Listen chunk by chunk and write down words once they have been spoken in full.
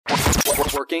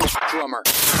Working Drummer.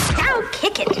 Now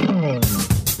kick it.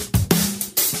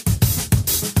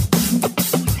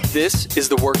 This is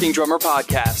the Working Drummer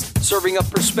Podcast, serving up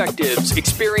perspectives,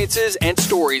 experiences, and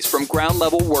stories from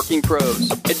ground-level working pros.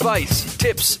 Advice,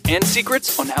 tips, and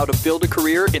secrets on how to build a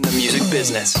career in the music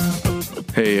business.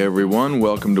 Hey everyone,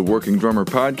 welcome to Working Drummer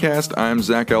Podcast. I'm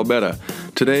Zach Albetta.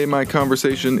 Today my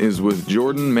conversation is with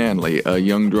Jordan Manley, a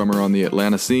young drummer on the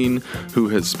Atlanta scene who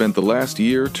has spent the last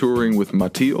year touring with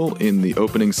Matil in the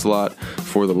opening slot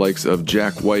for the likes of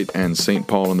Jack White and St.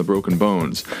 Paul and the Broken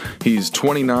Bones. He's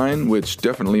 29, which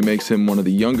definitely makes him one of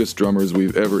the youngest drummers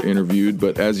we've ever interviewed,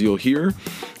 but as you'll hear,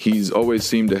 he's always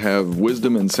seemed to have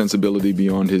wisdom and sensibility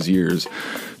beyond his years.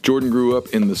 Jordan grew up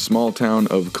in the small town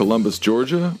of Columbus,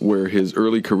 Georgia, where his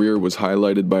early career was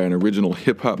highlighted by an original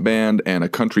hip-hop band and a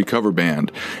country cover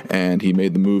band, and he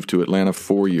made the move to Atlanta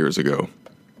 4 years ago.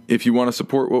 If you want to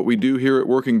support what we do here at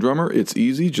Working Drummer, it's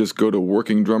easy. Just go to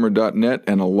workingdrummer.net,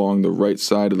 and along the right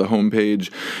side of the homepage,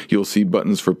 you'll see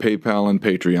buttons for PayPal and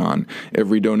Patreon.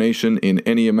 Every donation in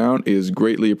any amount is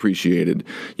greatly appreciated.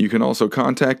 You can also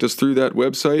contact us through that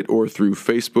website or through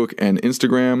Facebook and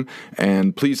Instagram,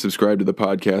 and please subscribe to the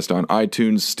podcast on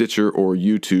iTunes, Stitcher, or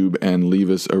YouTube, and leave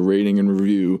us a rating and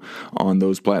review on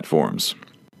those platforms.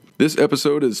 This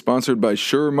episode is sponsored by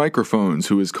Shure Microphones,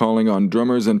 who is calling on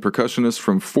drummers and percussionists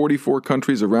from 44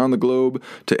 countries around the globe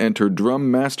to enter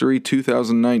Drum Mastery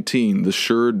 2019, the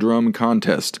Shure Drum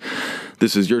Contest.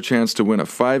 This is your chance to win a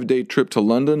 5-day trip to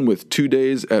London with 2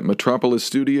 days at Metropolis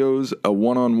Studios, a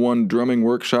one-on-one drumming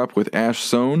workshop with Ash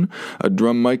Sohn, a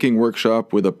drum miking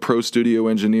workshop with a pro studio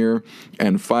engineer,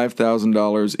 and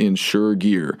 $5,000 in Shure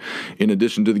gear. In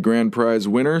addition to the grand prize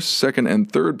winner, second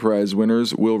and third prize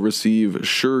winners will receive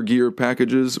Shure gear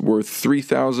packages worth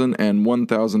 $3,000 and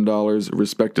 $1,000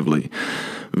 respectively.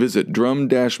 Visit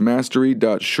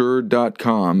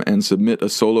drum-mastery.shure.com and submit a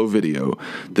solo video.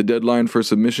 The deadline for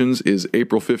submissions is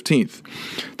April 15th.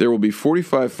 There will be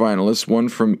 45 finalists, one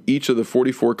from each of the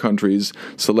 44 countries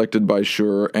selected by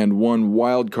Shure, and one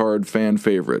wildcard fan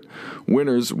favorite.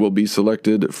 Winners will be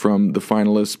selected from the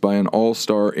finalists by an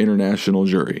all-star international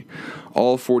jury.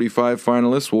 All 45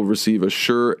 finalists will receive a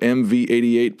Shure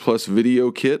MV88 Plus video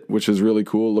kit, which is really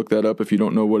cool. Look that up if you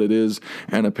don't know what it is,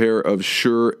 and a pair of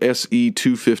Shure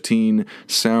SE215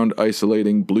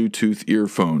 sound-isolating Bluetooth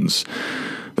earphones.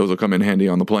 Those will come in handy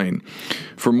on the plane.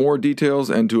 For more details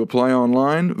and to apply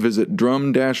online, visit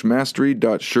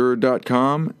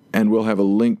drum-mastery.shure.com, and we'll have a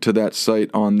link to that site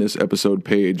on this episode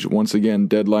page. Once again,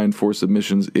 deadline for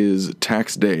submissions is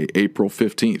tax day, April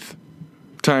 15th.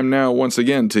 Time now, once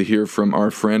again, to hear from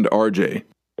our friend RJ.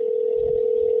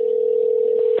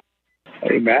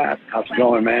 Hey, Matt. How's it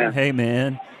going, man? Hey,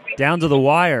 man. Down to the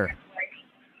wire.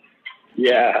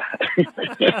 Yeah.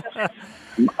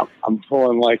 I'm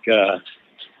pulling like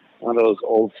one of those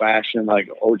old-fashioned, like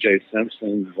O.J.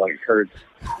 Simpson, like Hertz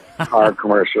car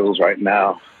commercials right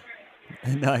now.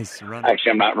 Nice.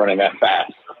 Actually, I'm not running that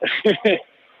fast.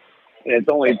 It's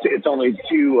only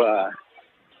two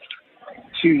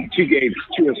gates,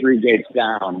 2 or 3 gates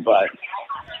down, but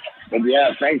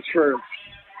yeah, thanks for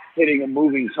hitting a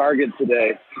moving target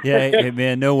today. Yeah, hey,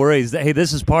 man, no worries. Hey,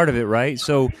 this is part of it, right?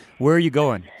 So, where are you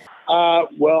going?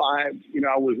 Well, I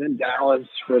was in Dallas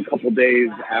for a couple days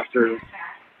after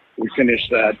we finished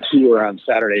that tour on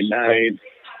Saturday night,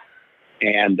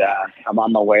 and I'm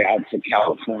on my way out to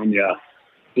California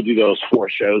to do those 4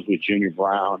 shows with Junior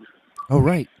Brown. Oh,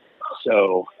 right.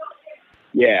 So,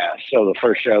 yeah. So the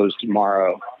first show is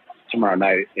tomorrow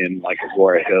night in like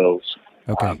Agoura Hills.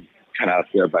 Okay. Kind of out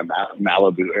there by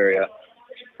Malibu area,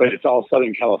 but it's all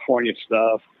Southern California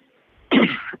stuff.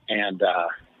 And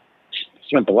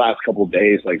spent the last couple of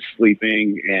days like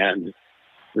sleeping and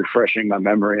refreshing my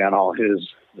memory on all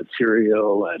his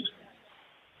material and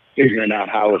figuring out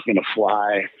how I was going to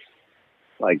fly,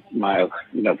 like my,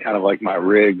 kind of like my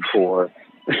rig for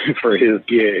his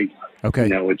gig.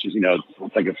 Okay. Which is,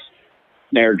 it's like a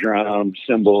snare drum,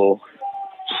 cymbal,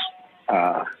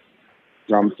 drum.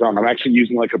 I'm actually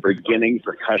using like a beginning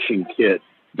percussion kit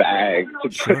bag to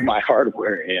put my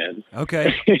hardware in.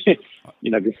 Okay.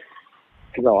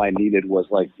 Because all I needed was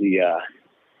like the,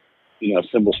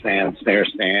 cymbal stand, snare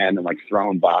stand, and like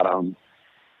throne bottom.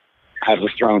 I have a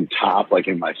throne top like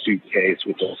in my suitcase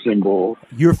with a cymbal.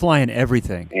 You're flying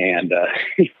everything. And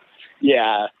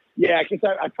yeah, because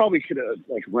I probably could have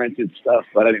like rented stuff,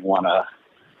 but I didn't want to.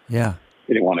 Yeah. I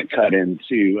didn't want to cut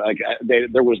into like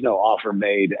there was no offer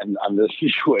made and on this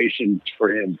situation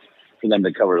for them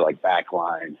to cover like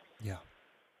backline. Yeah.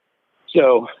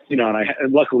 So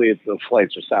and luckily the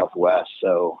flights are Southwest,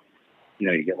 so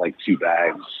you get like 2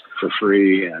 bags for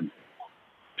free and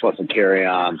plus a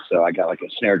carry-on. So I got like a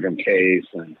snare drum case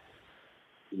and,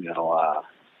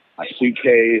 my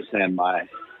suitcase and my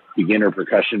beginner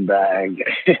percussion bag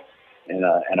and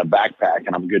a backpack,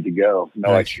 and I'm good to go. No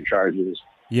Nice. extra charges.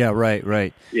 Yeah,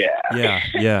 right. Yeah.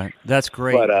 Yeah. That's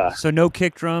great. But, so no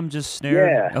kick drum, just snare?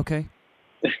 Yeah. Okay.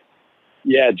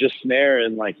 Yeah, just snare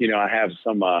and like, I have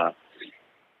some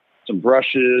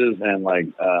brushes and like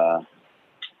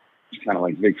kind of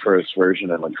like Vic Firth's version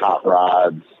of like hot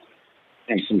rods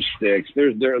and some sticks.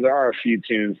 There are a few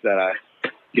tunes that I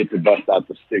get to bust out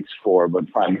the sticks for,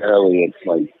 but primarily it's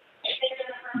like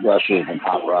brushes and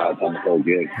hot rods on the whole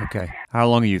gig. Okay. How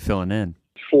long are you filling in?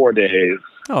 4 days.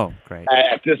 Oh, great.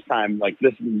 At this time, like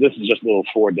this is just a little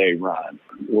 4-day run.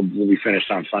 We'll be finished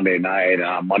on Sunday night, and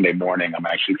on Monday morning, I'm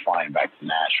actually flying back to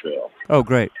Nashville. Oh,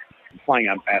 great. I'm flying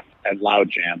at Loud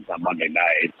Jams on Monday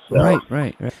night. So.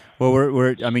 Right. Well,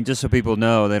 we're. I mean, just so people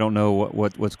know, they don't know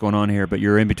what's going on here, but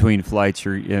you're in between flights.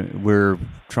 We're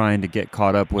trying to get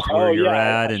caught up with where you're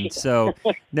at, and so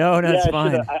that's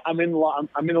fine. I'm in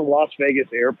the Las Vegas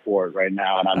airport right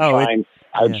now, and I'm trying.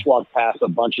 I just walked past a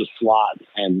bunch of slots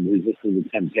and resisted the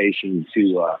temptation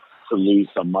to lose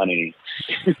some money.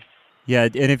 Yeah,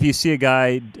 and if you see a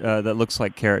guy that looks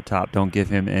like Carrot Top, don't give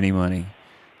him any money.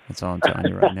 That's all I'm telling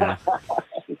you right now.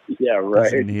 Yeah, right.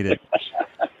 Doesn't need it.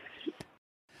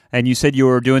 And you said you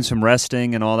were doing some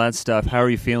resting and all that stuff. How are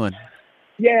you feeling?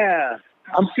 Yeah,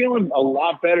 I'm feeling a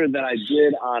lot better than I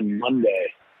did on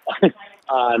Monday.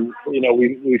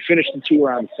 We finished the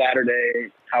tour on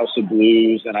Saturday, House of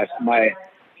Blues, and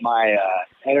my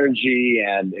energy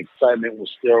and excitement was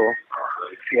still.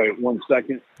 Wait 1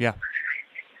 second. Yeah.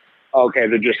 Okay,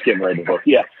 they're just getting ready to book.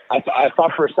 Yeah, I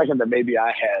thought for a second that maybe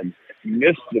I had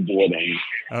missed the boarding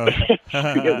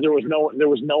because there was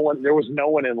no one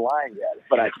in line yet.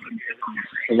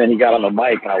 And then he got on the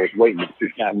mic, and I was waiting to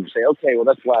kind of say, okay, well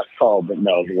that's last call, but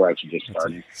no, we're actually just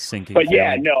starting. Sinking. But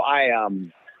yeah, no, I've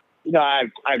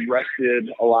rested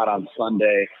a lot on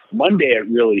Sunday. Monday it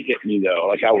really hit me though.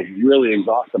 Like I was really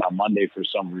exhausted on Monday for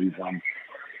some reason.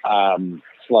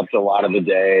 Slept a lot of the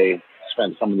day.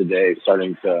 Spent some of the day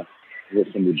starting to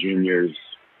listen to Junior's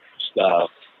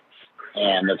stuff.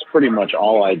 And that's pretty much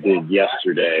all I did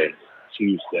yesterday,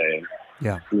 Tuesday.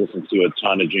 Yeah. Listened to a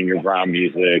ton of Junior Brown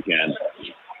music and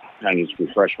kind of just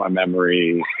refreshed my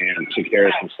memory and took care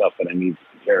of some stuff that I need to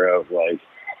take care of, like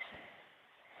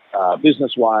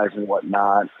business-wise and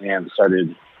whatnot, and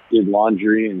did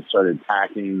laundry and started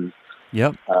packing.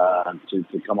 Yep.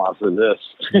 To come out for this.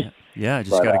 Yeah,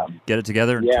 just got to get it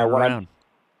together and turn around.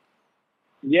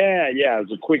 Yeah, it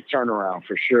was a quick turnaround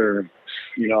for sure.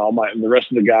 The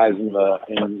rest of the guys in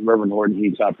Reverend Horton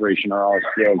Heat's operation are all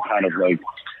still kind of like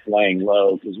laying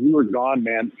low because we were gone,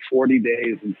 man, 40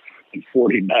 days and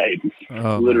 40 nights,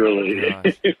 literally.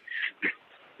 It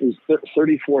was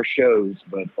 34 shows,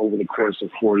 but over the course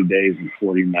of 40 days and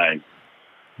 40 nights.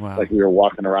 Wow. Like we were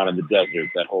walking around in the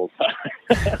desert that whole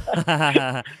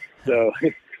time. So,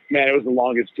 man, it was the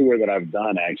longest tour that I've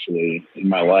done actually in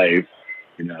my life.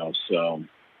 So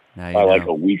by like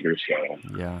a week or so.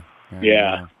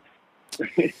 Yeah.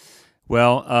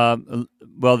 Well,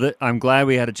 I'm glad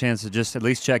we had a chance to just at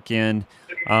least check in,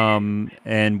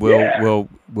 and we'll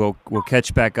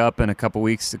catch back up in a couple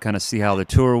weeks to kind of see how the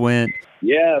tour went.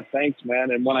 Yeah, thanks, man.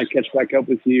 And when I catch back up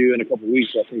with you in a couple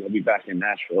weeks, I think I'll be back in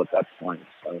Nashville at that point.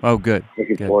 So good.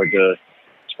 Looking forward to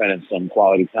spending some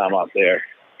quality time out there.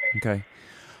 Okay.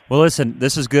 Well, listen,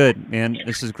 this is good, man.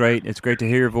 This is great. It's great to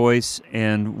hear your voice,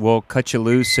 and we'll cut you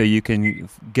loose so you can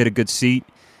get a good seat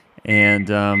and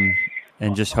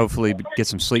just hopefully get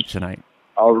some sleep tonight.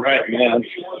 All right, man.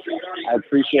 I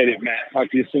appreciate it, Matt.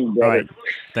 Talk to you soon, brother. All right.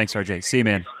 Thanks, RJ. See you,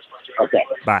 man. Okay.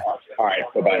 Bye. All right.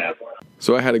 Bye-bye now.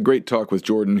 So I had a great talk with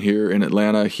Jordan here in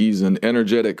Atlanta. He's an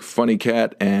energetic, funny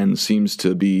cat and seems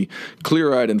to be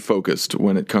clear-eyed and focused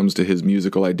when it comes to his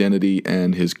musical identity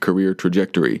and his career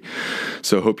trajectory.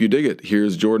 So hope you dig it.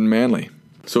 Here's Jordan Manley.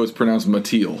 So it's pronounced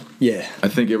Matiel. Yeah. I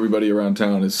think everybody around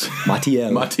town is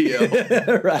Matiel.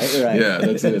 Matiel. Right. Yeah,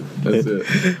 that's it.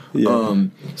 Yeah.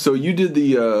 So you did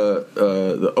the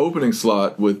opening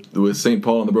slot with St.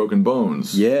 Paul and the Broken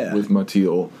Bones. Yeah. With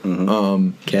Matiel.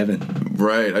 Mm-hmm. Kevin.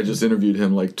 Right. I just interviewed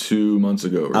him like 2 months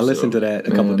ago or I listened to that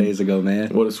a couple of days ago, man.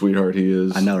 What a sweetheart he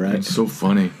is. I know, right? It's so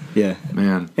funny. Yeah.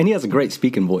 Man. And he has a great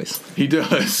speaking voice. He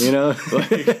does.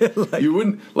 Like you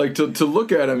wouldn't, like, to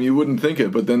look at him, you wouldn't think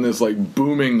it, but then this, like,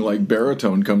 booming, like,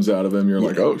 baritone comes out of him. You're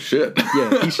like, oh, shit.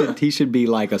 Yeah, he should be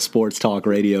like a sports talk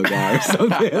radio guy or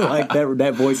something. Like,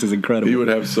 that voice is incredible. He would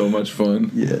have so much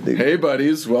fun. Yeah, dude. Hey,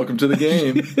 buddies, welcome to the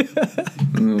game.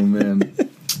 Oh, man.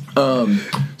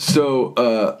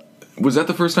 So, was that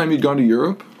the first time you'd gone to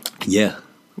Europe? Yeah.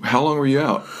 How long were you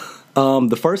out?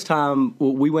 The first time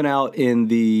we went out in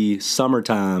the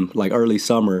summertime, like early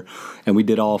summer, and we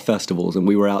did all festivals, and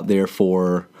we were out there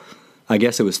for, I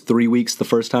guess it was 3 weeks the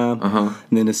first time. And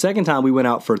then the second time we went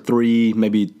out for 3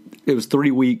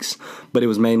 weeks, but it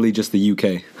was mainly just the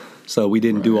UK. So we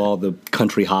didn't do all the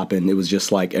country hopping. It was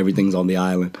just like everything's on the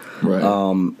island. Right.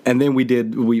 And then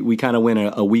we kind of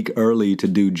went a week early to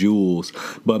do Jules.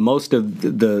 But most of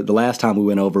the last time we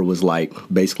went over was like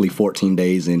basically 14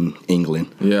 days in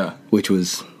England. Yeah. Which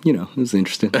was, it was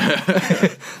interesting. I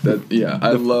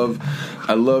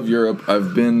love Europe.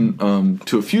 I've been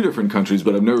to a few different countries,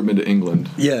 but I've never been to England.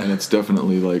 Yeah. And it's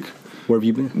definitely like... Where have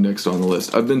you been? Next on the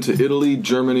list. I've been to Italy,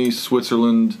 Germany,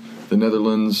 Switzerland, the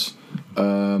Netherlands.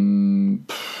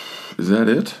 Is that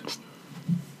it?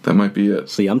 That might be it.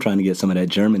 See, I'm trying to get some of that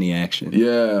Germany action.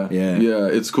 Yeah,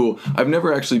 it's cool. I've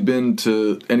never actually been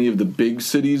to any of the big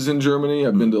cities in Germany.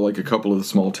 I've been to like a couple of the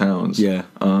small towns. Yeah.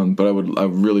 But I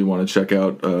really want to check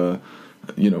out,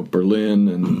 Berlin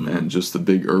and just the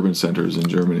big urban centers in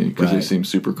Germany because they seem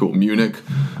super cool. Munich.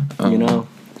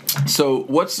 So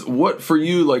what for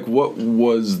you? Like, what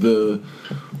were the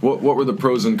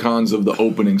pros and cons of the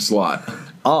opening slot?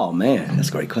 Oh man, that's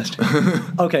a great question.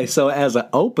 Okay, so as an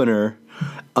opener,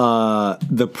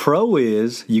 the pro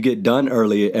is you get done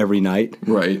early every night,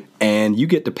 right? And you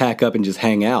get to pack up and just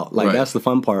hang out. Like that's the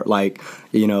fun part. Like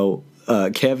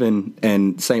Kevin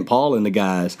and St. Paul and the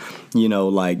guys,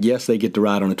 yes, they get to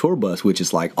ride on a tour bus, which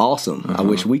is like awesome. I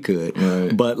wish we could.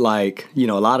 Right. But like, a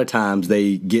lot of times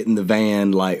they get in the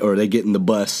van, or they get in the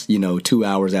bus, 2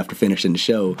 hours after finishing the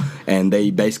show, and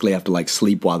they basically have to like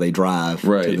sleep while they drive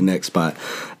to the next spot.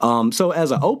 So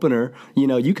as an opener,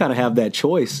 you kind of have that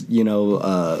choice.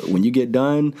 When you get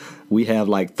done, we have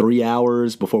like 3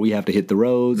 hours before we have to hit the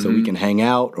road, so we can hang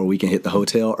out or we can hit the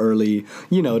hotel early.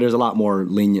 There's a lot more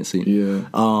leniency. Yeah.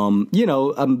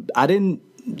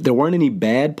 There weren't any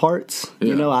bad parts.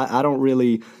 Yeah. I don't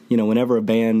really, whenever a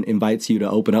band invites you to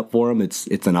open up for them,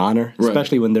 it's an honor,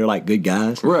 especially when they're like good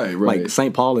guys. Right. Like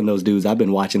St. Paul and those dudes, I've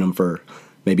been watching them for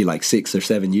maybe like 6 or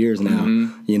 7 years now.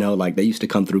 Like they used to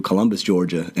come through Columbus,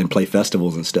 Georgia and play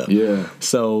festivals and stuff. Yeah.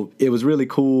 So it was really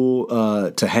cool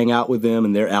to hang out with them,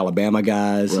 and they're Alabama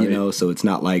guys, so it's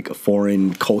not like a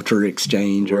foreign culture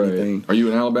exchange or anything. Are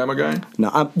you an Alabama guy? No,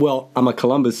 I'm a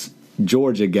Columbus,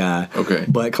 Georgia guy. Okay.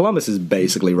 But Columbus is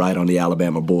basically right on the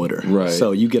Alabama border. Right.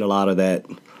 So you get a lot of that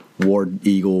War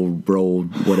Eagle, roll,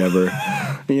 whatever.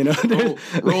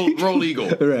 Roll Eagle.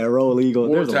 Right, Roll Eagle.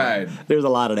 War Tide. There's a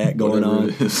lot of that going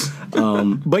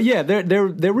on. But yeah, there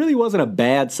really wasn't a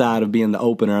bad side of being the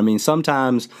opener. I mean,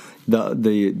 sometimes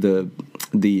the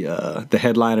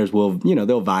headliners will,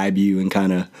 they'll vibe you and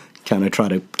kind of try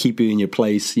to keep you in your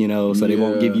place, so they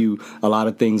won't give you a lot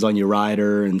of things on your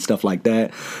rider and stuff like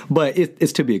that. But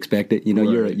it's to be expected.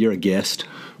 You're a guest,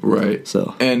 right?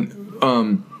 So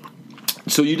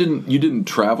so you didn't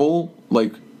travel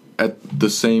like at the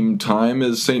same time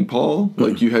as St. Paul?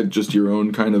 Like you had just your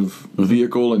own kind of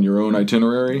vehicle and your own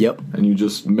itinerary? Yep. And you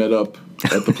just met up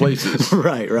at the places.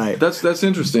 Right. That's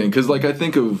interesting because like I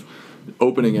think of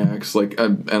opening acts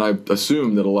and I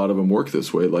assume that a lot of them work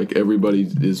this way. Like everybody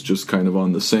is just kind of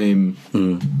on the same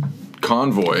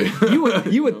convoy.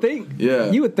 You would think.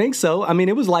 Yeah. You would think so. I mean,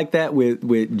 it was like that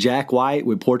with Jack White,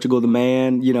 with Portugal the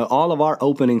Man. All of our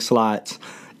opening slots,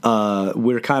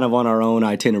 we're kind of on our own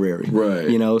itinerary. Right.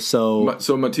 So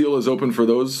Matila is open for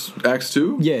those acts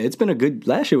too? Yeah, it's been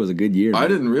last year was a good year. I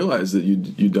didn't realize that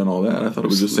you'd done all that. I thought it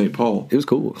was just St. Paul. It was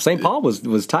cool. St. Paul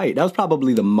was tight. That was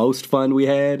probably the most fun we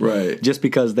had. Right. Just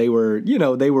because they were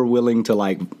willing to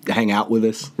like hang out with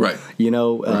us. Right.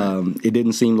 It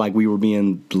didn't seem like we were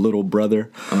being the little brother.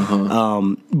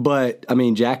 But I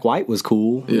mean, Jack White was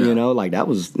cool. Yeah. Like that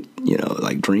was,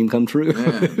 like dream come true.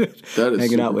 Man, that is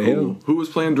hanging out with him. Who was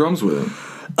playing drums with him?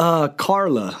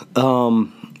 Carla.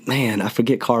 Man, I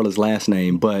forget Carla's last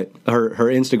name, but her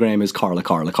Instagram is Carla.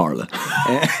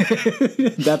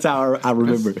 That's how I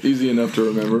remember. That's easy enough to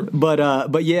remember.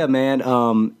 But yeah, man,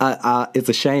 it's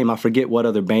a shame. I forget what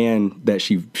other band that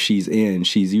she's in.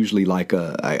 She's usually like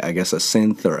I guess a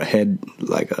synth or a head,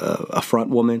 like a front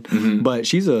woman. But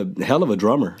she's a hell of a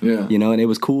drummer. Yeah. And it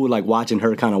was cool like watching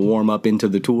her kind of warm up into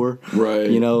the tour. Right.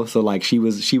 So like she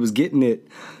was getting it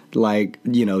like,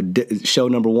 you know, show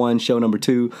number 1, show number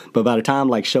 2. But by the time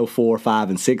like show 4, 5,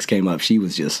 and 6 came up, she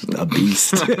was just a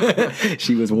beast.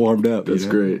 She was warmed up. That's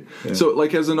great. Yeah. So,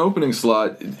 like, as an opening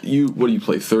slot, what do you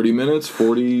play? 30 minutes,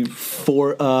 40?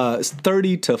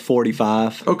 30 to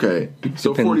 45. Okay,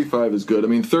 so 45 is good. I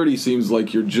mean, 30 seems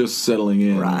like you're just settling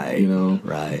in, right? You know,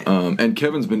 right. And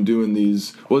Kevin's been doing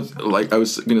these. Well, like I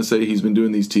was gonna say, he's been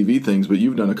doing these TV things, but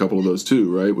you've done a couple of those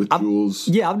too, right? With Jules.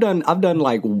 Yeah, I've done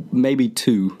like maybe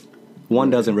 2. One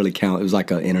doesn't really count. It was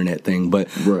like an internet thing, but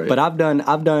I've done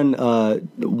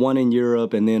one in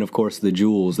Europe, and then of course the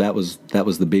Jules. That was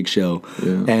the big show.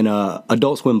 Yeah. And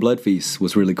Adult Swim Blood Feast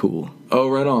was really cool. Oh,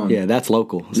 right on. Yeah, that's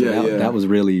local. So that was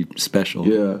really special.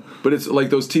 Yeah, but it's like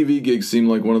those TV gigs seem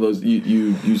like one of those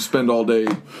you spend all day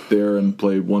there and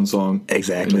play one song.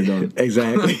 Exactly. And you're done.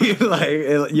 Exactly.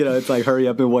 Like, you know, it's like hurry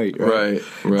up and wait. Right.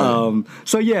 Right.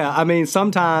 So yeah, I mean,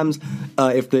 sometimes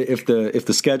if the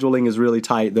scheduling is really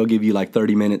tight, they'll give you like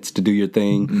 30 minutes to do your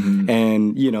thing,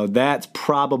 and you know that's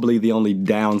probably the only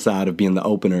downside of being the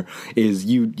opener is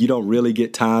you don't really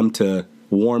get time to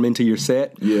warm into your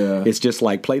set. Yeah, it's just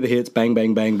like play the hits, bang,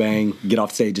 bang, bang, bang, get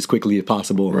off stage as quickly as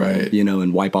possible, right? You know,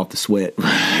 and wipe off the sweat.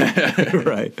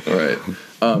 Right.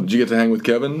 Did you get to hang with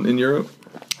Kevin in Europe?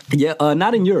 Yeah,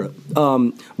 not in Europe.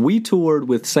 We toured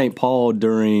with St. Paul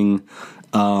during.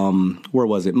 Where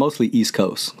was it? Mostly East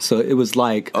Coast. So it was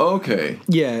like okay.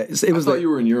 Yeah, it was. I thought you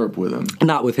were in Europe with him.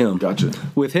 Not with him. Gotcha.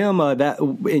 With him, that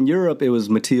in Europe it was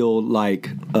Mathilde like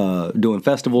doing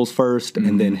festivals first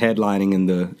and then headlining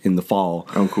in the fall.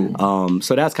 Oh, cool.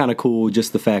 So that's kind of cool.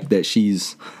 Just the fact that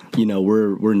she's, you know,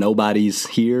 we're nobodies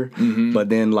here, but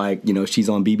then like, you know, she's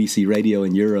on BBC Radio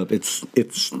in Europe. It's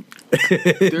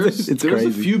there's crazy.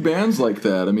 A few bands like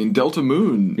that. I mean, Delta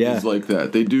Moon is like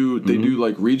that. They do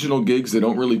like regional gigs. They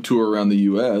don't really tour around the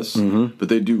U.S., but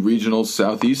they do regional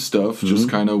Southeast stuff just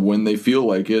kind of when they feel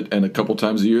like it. And a couple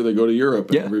times a year they go to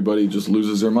Europe, and everybody just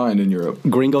loses their mind in Europe.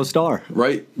 Gringo Star,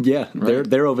 right? Yeah, right.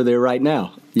 They're over there right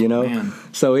now. You know, Man.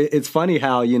 So it's funny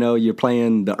how, you know, you're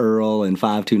playing the Earl and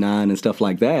 529 and stuff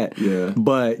like that. Yeah.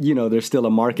 But, you know, there's still a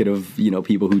market of, you know,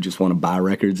 people who just want to buy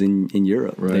records in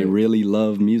Europe. Right. They really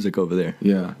love music over there.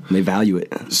 Yeah. And they value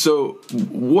it. So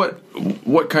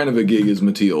what kind of a gig is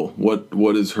Mathilde?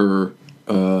 What is her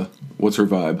what's her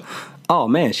vibe? Oh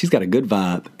man, she's got a good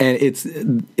vibe. And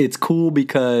it's cool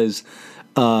because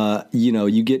you know,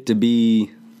 you get to be,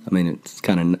 I mean, it's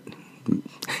kind of,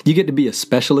 you get to be a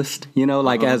specialist, you know,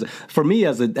 like for me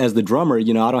as the drummer,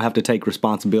 you know, I don't have to take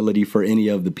responsibility for any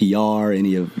of the PR,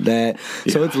 any of that.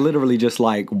 Yeah. So it's literally just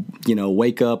like, you know,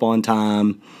 wake up on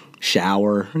time,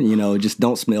 shower, you know, just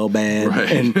don't smell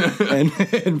bad,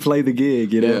 and play the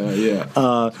gig, you know.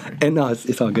 Yeah. And no,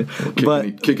 it's all good.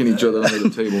 Kicking each other under the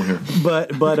table here.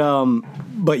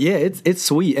 But yeah, it's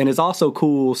sweet, and it's also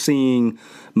cool seeing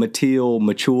Mathilde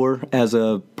mature as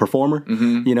a performer.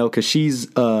 You know, because she's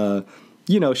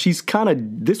you know, she's kind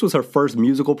of, this was her first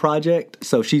musical project,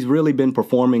 so she's really been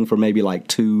performing for maybe like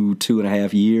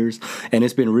 2.5 years, and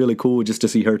it's been really cool just to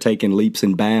see her taking leaps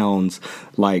and bounds,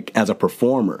 like, as a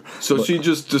performer. So she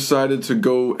just decided to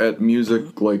go at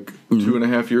music, like,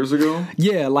 2.5 years ago?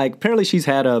 Yeah, like, apparently she's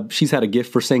had a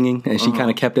gift for singing, and she kind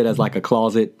of kept it as, like, a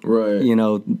closet, you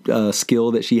know,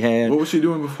 skill that she had. What was she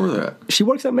doing before that? She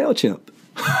works at MailChimp.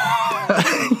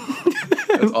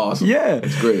 That's awesome. Yeah.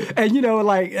 It's great. And, you know,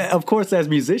 like, of course, as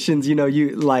musicians, you know,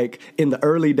 you, like, in the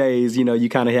early days, you know, you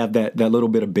kind of have that little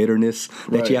bit of bitterness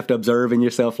that you have to observe in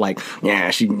yourself, like,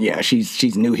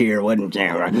 she's new here, wasn't,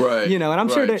 right. You know, and I'm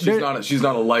sure that she's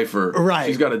not a lifer. Right.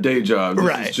 She's got a day job.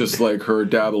 It's just like her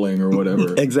dabbling or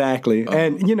whatever. Exactly.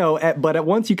 And, you know, but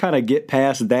once you kind of get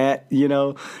past that, you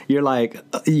know, you're like,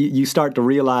 you start to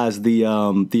realize the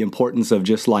importance of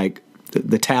just, like,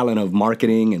 the talent of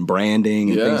marketing and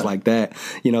branding and things like that,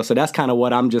 you know. So that's kind of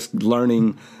what I'm just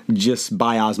learning just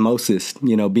by osmosis,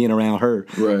 you know, being around her.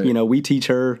 Right. You know, we teach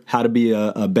her how to be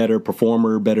a better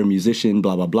performer, better musician,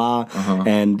 blah, blah, blah.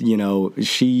 And, you know,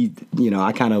 she, you know,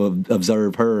 I kind of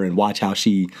observe her and watch how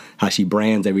she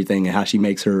brands everything and how she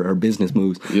makes her business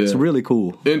moves. Yeah. It's really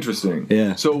cool. Interesting.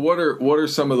 Yeah. So what are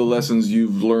some of the lessons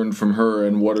you've learned from her,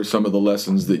 and what are some of the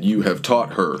lessons that you have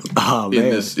taught her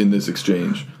in this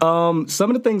exchange?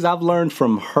 Some of the things I've learned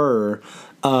from her,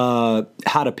 how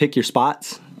to pick your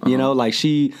spots, you know, like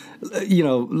she, you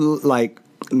know, like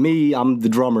me, I'm the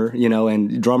drummer, you know,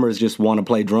 and drummers just want to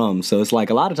play drums. So it's like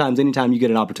a lot of times, anytime you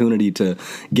get an opportunity to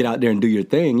get out there and do your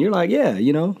thing, you're like, yeah,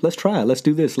 you know, let's try it. Let's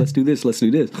do this. Let's do this. Let's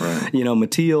do this. Right. You know,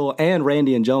 Mathiel and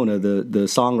Randy and Jonah, the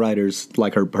songwriters,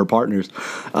 like her partners,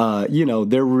 you know,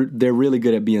 they're really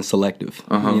good at being selective.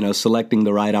 You know, selecting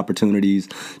the right opportunities,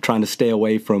 trying to stay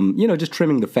away from, you know, just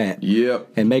trimming the fat. Yep.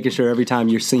 And making sure every time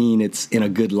you're seen, it's in a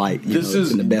good light. This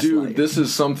it's in the best light. This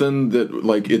is something that,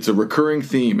 like, it's a recurring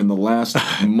theme in the last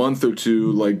month or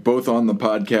two, like both on the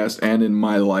podcast and in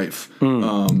my life.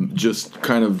 Just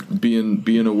kind of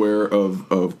being aware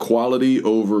of quality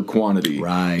over quantity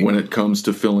when it comes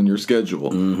to filling your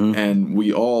schedule. And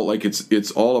we all, like,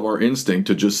 it's all of our instinct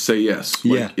to just say yes.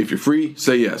 Like, if you're free,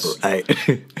 say yes. Right.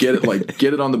 Get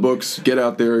it on the books, get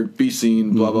out there, be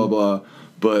seen, blah blah blah.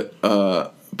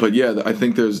 But yeah, I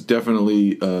think there's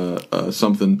definitely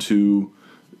something to,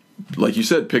 like you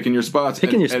said, picking your spots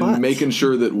and making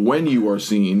sure that when you are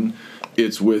seen,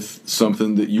 it's with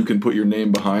something that you can put your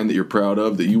name behind, that you're proud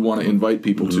of, that you want to invite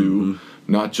people to,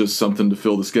 not just something to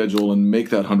fill the schedule and make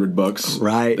that $100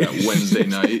 right that Wednesday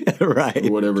night, right,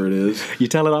 or whatever it is. You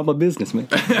tell it I'm a businessman.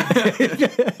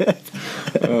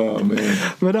 Oh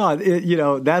man! But no, you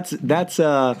know, that's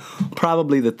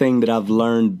probably the thing that I've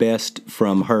learned best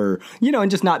from her. You know,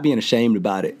 and just not being ashamed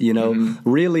about it. You know,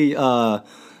 really.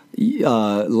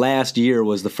 Last year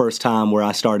was the first time where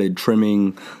I started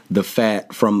trimming the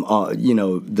fat from, you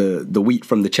know, the wheat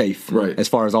from the chaff. Right. As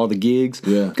far as all the gigs.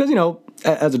 Yeah. Because, you know,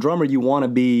 as a drummer, you want to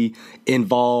be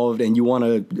involved and you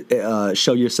want to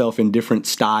show yourself in different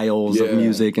styles of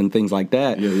music and things like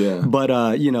that. Yeah.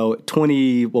 But, you know,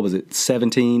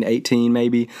 17, 18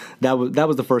 maybe, that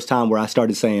was the first time where I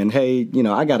started saying, hey, you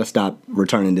know, I got to stop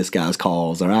returning this guy's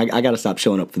calls, or I got to stop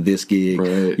showing up for this gig.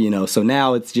 Right. You know, so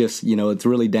now it's just, you know, it's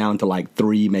really down to like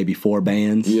 3, maybe 4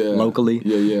 bands locally.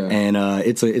 Yeah. And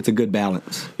it's a good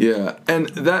balance. Yeah. And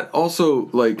that also,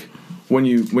 like, when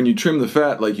you trim the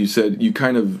fat, like you said, you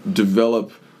kind of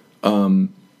develop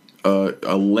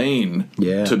a lane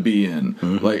to be in.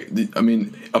 Like, I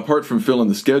mean, apart from filling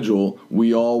the schedule,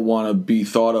 we all want to be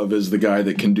thought of as the guy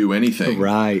that can do anything.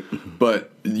 Right. But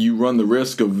you run the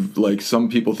risk of, like, some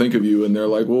people think of you and they're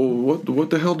like, well,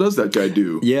 what the hell does that guy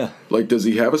do? Yeah. Like, does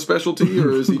he have a specialty, or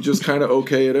is he just kind of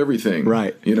okay at everything?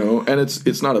 Right. You know, and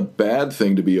it's not a bad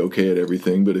thing to be okay at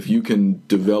everything, but if you can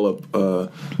develop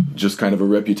just kind of a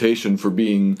reputation for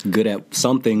being good at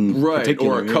something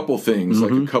particular, or a couple things,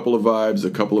 like a couple of vibes,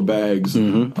 a couple of bags.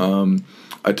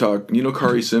 I talk, you know,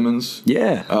 Kari Simmons.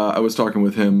 Yeah. I was talking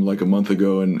with him like a month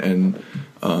ago, and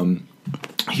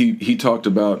he talked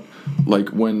about, like,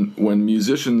 when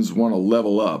musicians want to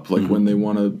level up, like when they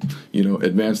want to, you know,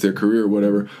 advance their career or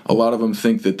whatever, a lot of them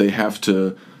think that they have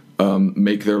to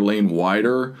make their lane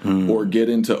wider or get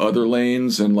into other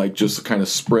lanes and, like, just kind of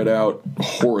spread out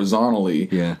horizontally.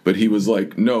 Yeah. But he was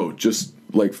like, no, just,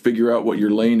 like, figure out what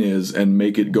your lane is and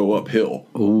make it go uphill.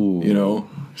 Ooh. You know?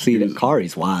 See, that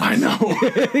Kari's wise. I know.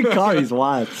 Kari's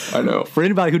wise. I know. For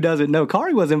anybody who doesn't know,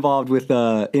 Kari was involved with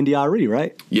Indy Ari,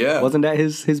 right? Yeah. Wasn't that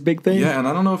his big thing? Yeah, and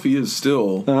I don't know if he is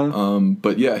still.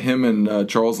 But yeah, him and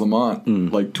Charles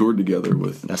Lamont like toured together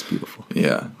with. That's beautiful.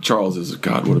 Yeah, Charles is,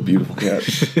 God, what a beautiful cat.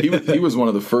 he was one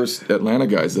of the first Atlanta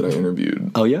guys that I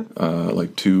interviewed. Oh yeah,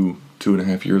 like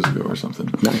 2.5 years ago or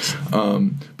something. Nice.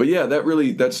 But yeah,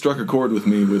 that struck a chord with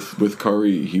me with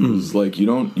Kari. He was like, you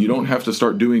don't have to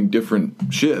start doing different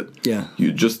shit. Yeah.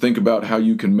 You just think about how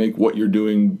you can make what you're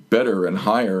doing better and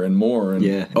higher and more and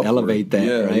upward. Elevate that.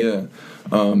 Yeah, right? Yeah.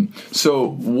 So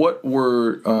what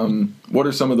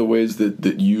are some of the ways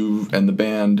that you and the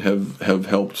band have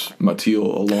helped Mathiel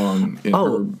along in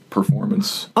her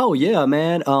performance? Oh yeah,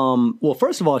 man. Well,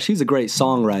 first of all, she's a great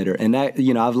songwriter, and that,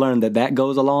 you know, I've learned that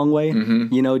goes a long way.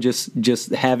 You know, just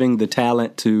having the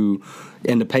talent to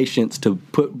and the patience to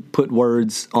put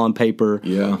words on paper,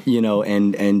 you know,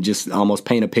 and just almost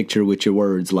paint a picture with your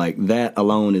words, like that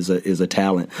alone is a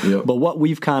talent. Yep. But what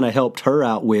we've kind of helped her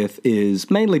out with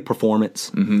is mainly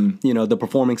performance. You know, the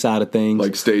performing side of things,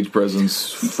 like stage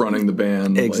presence, fronting the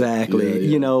band. Exactly. Like,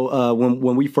 you know,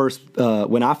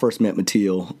 when I first met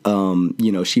Mathiel,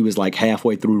 you know, she was like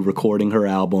halfway through recording her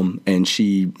album, and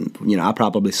she, you know, I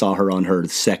probably saw her on her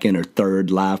second or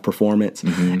third live performance,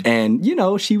 and you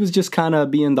know, she was just kind of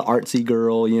being the artsy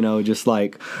girl, you know, just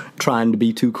like trying to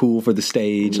be too cool for the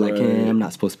stage, like, hey, I'm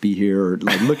not supposed to be here, or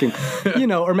like looking, you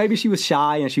know, or maybe she was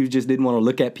shy and she just didn't want to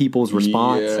look at people's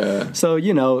response. So,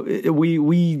 you know,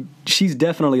 we she's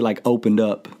definitely like opened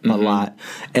up a lot.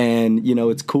 And you know,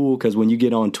 it's cool because when you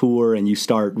get on tour and you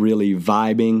start really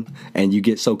vibing and you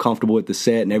get so comfortable with the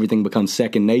set and everything becomes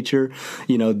second nature,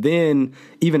 you know, then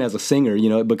even as a singer, you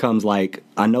know, it becomes like,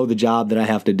 I know the job that I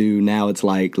have to do now. It's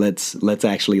like, let's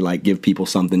actually like give people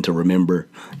something to remember,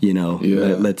 you know.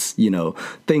 Let's, you know,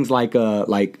 things like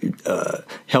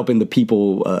helping the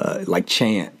people like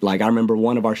chant. Like I remember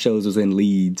one of our shows was in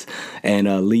Leeds,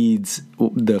 and Leeds,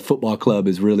 the football club,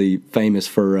 is really famous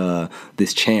for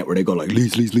this chant where they go like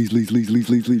Leeds, Leeds, Leeds, Leeds, Leeds, Leeds,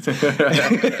 Leeds, Leeds.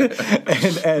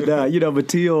 and you know,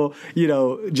 Mathilde, you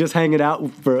know, just hanging out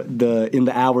in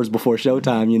the hours before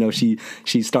showtime, you know, she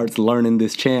starts learning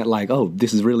this chant like, oh,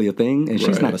 this is really a thing. And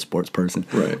she's not a sports person.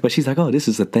 Right. But she's like, oh, this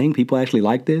is a thing. People actually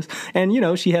like this. And, you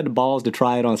know, she had the balls to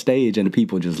try it on stage, and the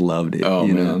people just loved it. Oh,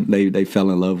 you know, they fell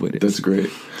in love with it. That's great.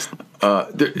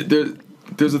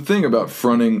 There's a thing about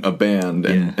fronting a band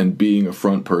and being a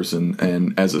front person.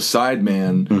 And as a side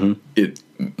man, it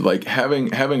like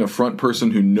having a front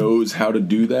person who knows how to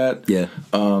do that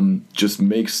just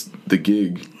makes the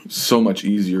gig so much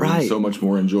easier and so much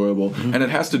more enjoyable. And it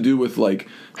has to do with like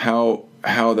how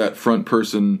that front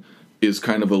person is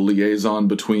kind of a liaison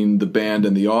between the band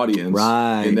and the audience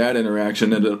in that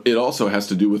interaction. And it also has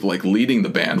to do with like leading the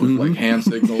band with like hand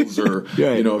signals or,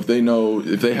 you know, if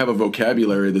they have a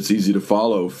vocabulary that's easy to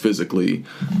follow physically.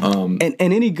 And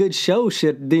any good show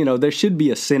should, you know, there should be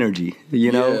a synergy,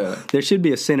 you know, there should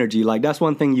be a synergy. Like that's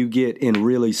one thing you get in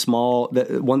really small,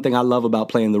 one thing I love about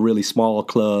playing the really small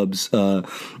clubs,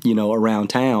 you know, around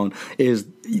town is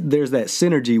there's that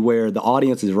synergy where the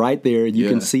audience is right there. You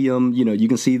can see them, you know, you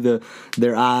can see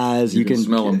their eyes. You can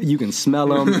smell them. You can smell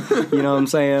them. You know what I'm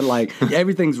saying? Like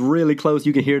everything's really close.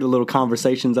 You can hear the little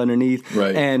conversations underneath.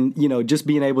 Right. And, you know, just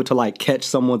being able to like catch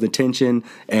someone's attention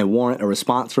and warrant a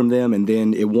response from them, and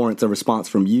then it warrants a response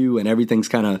from you, and everything's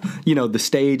kind of, you know, the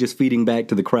stage is feeding back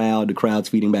to the crowd's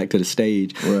feeding back to the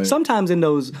stage. Right. Sometimes in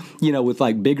those, you know, with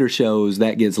like bigger shows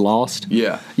that gets lost.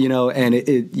 Yeah. You know, and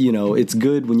it you know, it's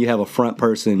good when you have a front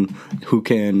person who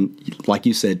can, like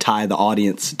you said, tie the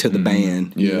audience to the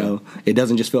band. You know, it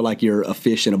doesn't just feel like you're a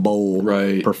fish in a bowl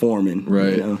performing.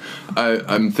 Right. You know?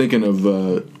 I'm thinking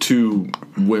of two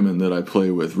women that I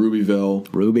play with, Ruby Vell,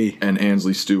 and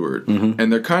Ansley Stewart,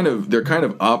 and they're kind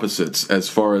of opposites as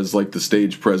far as like the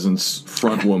stage presence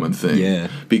front woman thing.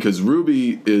 Because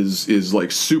Ruby is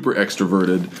like super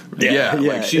extroverted.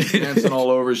 Like she's dancing all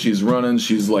over, she's running,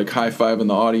 she's like high-fiving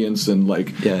the audience, and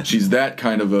like she's that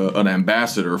kind of an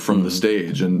ambassador from the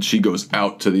stage, and she goes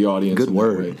out to the audience. Good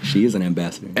word. She is an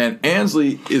ambassador. And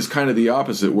Ansley is kind of the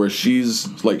opposite, where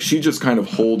she's like, she just kind of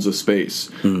holds a space,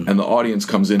 and the audience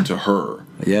comes into her.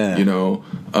 You know,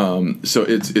 so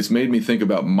it's made me think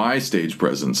about my stage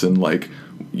presence, and like,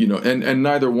 you know, and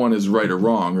neither one is right or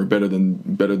wrong or better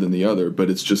than the other, but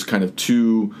it's just kind of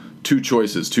two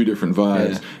choices, two different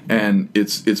vibes, and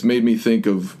it's made me think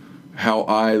of how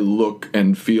I look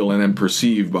and feel and am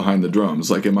perceived behind the drums.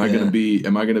 Like, am I gonna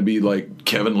be like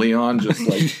Kevin Leon, just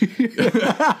like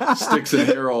sticks and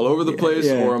hair all over the place,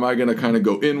 or am I gonna kind of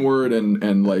go inward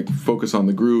and like focus on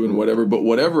the groove and whatever? But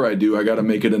whatever I do, I got to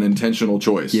make it an intentional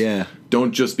choice.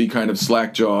 Don't just be kind of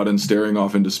slack-jawed and staring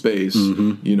off into space.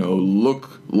 You know,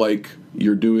 look like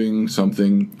you're doing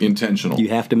something intentional. You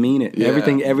have to mean it.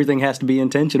 Everything has to be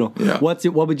intentional. What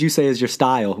would you say is your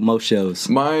style most shows?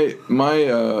 My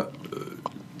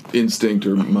instinct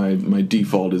or my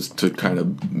default is to kind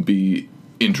of be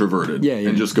introverted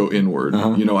and just go inward.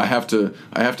 You know, I have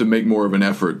to make more of an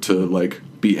effort to like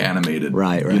be animated,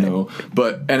 you know,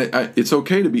 but it's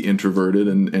okay to be introverted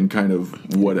and kind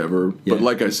of whatever, but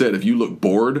like I said, if you look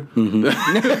bored,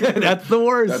 that's the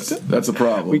worst. That's a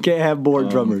problem. We can't have bored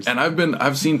drummers. And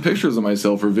I've seen pictures of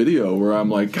myself or video where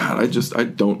I'm like, God, I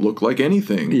don't look like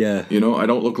anything. You know, I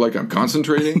don't look like I'm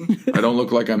concentrating. I don't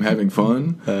look like I'm having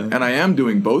fun, and I am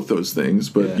doing both those things,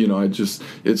 but you know,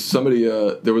 it's somebody,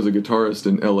 there was a guitarist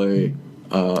in LA,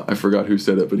 I forgot who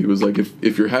said it, but he was like,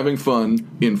 if you're having fun,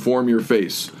 inform your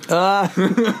face. I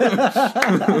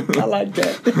like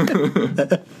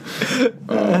that.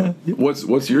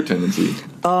 What's your tendency?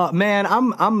 Man,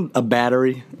 I'm a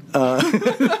battery.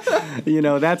 You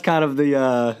know, that's kind of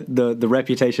the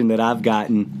reputation that I've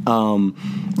gotten.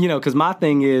 You know, because my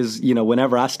thing is, you know,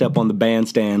 whenever I step on the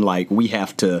bandstand, like, we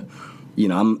have to, you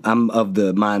know, I'm of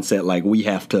the mindset like we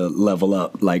have to level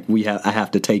up, like I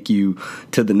have to take you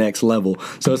to the next level.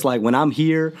 So it's like when I'm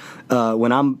here,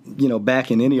 when I'm, you know,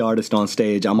 backing any artist on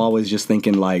stage, I'm always just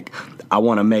thinking like I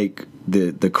want to make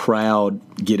the crowd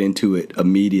get into it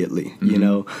immediately, you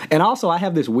know. And also, I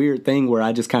have this weird thing where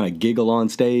I just kind of giggle on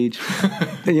stage,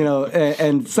 you know.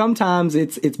 And sometimes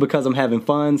it's because I'm having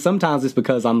fun. Sometimes it's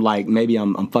because I'm like, maybe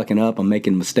I'm fucking up, I'm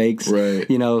making mistakes, right?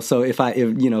 You know. So if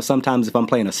you know, sometimes if I'm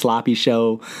playing a sloppy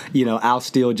show, you know, I'll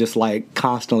still just like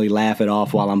constantly laugh it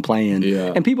off while I'm playing,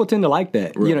 and people tend to like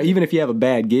that, you know. Even if you have a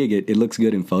bad gig, it looks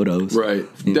good in photos, right?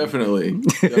 Definitely.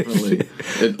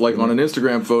 Like on an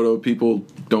Instagram photo, people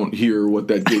don't hear what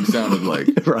that gig sounded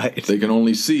like. Right. They can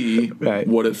only see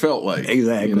what it felt like.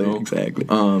 Exactly. You know? Exactly.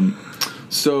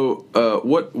 So,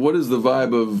 what is the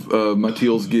vibe of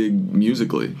Matil's gig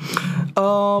musically?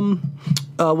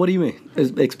 What do you mean?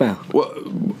 Expound.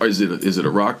 Well, is it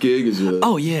a rock gig? Is it?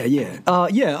 Oh yeah.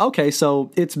 Yeah. Okay.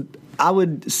 So I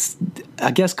would, I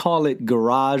guess, call it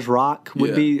garage rock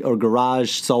would be, or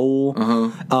garage soul.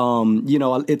 You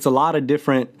know, it's a lot of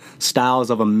different styles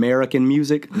of American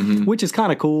music, which is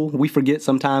kind of cool. We forget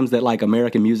sometimes that like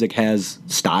American music has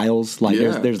styles. Like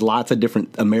there's lots of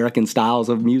different American styles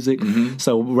of music.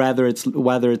 So whether it's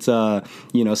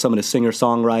you know, some of the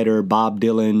singer-songwriter Bob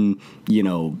Dylan, you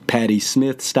know, Patti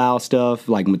Smith style stuff.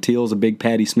 Like Matil's a big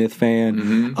Patti Smith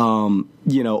fan.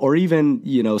 You know, or even,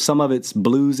 you know, some of it's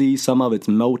bluesy, some of it's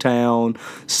Motown,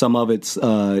 some of it's,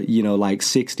 you know, like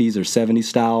 60s or 70s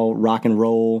style rock and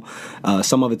roll,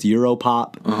 some of it's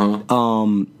Europop,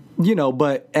 you know,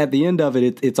 but at the end of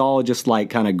it, it's all just like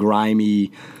kind of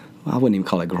grimy. I wouldn't even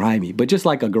call it grimy, but just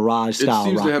like a garage style rock and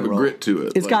roll. It seems to have a grit to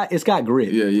it. It's got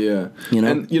grit. Yeah. You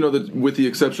know? And, you know, with the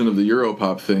exception of the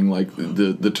Europop thing, like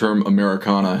the term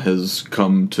Americana has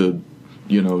come to,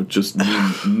 you know, just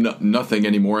mean nothing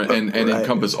anymore, and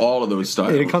encompass all of those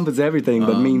styles. It encompasses everything,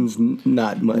 but means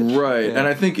not much. Right, yeah. And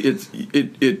I think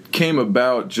it came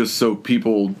about just so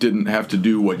people didn't have to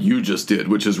do what you just did,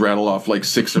 which is rattle off like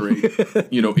 6 or 8,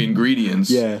 you know, ingredients.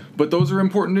 Yeah. But those are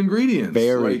important ingredients.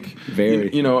 Very.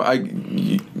 You know,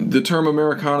 the term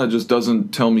Americana just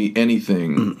doesn't tell me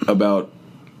anything about,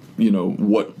 you know,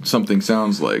 what something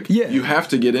sounds like. Yeah. You have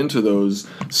to get into those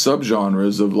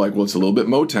subgenres of like, well, it's a little bit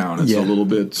Motown, it's a little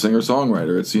bit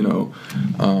singer-songwriter, it's, you know,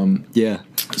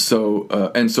 So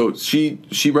and so she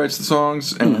writes the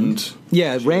songs and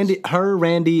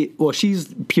Randy. Well,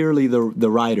 she's purely the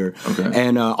writer,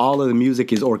 and all of the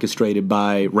music is orchestrated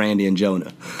by Randy and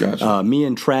Jonah. Gotcha. Me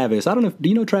and Travis. I don't know. Do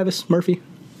you know Travis Murphy?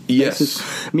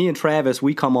 Yes. Me and Travis,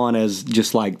 we come on as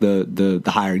just like the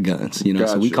hired guns, you know.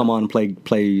 Gotcha. So we come on and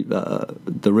play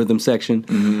the rhythm section.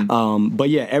 But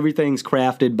yeah, everything's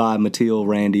crafted by Matil,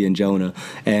 Randy, and Jonah,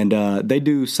 and they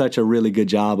do such a really good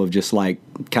job of just like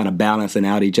kind of balancing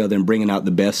out each other and bringing out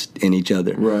the best in each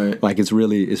other. Right. Like it's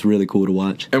really cool to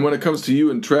watch. And when it comes to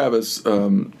you and Travis,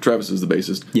 Travis is the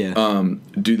bassist. Yeah.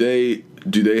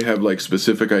 Do they have like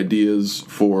specific ideas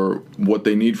for what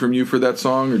they need from you for that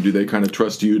song, or do they kind of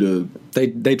trust you to?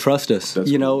 They trust us.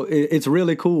 That's cool. It's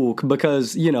really cool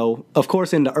because, you know, of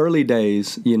course in the early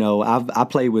days, you know, I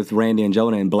played with Randy and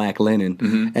Jonah in Black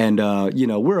Linen, and you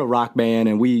know, we're a rock band,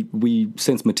 and we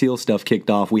since Matil stuff kicked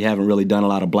off, we haven't really done a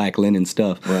lot of Black Linen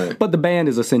stuff. Right. But the band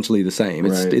is essentially the same.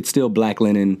 It's still Black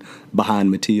Linen behind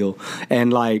Matil,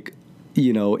 and like,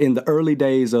 you know, in the early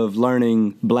days of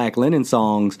learning Black Linen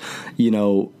songs, you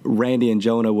know, Randy and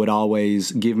Jonah would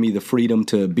always give me the freedom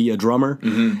to be a drummer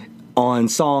on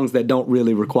songs that don't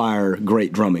really require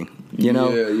great drumming. You know,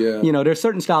 You know, there's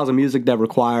certain styles of music that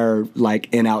require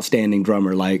like an outstanding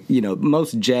drummer. Like, you know,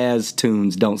 most jazz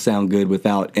tunes don't sound good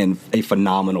without a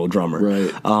phenomenal drummer.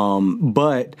 Right.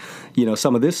 But you know,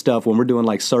 some of this stuff when we're doing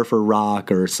like surfer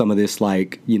rock or some of this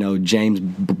like, you know, James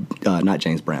Bond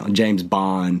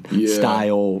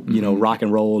style, you know, rock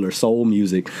and roll or soul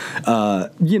music.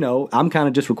 You know, I'm kind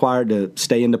of just required to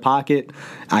stay in the pocket.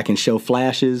 I can show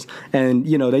flashes, and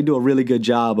you know, they do a really good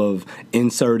job of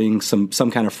inserting some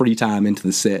kind of free time into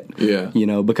the set. Yeah. You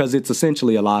know, because it's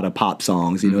essentially a lot of pop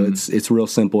songs. You know, it's real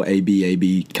simple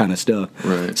A-B kind of stuff.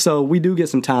 Right. So we do get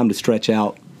some time to stretch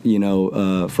out, you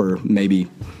know, for maybe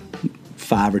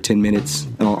 5 or 10 minutes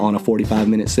on a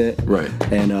 45-minute set. Right.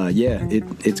 And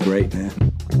it's great, man.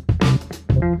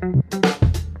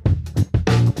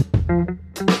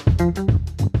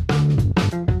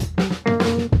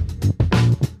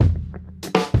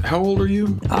 How old are you?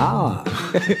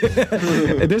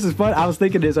 This is fun. I was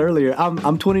thinking this earlier.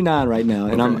 I'm 29 right now,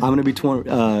 and I'm going to be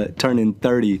turning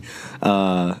 30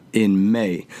 in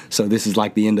May. So this is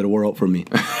like the end of the world for me.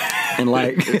 And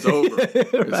like it's over.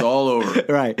 It's all over.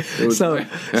 Right. So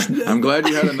I'm glad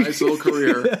you had a nice little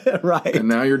career. Right. And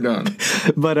now you're done.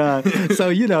 But so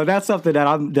you know, that's something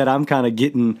that I'm kind of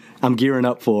I'm gearing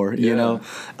up for, you know.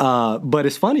 But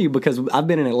it's funny because I've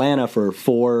been in Atlanta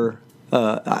for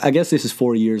I guess this is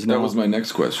 4 years now. That was my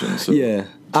next question. So yeah.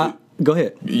 Go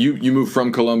ahead. You moved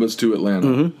from Columbus to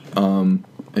Atlanta.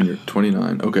 And you're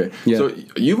 29. Okay. Yeah. So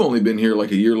you've only been here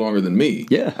like a year longer than me.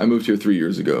 Yeah. I moved here 3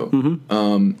 years ago.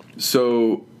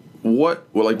 So what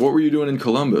were you doing in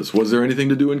Columbus? Was there anything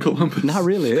to do in Columbus? Not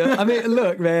really. I mean,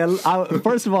 look, man.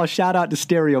 First of all, shout out to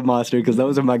Stereo Monster because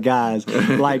those are my guys.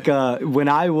 Like when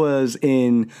I was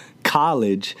in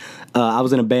college, I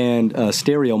was in a band,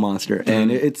 Stereo Monster, and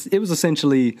it was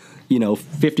essentially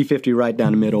 50-50 right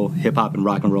down the middle, hip hop and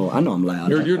rock and roll. I know I'm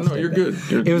loud. You're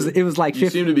good. It was like 50.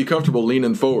 You seem to be comfortable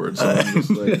leaning forward. So I'm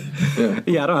just like,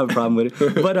 yeah, I don't have a problem with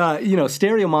it. But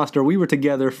Stereo Monster, we were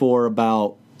together for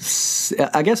about,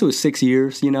 I guess it was 6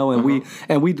 years, and we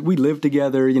lived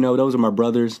together. Those are my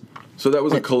brothers. So that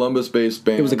was a Columbus-based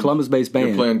band. It was a Columbus-based band.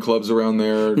 You're playing clubs around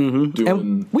there.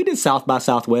 And we did South by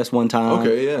Southwest one time.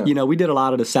 Okay, yeah. We did a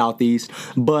lot of the Southeast,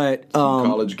 but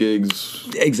college gigs.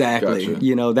 Exactly.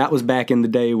 Gotcha. That was back in the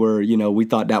day where we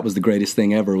thought that was the greatest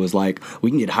thing ever. Was like we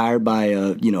can get hired by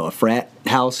a frat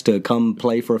house to come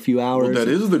play for a few hours. Well,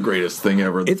 that is the greatest thing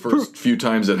ever. The first few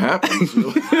times it happens.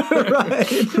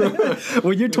 Right.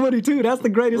 When you're 22, that's the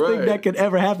greatest thing that could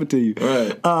ever happen to you.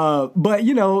 Right. But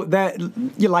that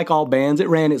like all bands, it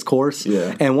ran its course.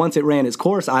 Yeah. And once it ran its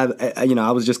course, I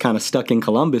was just kind of stuck in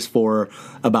Columbus for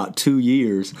about 2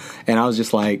 years, and I was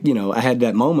just like, I had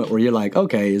that moment where you're like,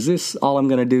 okay, is this all I'm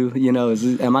gonna do?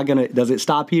 Does it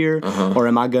stop here, or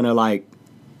am I gonna like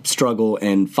struggle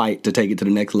and fight to take it to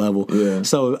the next level? Yeah.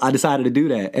 So I decided to do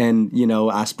that, and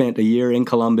I spent a year in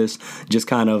Columbus just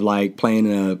kind of like playing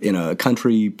in a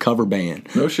country cover band.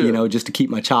 No shit. Just to keep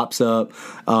my chops up,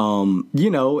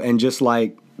 and just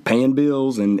like paying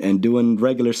bills and doing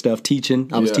regular stuff, teaching.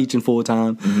 I was teaching full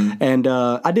time. And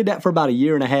I did that for about a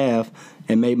year and a half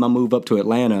and made my move up to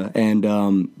Atlanta. And,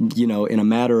 in a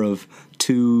matter of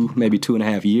maybe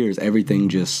 2.5 years, everything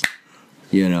just,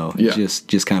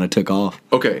 just kind of took off.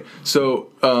 Okay.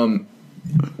 So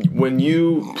when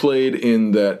you played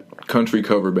in that country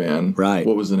cover band, right?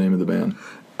 What was the name of the band?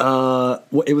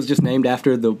 It was just named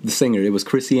after the singer. It was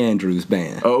Chrissy Andrews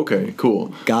Band. Oh, okay,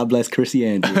 cool. God bless Chrissy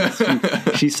Andrews.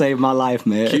 She saved my life,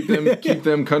 man. Keep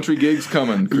them country gigs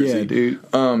coming, Chrissy. Yeah,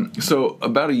 dude. So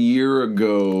about a year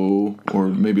ago, or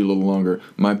maybe a little longer,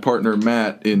 my partner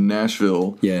Matt in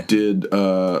Nashville did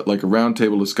like a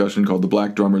roundtable discussion called the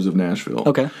Black Drummers of Nashville.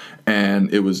 Okay.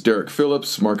 And it was Derek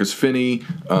Phillips, Marcus Finney,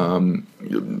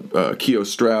 Keo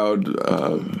Stroud,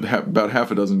 about half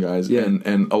a dozen guys,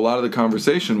 and a lot of the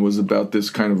conversation was about this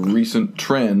kind of recent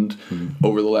trend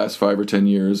over the last 5 or 10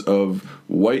 years of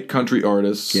white country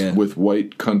artists with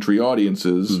white country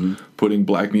audiences putting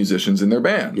black musicians in their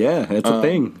band. Yeah, it's a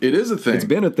thing. It is a thing. It's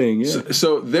been a thing. Yeah.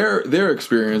 So their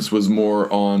experience was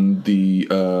more on the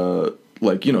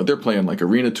they're playing like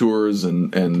arena tours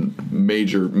and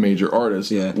major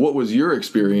artists. Yeah. What was your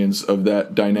experience of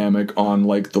that dynamic on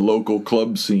like the local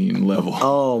club scene level?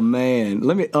 Oh man,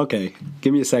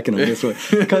 give me a second on this one,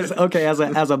 because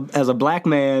as a black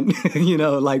man,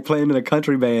 like playing in a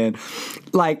country band,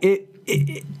 like it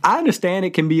I understand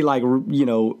it can be like,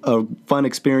 a fun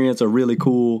experience or really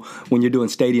cool when you're doing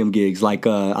stadium gigs. Like,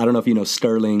 I don't know if you know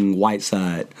Sterling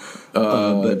Whiteside.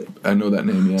 But I know that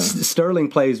name, yeah. Sterling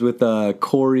plays with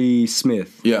Corey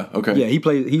Smith. Yeah, okay. Yeah,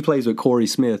 he plays with Corey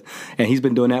Smith, and he's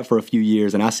been doing that for a few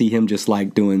years, and I see him just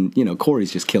like doing,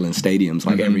 Corey's just killing stadiums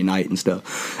like every night and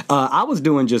stuff. I was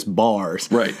doing just bars.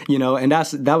 Right. And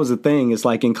that was the thing. It's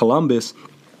like in Columbus,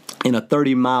 in a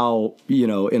 30-mile,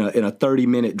 in a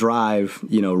 30-minute drive,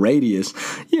 radius,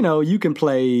 you can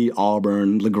play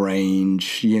Auburn,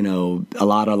 LaGrange, a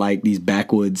lot of like these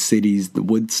backwoods cities,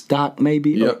 Woodstock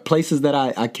maybe, places that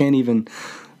I can't even,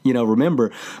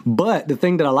 remember. But the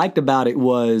thing that I liked about it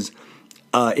was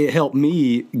it helped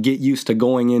me get used to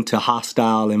going into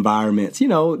hostile environments.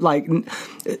 Like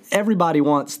everybody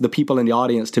wants the people in the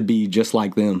audience to be just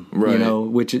like them, right.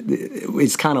 Which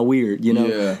is kind of weird,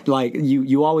 Yeah. Like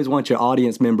you always want your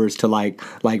audience members to like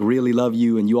really love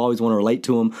you, and you always want to relate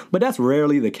to them. But that's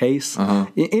rarely the case. In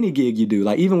any gig you do.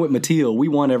 Like even with Matil, we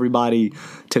want everybody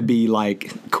to be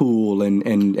like cool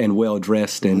and well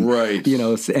dressed and right.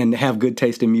 And have good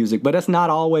taste in music. But that's not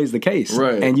always the case.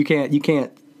 Right. And you can't.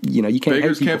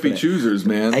 Beggars can't be choosers,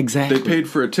 man. Exactly. They paid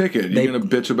for a ticket. You're gonna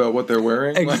bitch about what they're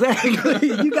wearing? Exactly.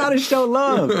 You gotta show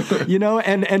love.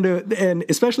 And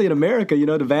especially in America,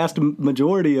 the vast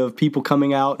majority of people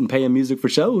coming out and paying music for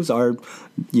shows are,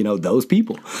 those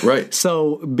people. Right.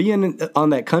 So being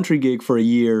on that country gig for a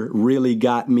year really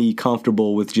got me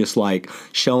comfortable with just like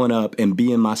showing up and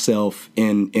being myself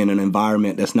in an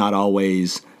environment that's not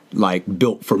always like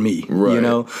built for me, Right. you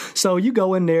know? So you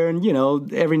go in there and, you know,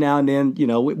 every now and then, you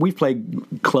know, we've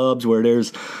played clubs where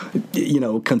there's, you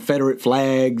know, Confederate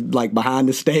flag, like behind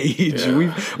the stage.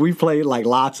 Yeah. We've played like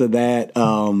lots of that.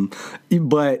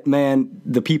 But man,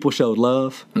 the people showed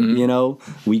love, you know,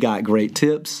 we got great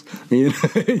tips,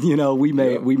 you know, we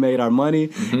made our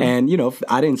money and, you know,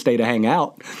 I didn't stay to hang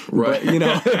out, Right. but, you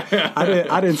know,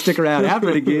 I didn't stick around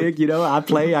after the gig, you know, I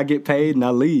play, I get paid and I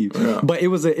leave. Yeah. But it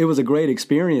was a great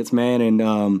experience, man.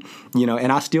 And, you know,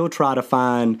 and I still try to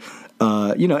find,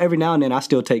 you know, every now and then I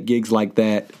still take gigs like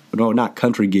that. No, not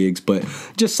country gigs, but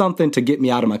just something to get me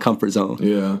out of my comfort zone.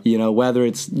 Yeah. You know, whether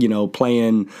it's, you know,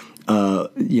 playing,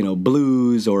 you know,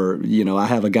 blues or, you know, I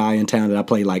have a guy in town that I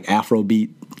play like Afrobeat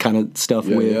kind of stuff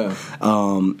with. Yeah.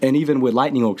 And even with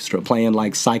Lightning Orchestra, playing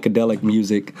like psychedelic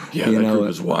music. Yeah, you that know, group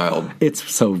is wild.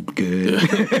 It's so good.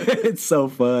 It's so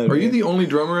fun. Are you man. the only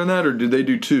drummer in that, or did they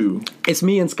do two? It's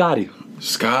me and Scotty.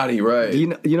 Scotty, right?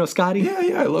 You know Scotty?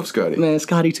 Yeah, I love Scotty. Man,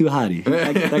 Scotty too hottie.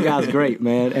 That guy's great,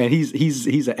 man, and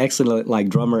he's an excellent like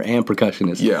drummer and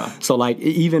percussionist. Yeah. So like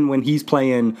even when he's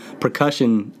playing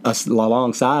percussion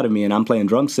alongside of me and I'm playing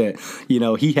drum set, you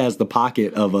know, he has the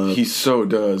pocket of a. He so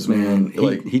does, man.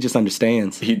 He just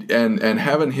understands. And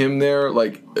having him there,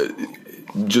 like,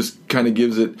 just kind of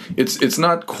gives it. It's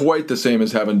not quite the same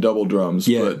as having double drums,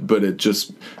 Yeah. but it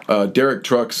just. Derek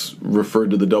Trucks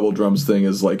referred to the double drums thing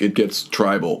as like it gets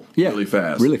tribal really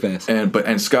fast,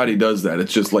 and Scotty does that.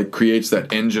 It's just like creates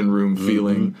that engine room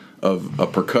feeling of a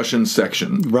percussion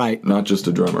section, Right. Not just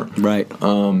a drummer, Right.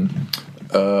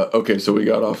 Okay, so we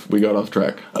got off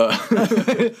track.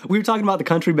 We were talking about the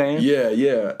country band.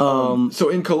 Yeah. So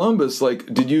in Columbus, like,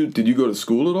 did you go to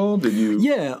school at all? Did you?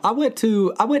 Yeah, I went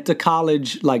to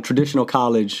college, like traditional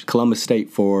college, Columbus State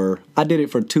I did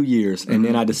it for 2 years, and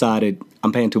then I decided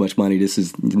I'm paying too much money. This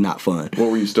is not fun. What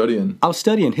were you studying? I was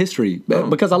studying history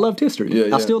because I loved history.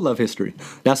 Yeah. I still love history.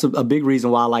 That's a big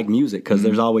reason why I like music, because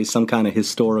there's always some kind of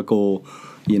historical,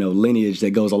 you know, lineage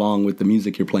that goes along with the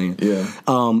music you're playing. Yeah.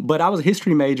 But I was a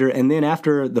history major, and then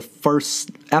after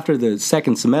the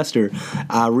second semester,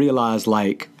 I realized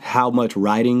like how much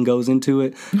writing goes into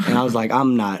it, and I was like,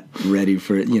 I'm not ready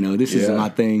for it. You know, this isn't my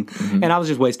thing, and I was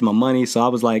just wasting my money. So I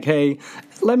was like, hey,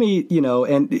 let me, you know,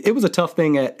 and it was a tough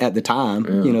thing at the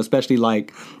time, you know, especially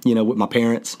like, you know, with my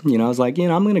parents. You know, I was like, you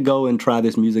know, I'm going to go and try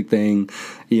this music thing,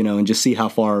 you know, and just see how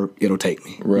far it'll take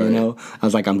me. Right. You know, I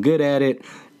was like, I'm good at it.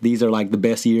 These are like the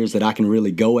best years that I can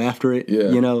really go after it,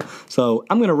 you know? So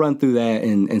I'm going to run through that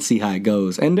and see how it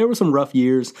goes. And there were some rough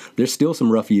years. There's still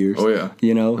some rough years. Oh, yeah.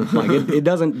 You know, like it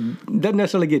doesn't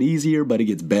necessarily get easier, but it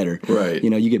gets better. Right. You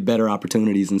know, you get better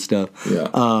opportunities and stuff. Yeah.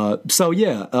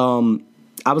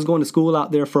 I was going to school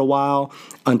out there for a while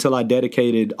until I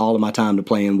dedicated all of my time to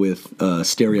playing with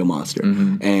Stereo Monster,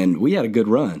 and we had a good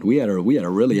run. We had a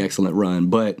really excellent run,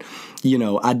 but you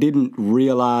know, I didn't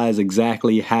realize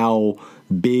exactly how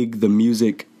big the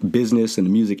music business and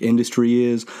the music industry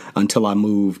is until I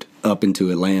moved up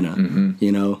into Atlanta.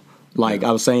 You know. Like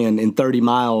I was saying, in 30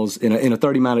 miles, in a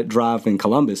 30-minute drive in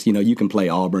Columbus, you know, you can play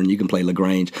Auburn, you can play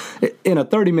LaGrange. In a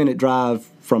 30-minute drive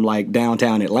from like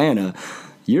downtown Atlanta,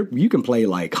 you can play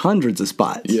like hundreds of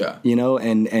spots. Yeah. You know,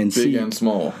 and Big see and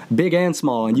small. Big and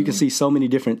small, and you can see so many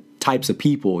different types of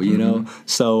people, you know.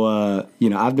 So you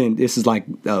know, this is like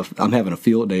I'm having a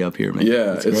field day up here, man.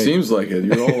 Yeah, It's it great. seems like it.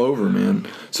 You're all over, man.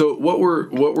 So what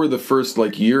were the first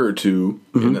like year or two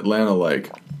in Atlanta like?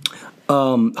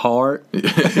 Hard,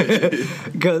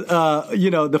 because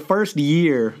you know, the first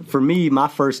year for me, my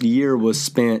first year was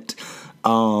spent.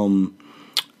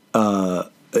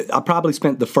 I probably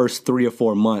spent the first 3 or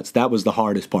 4 months. That was the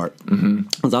hardest part.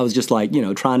 Because I was just like, you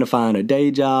know, trying to find a day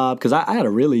job. Because I had a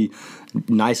really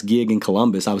nice gig in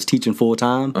Columbus. I was teaching full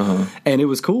time, and it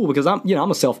was cool because I'm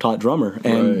a self-taught drummer,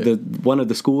 and one of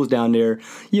the schools down there,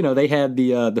 you know, they had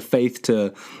the faith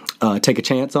to take a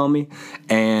chance on me,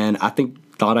 and I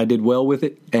thought I did well with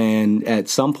it. And at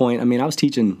some point, I mean, I was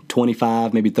teaching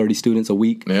 25, maybe 30 students a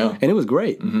week. Yeah. And it was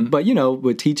great. But, you know,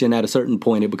 with teaching at a certain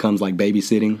point, it becomes like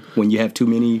babysitting when you have too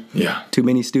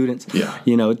many students. Yeah.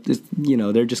 You know,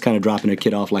 they're just kind of dropping their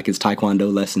kid off like it's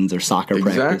taitaekwondo lessons or soccer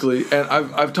practice. Exactly. And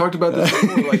I've talked about this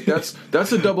before. Like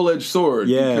that's a double-edged sword.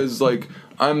 Yeah. Because like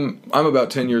I'm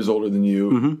about 10 years older than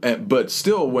you, but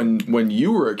still, when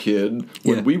you were a kid,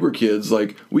 when we were kids,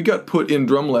 like we got put in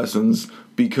drum lessons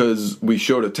because we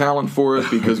showed a talent for it,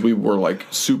 because we were like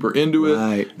super into it,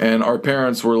 Right. and our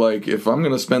parents were like, if I'm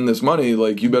going to spend this money,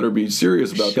 like you better be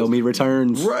serious about Show this. me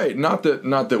returns. Right. Not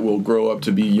that we'll grow up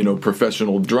to be, you know,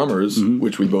 professional drummers,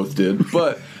 which we both did,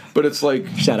 but But it's like,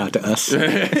 shout out to us.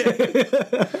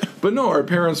 But no, our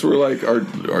parents were like,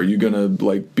 are you gonna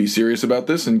like be serious about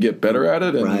this and get better at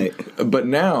it? And, right. But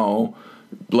now,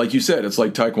 like you said, it's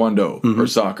like taekwondo or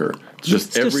soccer. It's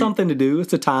just something to do.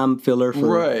 It's a time filler for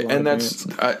right, and that's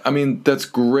I mean that's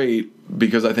great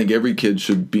because I think every kid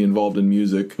should be involved in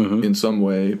music in some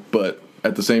way, but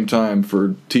at the same time,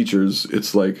 for teachers,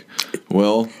 it's like,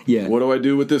 well, what do I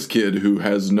do with this kid who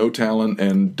has no talent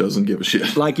and doesn't give a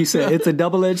shit? Like you said, it's a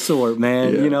double-edged sword,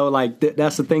 man. Yeah. You know, like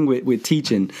that's the thing with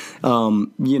teaching. You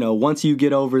know, once you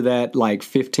get over that like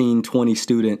 15, 20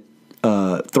 student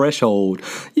threshold,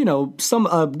 you know,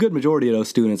 a good majority of those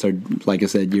students are, like I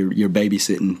said, you're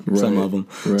babysitting some of them.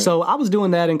 Right. So I was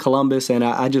doing that in Columbus, and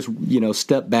I just, you know,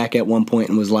 stepped back at one point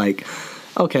and was like,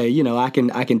 okay, you know, I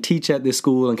can teach at this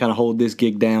school and kind of hold this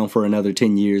gig down for another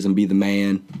 10 years and be the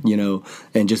man, you know,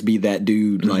 and just be that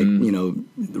dude, like, you know,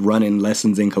 running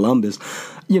lessons in Columbus,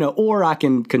 you know, or I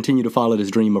can continue to follow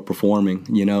this dream of performing,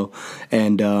 you know,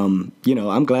 and, you know,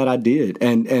 I'm glad I did.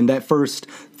 And that first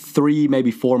 3,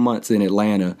 maybe 4 months in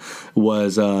Atlanta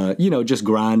was, you know, just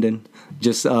grinding,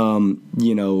 just,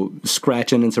 you know,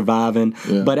 scratching and surviving.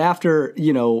 Yeah. But after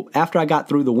I got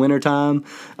through the wintertime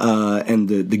and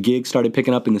the gigs started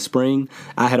picking up in the spring,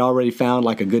 I had already found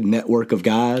like a good network of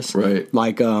guys. Right.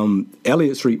 Like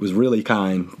Elliott Street was really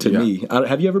kind to me.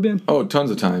 Have you ever been? Oh,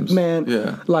 tons of times.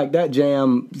 Man, like that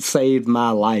jam saved my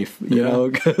life, you know,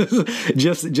 'cause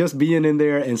just being in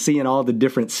there and seeing all the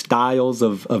different styles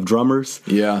of drummers.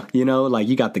 Yeah. You know, like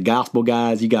you got the gospel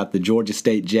guys, you got the Georgia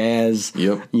State Jazz,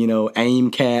 you know,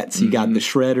 AIM cats, you got the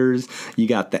shredders, you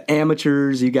got the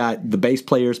amateurs, you got the bass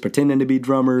players pretending to be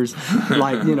drummers.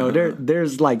 Like, you know,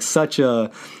 there's like such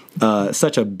a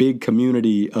big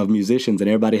community of musicians, and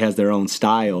everybody has their own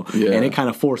style. Yeah. And it kind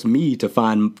of forced me to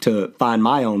find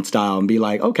my own style and be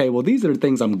like, okay, well, these are the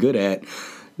things I'm good at.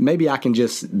 Maybe I can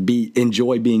just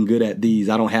enjoy being good at these.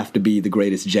 I don't have to be the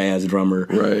greatest jazz drummer.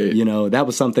 Right. You know, that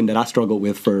was something that I struggled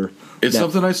with for. It's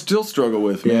something I still struggle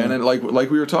with, man. And like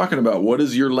we were talking about, what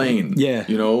is your lane? Yeah.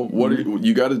 You know,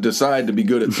 you got to decide to be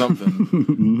good at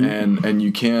something, and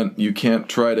you can't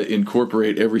try to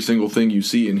incorporate every single thing you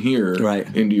see and hear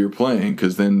into your playing,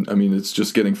 because then, I mean, it's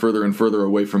just getting further and further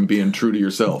away from being true to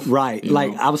yourself. Right.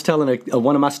 Like I was telling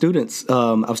one of my students,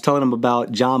 I was telling him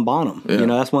about John Bonham. Yeah. You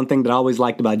know, that's one thing that I always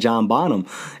liked about John Bonham.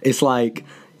 It's like,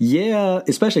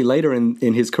 especially later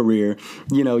in his career,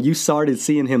 you know, you started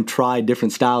seeing him try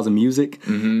different styles of music,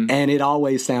 and it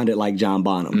always sounded like John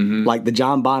Bonham. Like the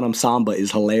John Bonham samba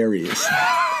is hilarious.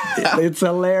 It's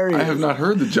hilarious. I have not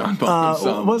heard the John Bonham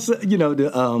samba. What's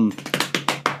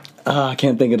I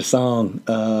can't think of the song.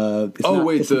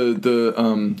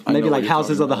 Maybe like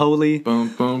Houses of the Holy. Boom,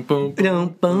 boom, boom,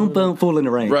 boom, boom, boom, Fool in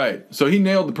the Rain. Right. So he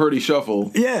nailed the Purdy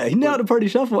Shuffle. Yeah, he nailed the Purdy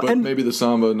Shuffle. But maybe the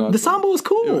samba not. The samba was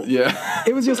cool. Yeah.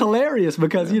 It was just hilarious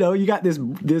because, you know, you got this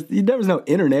there was no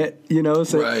internet, you know,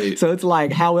 so it's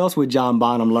like, how else would John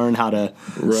Bonham learn how to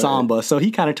samba? So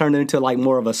he kind of turned it into like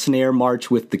more of a snare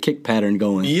march with the kick pattern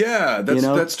going. Yeah,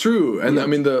 that's true. And I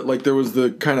mean, there was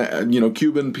the kind of, you know,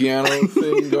 Cuban piano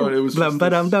thing going. It was right.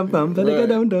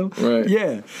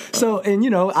 Yeah. So, and you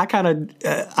know, I kind of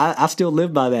I still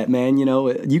live by that, man. You know,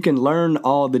 you can learn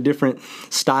all the different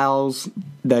styles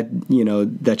that, you know,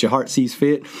 that your heart sees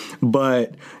fit,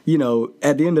 but you know,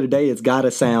 at the end of the day, it's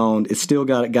still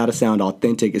got to sound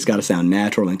authentic. It's got to sound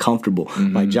natural and comfortable.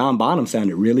 Like John Bonham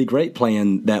sounded really great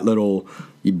playing that little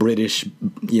British,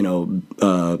 you know,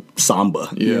 samba.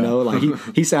 You know, like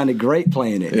he sounded great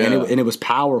playing it, and it was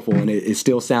powerful, and it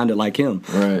still sounded like him.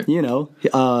 Right. You know,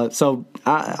 so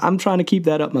I'm trying to keep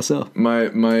that up myself. My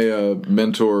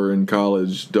mentor in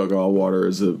college, Doug Allwater,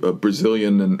 is a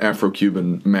Brazilian and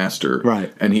Afro-Cuban master.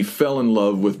 Right. And he fell in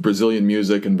love with Brazilian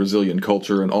music and Brazilian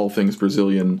culture and all things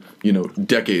Brazilian, you know,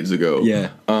 decades ago.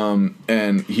 Yeah.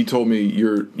 And he told me,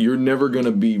 you're never going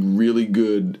to be really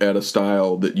good at a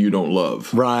style that you don't love.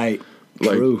 Right.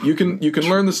 Like True. you can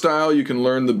learn the style, you can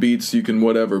learn the beats, you can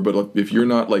whatever, but if you're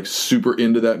not like super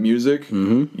into that music,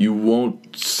 you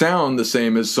won't sound the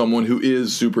same as someone who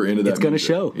is super into that. It's going to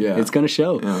show. Yeah. It's going to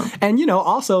show. Yeah. And you know,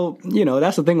 also, you know,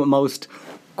 that's the thing with most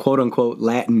quote unquote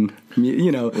Latin,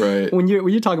 you know, when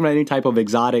you're talking about any type of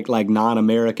exotic, like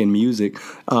non-American music,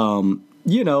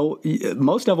 you know,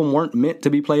 most of them weren't meant to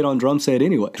be played on drum set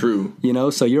anyway. True. You know,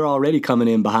 so you're already coming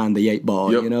in behind the 8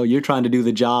 ball. Yep. You know, you're trying to do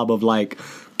the job of like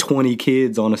 20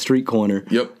 kids on a street corner.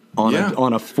 Yep. on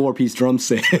a 4-piece drum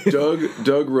set.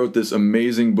 Doug wrote this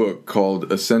amazing book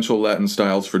called Essential Latin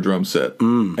Styles for Drum Set,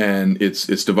 and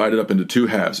it's divided up into 2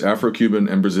 halves, Afro-Cuban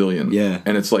and Brazilian. Yeah.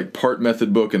 And it's like part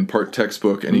method book and part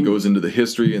textbook, and he goes into the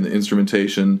history and the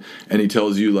instrumentation, and he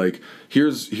tells you like,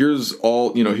 here's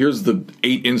all, here's the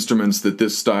 8 instruments that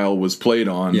this style was played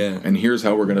on, and here's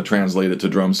how we're going to translate it to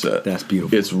drum set. That's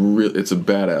beautiful. It's a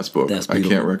badass book. That's I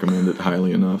beautiful. can't recommend it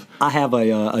highly enough. I have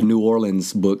a New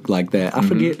Orleans book like that. I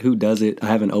forget who does it. I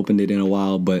haven't opened it in a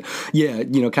while, but yeah,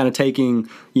 kind of taking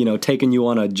you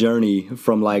on a journey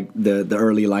from like the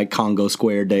early like Congo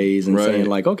Square days and saying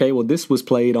like, okay, well this was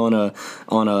played on a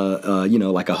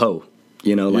like a hoe.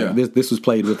 This was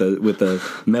played with a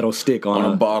metal stick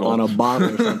on a bottle or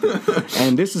something.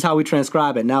 And this is how we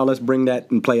transcribe it. Now let's bring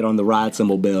that and play it on the ride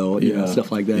cymbal bell,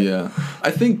 stuff like that. Yeah. I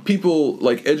think people,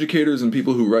 like educators and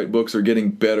people who write books, are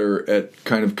getting better at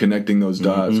kind of connecting those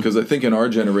dots. Because I think in our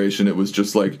generation it was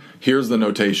just like, here's the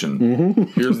notation,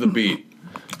 here's the beat.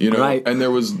 Right. And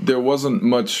there wasn't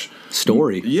much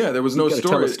story. Yeah, there was no story.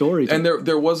 Tell a story. And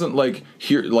there wasn't like,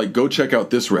 here, like, go check out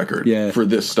this record for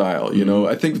this style.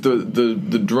 I think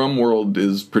the drum world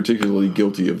is particularly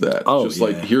guilty of that.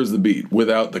 Like, here's the beat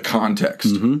without the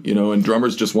context. And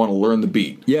drummers just want to learn the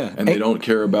beat. Yeah, and they don't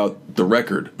care about the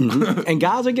record. And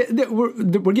guys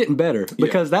we're getting better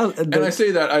because and I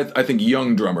say that I think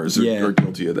young drummers are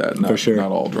guilty of that. For sure.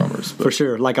 Not all drummers, but. For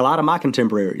sure. Like a lot of my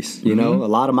contemporaries, a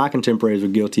lot of my contemporaries are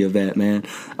guilty of that, man.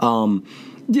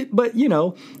 But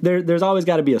there's always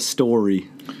got to be a story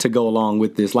to go along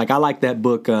with this. Like I like that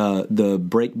book, the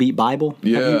Breakbeat Bible.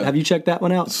 Yeah. Have you checked that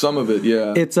one out? Some of it,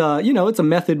 yeah. It's it's a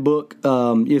method book.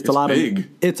 It's a lot big.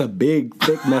 It's a big,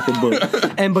 thick method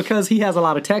book, and because he has a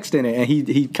lot of text in it, and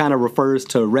he kind of refers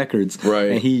to records,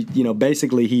 right? And he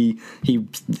basically he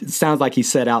sounds like he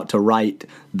set out to write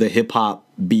the hip hop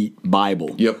beat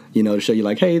Bible. Yep. To show you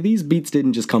like, hey, these beats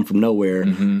didn't just come from nowhere.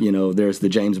 There's the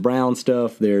James Brown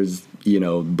stuff. There's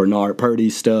Bernard Purdy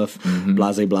stuff.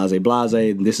 Blase, blase,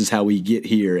 blase. This is how we get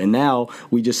here. And now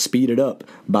we just speed it up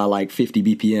by like 50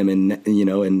 BPM,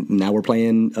 and now we're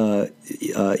playing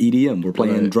EDM. We're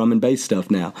playing drum and bass stuff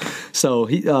now. So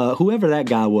whoever that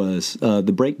guy was, the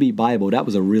Breakbeat Bible, that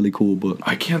was a really cool book.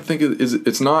 I can't think of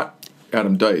it's not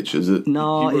Adam Deitch, is it?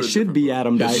 No, it should be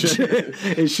Adam Deitch.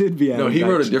 It should be Adam Deitch. No, he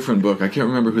wrote a different book. I can't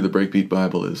remember who the Breakbeat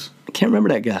Bible is. I can't remember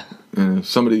that guy.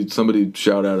 Somebody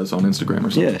shout at us on Instagram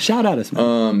or something. Yeah, shout at us,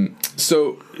 man.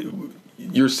 So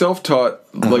you're self-taught.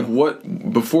 Like what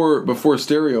before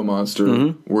Stereo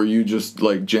Monster? Were you just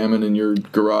like jamming in your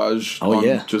garage?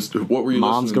 Just what were you?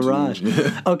 Mom's listening garage.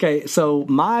 To? Okay, so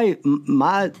my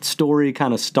story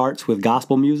kind of starts with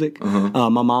gospel music. My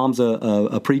mom's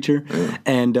a preacher,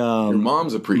 and your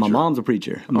mom's a preacher. My mom's a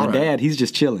preacher. My dad, he's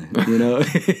just chilling.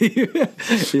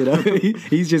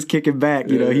 He's just kicking back.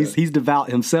 He's devout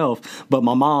himself. But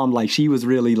my mom, like, she was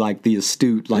really like the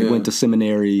astute, like went to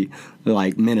seminary,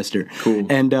 like minister. Cool.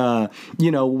 And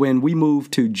when we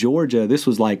moved to Georgia, this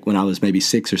was like when I was maybe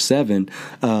 6 or 7.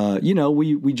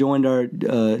 We joined our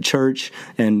church,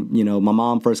 and my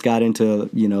mom first got into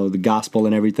the gospel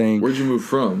and everything. Where'd you move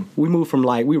from? We moved from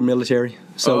we were military,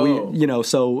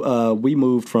 so we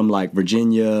moved from like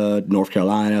Virginia, North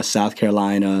Carolina, South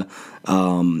Carolina.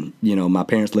 My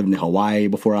parents lived in Hawaii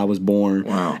before I was born.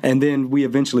 Wow. And then we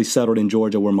eventually settled in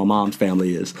Georgia where my mom's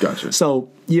family is. Gotcha. So,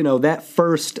 that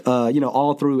first,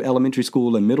 all through elementary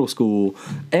school and middle school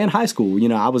and high school,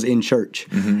 I was in church.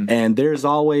 And there's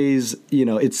always,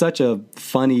 it's such a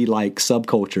funny like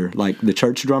subculture, like the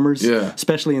church drummers,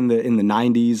 especially in the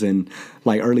 90s and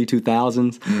like early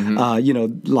 2000s.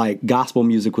 Like gospel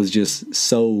music was just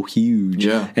so huge.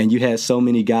 Yeah. And you had so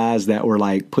many guys that were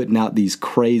like putting out these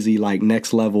crazy like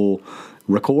next level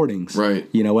recordings. Right.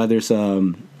 Whether it's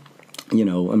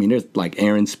there's like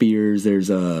Aaron Spears, there's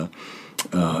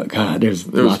there's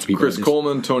lots of people. Chris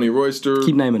Coleman, Tony Royster,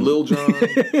 keep naming Lil Jon, Marvin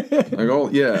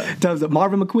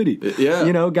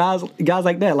McQuitty, guys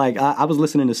like that. Like I was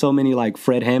listening to so many like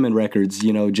Fred Hammond records,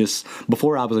 just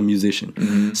before I was a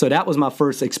musician. So that was my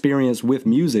first experience with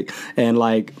music, and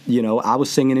like I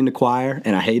was singing in the choir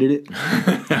and I hated it,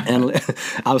 and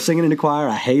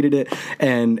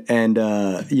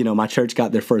my church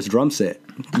got their first drum set,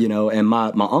 and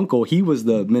my uncle, he was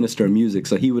the minister of music,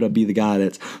 so he would be the guy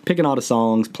that's picking all the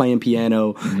songs, playing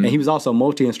piano, and he was also a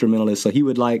multi-instrumentalist, so he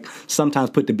would like sometimes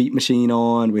put the beat machine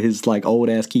on with his like old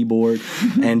ass keyboard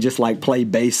and just like play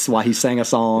bass while he sang a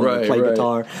song, play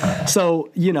guitar.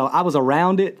 So I was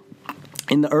around it,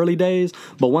 in the early days,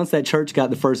 but once that church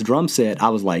got the first drum set, I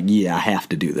was like, yeah, I have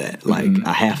to do that. Like,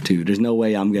 I have to. There's no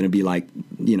way I'm going to be like,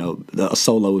 a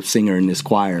solo singer in this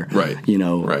choir,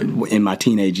 in my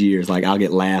teenage years. Like, I'll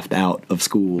get laughed out of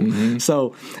school.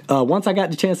 So once I got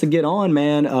the chance to get on,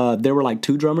 man, there were like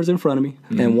 2 drummers in front of me,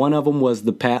 and one of them was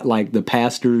one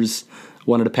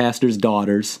of the pastor's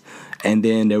daughters, and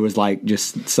then there was like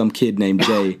just some kid named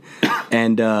Jay,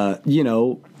 and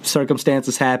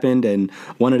circumstances happened, and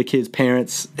one of the kids'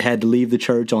 parents had to leave the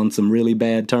church on some really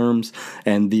bad terms,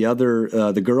 and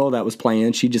the girl that was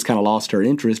playing, she just kind of lost her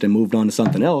interest and moved on to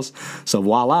something else. So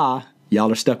voila,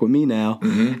 y'all are stuck with me now.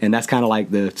 And that's kind of like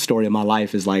the story of my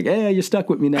life, is like, hey, you're stuck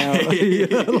with me now.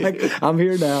 Like, I'm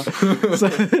here now.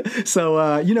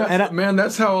 Man,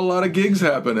 that's how a lot of gigs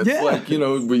happen. It's like,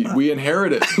 we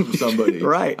inherit it from somebody.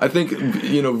 Right. I think,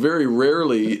 very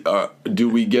rarely do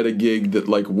we get a gig that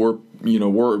like we're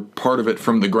part of it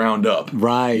from the ground up.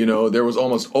 Right. There was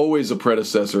almost always a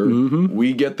predecessor.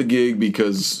 We get the gig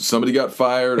because somebody got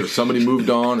fired, or somebody moved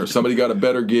on, or somebody got a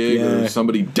better gig, or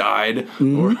somebody died.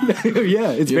 Or,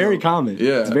 it's very common.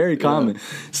 Yeah. It's very common.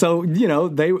 So,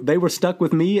 they were stuck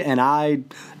with me, and I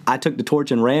took the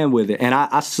torch and ran with it. And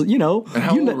And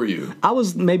how old were you? I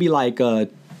was maybe like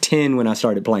 10 when I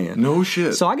started playing. No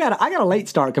shit. So I got a late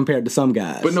start compared to some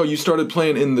guys. But no, you started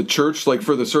playing in the church, like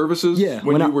for the services? Yeah,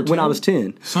 when I was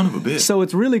 10. Son of a bitch. So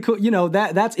it's really cool.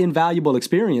 That's invaluable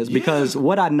experience, because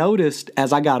what I noticed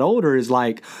as I got older is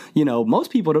like,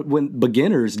 most people, when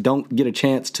beginners, don't get a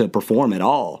chance to perform at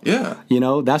all. Yeah.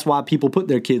 That's why people put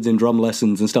their kids in drum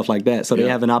lessons and stuff like that, so they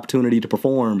have an opportunity to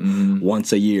perform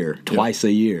once a year, twice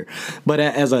a year. But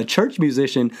as a church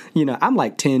musician, I'm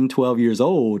like 10, 12 years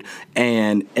old,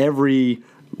 and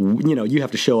you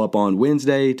have to show up on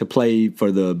Wednesday to play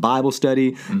for the Bible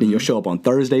study. Then you'll show up on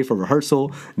Thursday for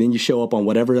rehearsal. Then you show up on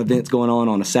whatever event's going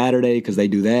on a Saturday, because they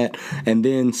do that. And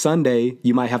then Sunday,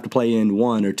 you might have to play in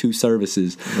 1 or 2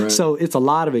 services. Right. So it's a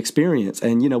lot of experience.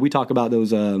 And, we talk about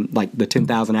those, like the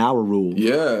 10,000 hour rule.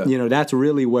 Yeah. That's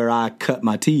really where I cut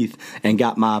my teeth and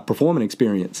got my performing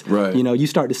experience. Right. You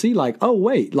start to see like, oh,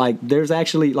 wait, like there's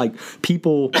actually like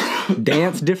people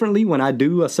dance differently when I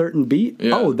do a certain beat.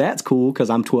 Yeah. Oh, that's cool, because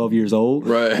I'm 12 years old.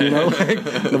 Right.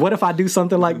 What if I do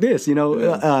something like this,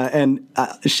 and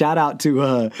shout out to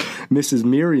Mrs.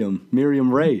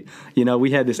 Miriam Ray.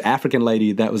 We had this African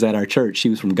lady that was at our church. She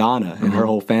was from Ghana, and her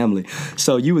whole family.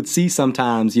 So you would see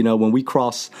sometimes, when we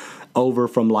cross over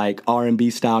from like R&B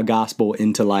style gospel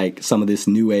into like some of this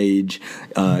new age,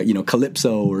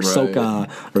 calypso or soca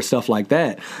or stuff like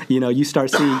that. You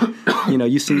start seeing,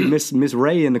 you see Miss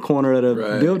Ray in the corner of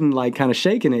the building, like kind of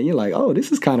shaking it. You're like, oh,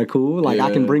 this is kind of cool. Like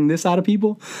I can bring this out of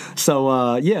people.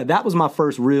 So that was my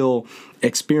first real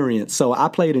experience. So I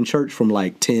played in church from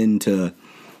like 10 to,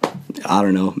 I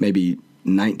don't know, maybe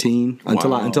 19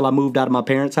 until I moved out of my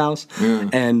parents' house.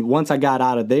 And once I got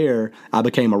out of there, I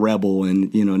became a rebel,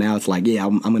 and now it's like,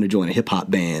 I'm going to join a hip hop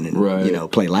band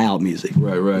and play loud music.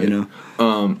 Right.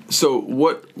 So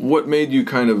what made you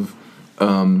kind of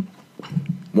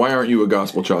why aren't you a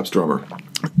Gospel Chops drummer?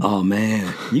 Oh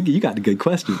man, you got the good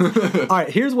question. All right,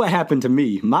 here's what happened to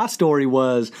me. My story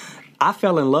was, I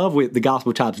fell in love with the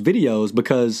Gospel Chops videos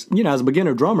because, as a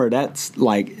beginner drummer, that's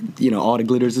like, all the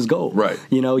glitters is gold. Right.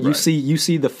 You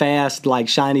see the fast, like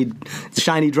shiny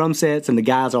drum sets, and the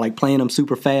guys are like playing them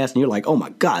super fast, and you're like, oh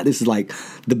my God, this is like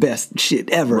the best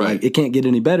shit ever. Right. Like, it can't get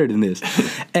any better than this.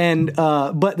 And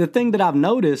but the thing that I've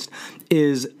noticed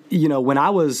is, when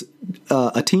I was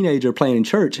a teenager playing in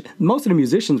church, most of the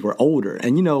musicians were older,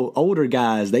 and older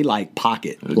guys, they like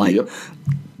pocket, like. Yep.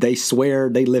 They swear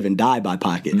they live and die by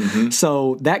pocket.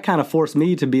 So that kind of forced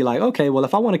me to be like, okay, well,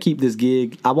 if I want to keep this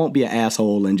gig, I won't be an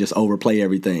asshole and just overplay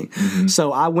everything.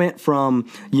 So I went from,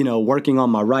 working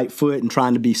on my right foot and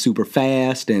trying to be super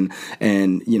fast and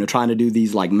trying to do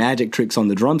these like magic tricks on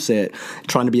the drum set,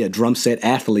 trying to be a drum set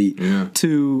athlete,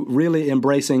 to really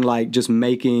embracing like just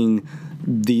making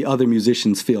the other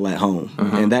musicians feel at home.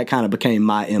 And that kind of became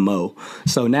my MO.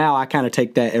 So now I kind of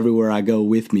take that everywhere I go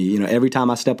with me. Every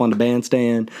time I step on the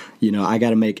bandstand, I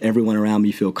got to make everyone around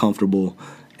me feel comfortable.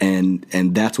 And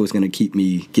that's what's going to keep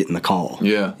me getting the call.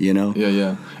 Yeah.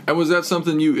 Yeah. And was that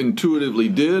something you intuitively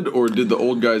did, or did the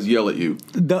old guys yell at you?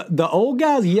 The old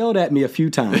guys yelled at me a few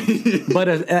times. But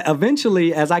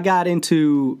eventually, as I got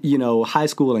into, high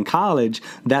school and college,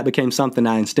 that became something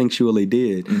I instinctually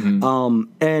did.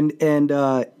 And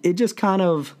it just kind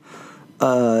of...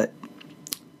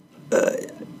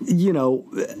 you know,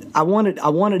 I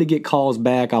wanted to get calls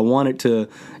back. I wanted to,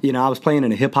 you know, I was playing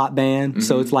in a hip hop band,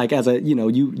 so it's like, as a, you know,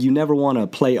 you never want to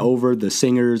play over the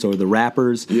singers or the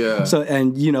rappers. Yeah. So,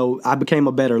 and you know, I became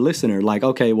a better listener. Like,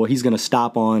 okay, well, he's gonna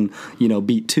stop on, you know,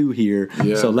 beat 2 here.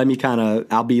 Yeah. So let me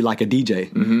I'll be like a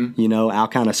DJ. You know, I'll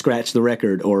kind of scratch the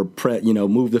record or you know,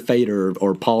 move the fader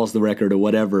or pause the record or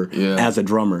whatever as a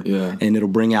drummer, and it'll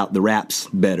bring out the raps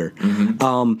better.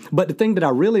 But the thing that I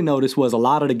really noticed was a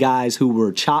lot of the guys who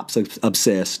were chops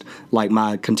obsessed, like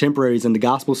my contemporaries in the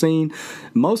gospel scene,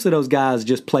 most of those guys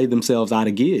just played themselves out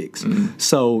of gigs.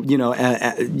 So, you know,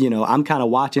 I'm kind of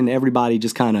watching everybody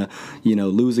just kind of, you know,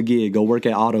 lose a gig, go work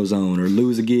at AutoZone, or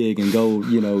lose a gig and go,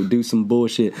 you know, do some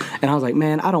bullshit. And I was like,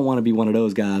 man, I don't want to be one of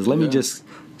those guys. Let me just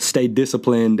stay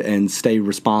disciplined and stay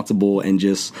responsible and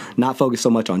just not focus so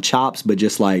much on chops, but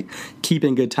just like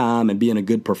keeping good time and being a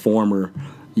good performer.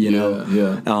 You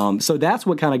know, so that's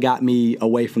what kind of got me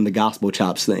away from the gospel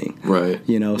chops thing, right?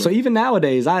 You know, so even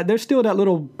nowadays, there's still that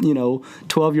little, you know,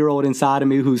 12-year-old inside of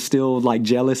me who's still like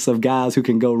jealous of guys who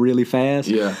can go really fast.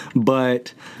 Yeah,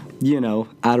 but you know,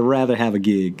 I'd rather have a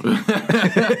gig.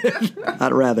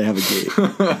 I'd rather have a gig.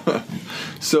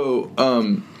 So,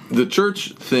 the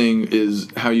church thing is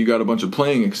how you got a bunch of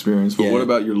playing experience, but what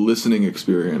about your listening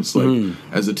experience? Like,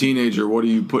 as a teenager, what are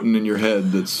you putting in your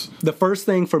head that's... The first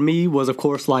thing for me was, of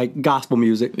course, like gospel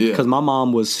music, because my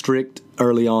mom was strict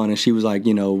early on, and she was like,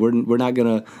 you know, we're not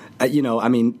gonna, you know, I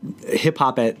mean,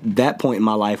 hip-hop at that point in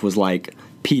my life was like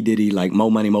P. Diddy, like Mo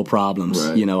Money, Mo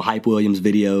Problems, you know, Hype Williams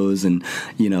videos and,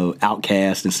 you know,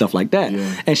 Outkast and stuff like that.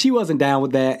 And she wasn't down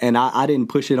with that, and I didn't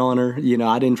push it on her. You know,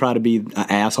 I didn't try to be an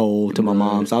asshole to my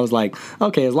mom. So I was like,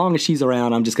 okay, as long as she's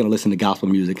around, I'm just going to listen to gospel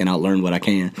music and I'll learn what I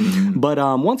can. But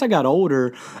once I got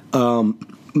older, my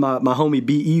homie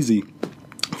B Easy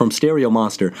from Stereo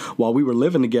Monster, while we were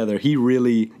living together, he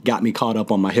really got me caught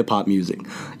up on my hip-hop music,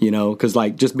 you know, because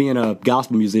like just being a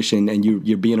gospel musician and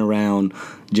you're being around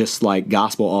just like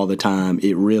gospel all the time,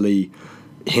 it really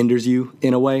hinders you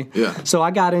in a way. So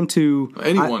I got into...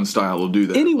 One style will do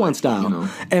that. Any one style. You know.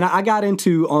 And I got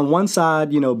into, on one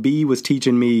side, you know, B was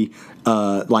teaching me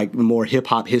like more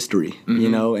hip-hop history, you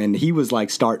know, and he was like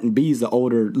starting... B's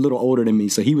little older than me,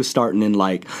 so he was starting in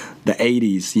like the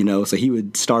 80s, you know, so he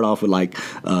would start off with like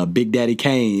Big Daddy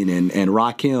Kane and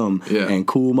Rakim and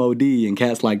Kool Moe Dee and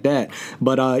cats like that.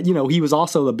 But, you know, he was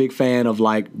also a big fan of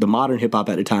like the modern hip-hop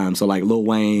at the time, so like Lil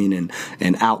Wayne and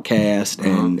Outkast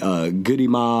and Goody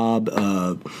Mob,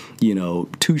 you know,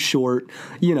 Too Short,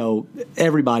 you know,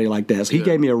 everybody like that. So he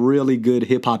gave me a really good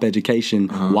hip-hop education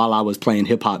while I was playing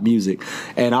hip-hop music.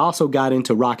 And I also got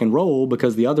into rock and roll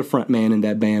because the other front man in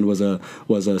that band was a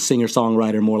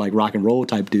singer-songwriter, more like rock and roll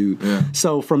type dude.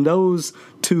 So from those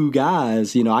two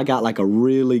guys, you know, I got like a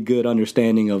really good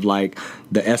understanding of like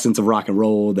the essence of rock and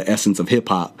roll, the essence of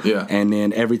hip-hop. And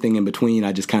then everything in between,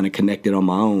 I just kind of connected on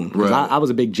my own. Because I was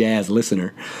a big jazz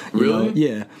listener. Really? Know?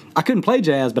 Yeah. I couldn't play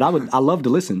jazz, but I loved to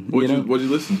listen. What'd you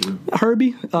listen to?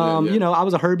 Herbie. You know, I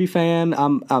was a Herbie fan.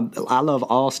 I love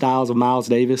all styles of Miles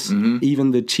Davis,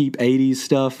 even the cheap 80s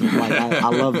stuff. Like I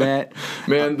love that.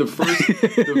 Man,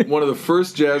 one of the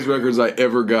first jazz records I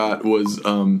ever got was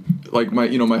like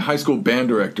my high school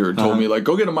band director told me like,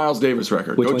 go get a Miles Davis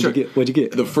record. What'd you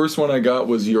get? The first one I got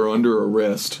was You're Under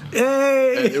Arrest.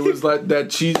 Hey! And it was like that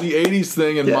cheesy 80s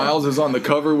thing, and Miles is on the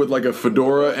cover with like a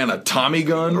fedora and a Tommy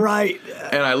gun. Right.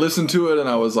 And I listened to it and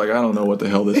I was like, I don't know what the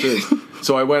hell this is.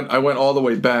 So I went all the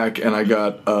way back and I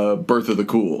got Birth of the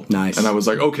Cool. Nice. And I was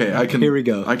like, okay, Here we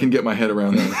go. I can get my head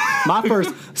around that.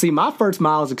 My first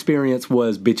Miles experience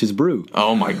was Bitches Brew.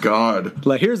 Oh my God.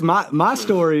 Like here's my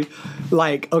story.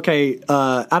 Like, okay,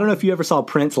 I don't know if you ever saw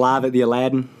Prince live at the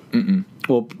Aladdin.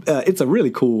 Well, it's a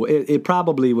really cool. It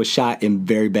probably was shot in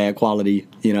very bad quality,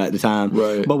 you know, at the time.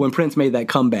 Right. But when Prince made that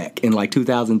comeback in like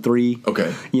 2003,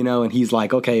 you know, and he's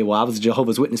like, okay, well, I was a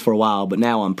Jehovah's Witness for a while, but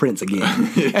now I'm Prince again.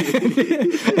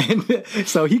 and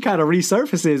so he kind of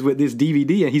resurfaces with this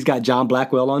DVD, and he's got John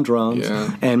Blackwell on drums.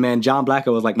 And man, John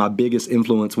Blackwell was like my biggest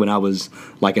influence when I was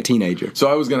like a teenager. So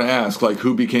I was going to ask, like,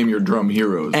 who became your drum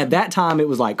heroes? At that time, it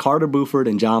was like Carter Buford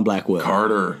and John Blackwell.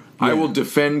 Carter. Yeah. I will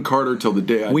defend Carter till the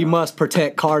day I die. We must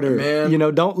protect Carter. Man. You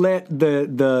know, don't let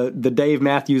the Dave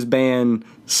Matthews Band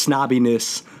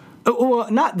snobbiness. Well,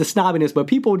 not the snobbiness, but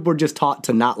people were just taught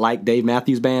to not like Dave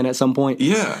Matthews Band at some point.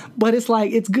 Yeah. But it's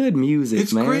like, it's good music,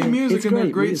 it's man. It's great music, and they're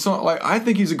great songs. Like, I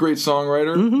think he's a great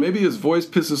songwriter. Maybe his voice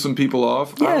pisses some people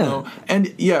off. I don't know.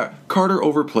 And yeah, Carter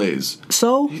overplays.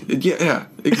 So? Yeah,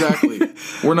 exactly.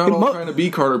 We're not all trying to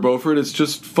be Carter Beauford. It's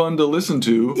just fun to listen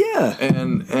to. Yeah.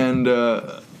 And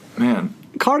man.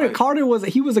 Carter was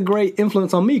a great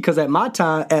influence on me because at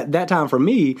that time for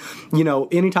me, you know,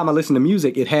 anytime I listened to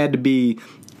music, it had to be,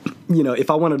 you know, if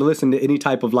I wanted to listen to any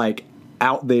type of like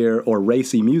out there or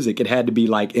racy music, it had to be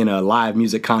like in a live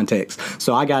music context.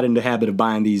 So I got into the habit of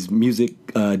buying these music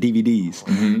DVDs,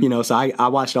 you know, so I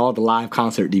watched all the live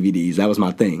concert DVDs. That was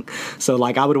my thing. So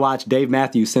like I would watch Dave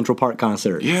Matthews Central Park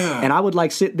concert. Yeah. And I would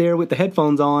like sit there with the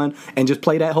headphones on and just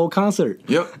play that whole concert.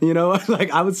 Yep. You know,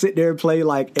 like I would sit there and play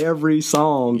like every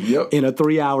song in a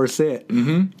 3-hour set.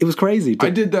 It was crazy. I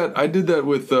did that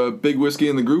with Big Whiskey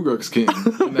and the Gru Gux King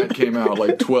when that came out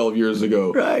like 12 years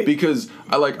ago. Right. Because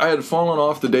I had fallen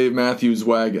off the Dave Matthews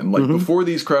wagon. Like Before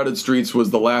These Crowded Streets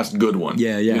was the last good one.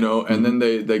 Yeah. You know, and then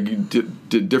they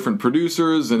did different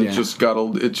producers, and it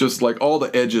just like all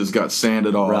the edges got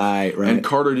sanded off. Right. And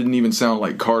Carter didn't even sound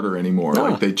like Carter anymore. No.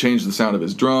 Like they changed the sound of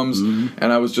his drums,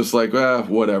 and I was just like,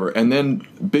 whatever. And then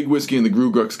Big Whiskey and the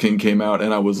Gru Gux King came out,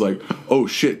 and I was like, oh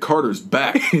shit, Carter's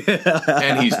back,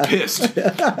 and he's pissed.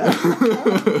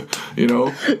 You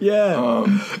know? Yeah.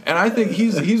 And I think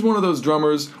he's one of those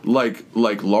drummers like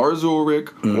Lars Ulrich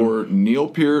or Neil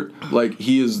Peart. Like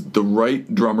he is the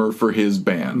right drummer for his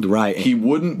band. Right. He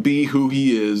wouldn't be who he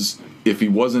is if he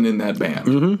wasn't in that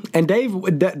band. And Dave,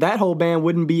 that whole band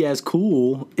wouldn't be as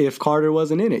cool if Carter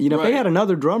wasn't in it. You know, if they had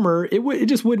another drummer, it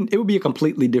would be a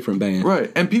completely different band.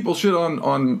 Right. And people shit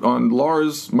on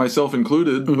Lars, myself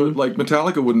included, but like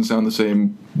Metallica wouldn't sound the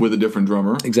same with a different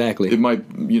drummer. Exactly. It might,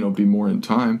 you know, be more in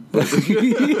time. But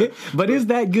is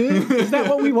that good? Is that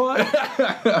what we want?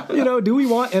 You know, do we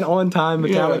want an on-time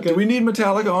Metallica? Yeah. Do we need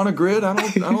Metallica on a grid? I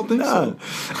don't think so.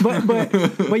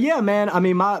 But yeah, man. I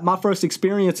mean, my first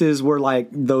experiences were like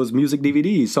those music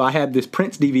DVDs. So I had this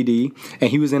Prince DVD, and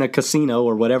he was in a casino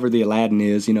or whatever the Aladdin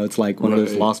is. You know, it's like one of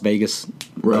those Las Vegas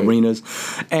arenas,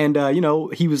 and you know,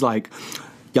 he was like,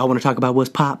 y'all want to talk about what's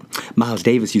pop? Miles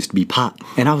Davis used to be pop.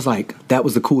 And I was like, that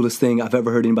was the coolest thing I've ever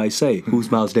heard anybody say.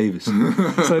 Who's Miles Davis?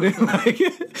 So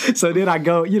then I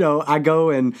go,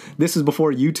 and this is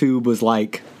before YouTube was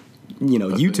like, you know,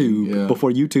 before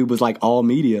YouTube was like all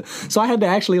media. So I had to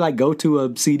actually like go to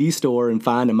a CD store and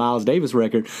find a Miles Davis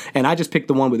record, and I just picked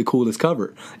the one with the coolest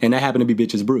cover, and that happened to be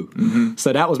Bitches Brew.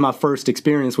 So that was my first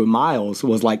experience with Miles,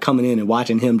 was like coming in and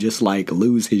watching him just like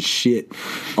lose his shit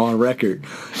on record,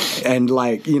 and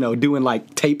like, you know, doing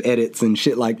like tape edits and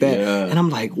shit like that. And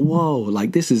I'm like, whoa,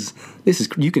 like this is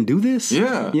you can do this?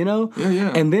 Yeah. You know?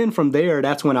 Yeah. And then from there,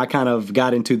 that's when I kind of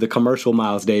got into the commercial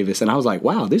Miles Davis, and I was like,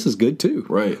 wow, this is good too.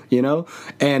 Right. You know?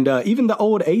 And even the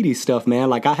old 80s stuff, man,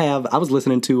 like I was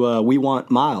listening to We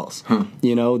Want Miles,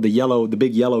 you know, the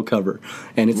big yellow cover.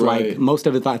 And it's like, most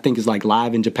of it I think is like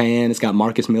live in Japan. It's got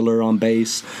Marcus Miller on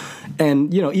bass.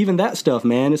 And, you know, even that stuff,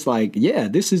 man, it's like, yeah,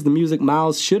 this is the music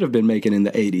Miles should have been making in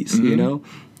the 80s, you know?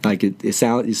 Like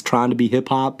it's trying to be hip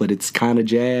hop, but it's kind of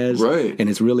jazz, right? And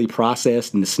it's really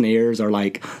processed, and the snares are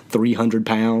like 300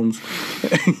 pounds.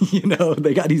 You know,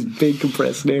 they got these big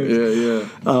compressed snares. Yeah.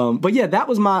 But yeah, that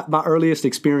was my earliest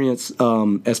experience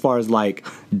as far as like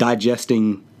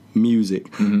digesting music.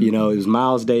 You know, it was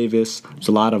Miles Davis. There's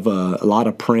a lot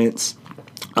of Prince.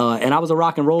 And I was a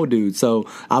rock and roll dude, so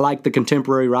I liked the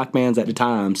contemporary rock bands at the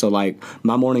time. So like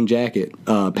My Morning Jacket,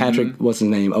 Patrick, what's his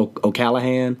name,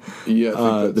 O'Callahan,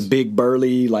 the big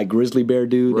burly like grizzly bear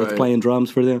dude that's playing drums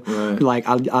for them. Like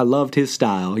I loved his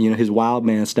style, you know, his wild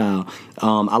man style.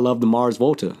 I loved the Mars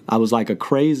Volta. I was like a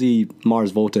crazy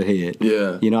Mars Volta head.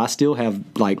 Yeah, you know, I still have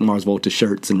like Mars Volta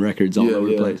shirts and records all over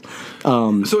the place.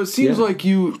 So it seems like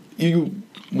you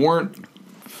weren't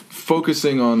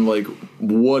focusing on like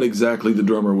what exactly the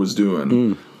drummer was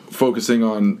doing, focusing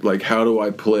on like how do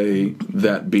I play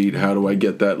that beat, how do I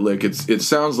get that lick. It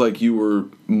sounds like you were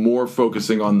more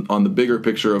focusing on the bigger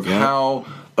picture of how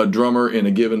a drummer in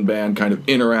a given band kind of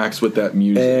interacts with that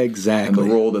music, and the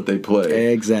role that they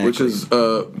play, which is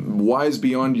wise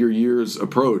beyond your years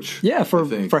approach. Yeah,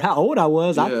 for how old I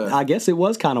was, I guess it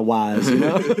was kind of wise. You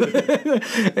know,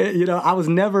 you know, I was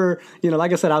never, you know,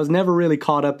 like I said, I was never really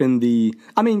caught up in the.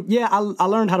 I mean, yeah, I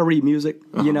learned how to read music,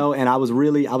 you know, and I was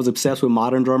obsessed with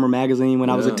Modern Drummer magazine when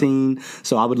I was a teen.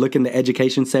 So I would look in the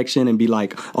education section and be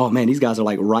like, oh man, these guys are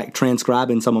like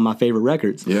transcribing some of my favorite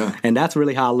records. Yeah, and that's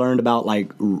really how I learned about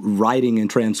like writing and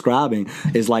transcribing,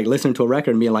 is like listening to a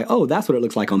record and being like, oh, that's what it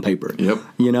looks like on paper. Yep.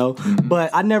 You know, but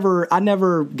I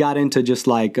never got into just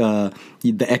like the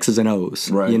X's and O's.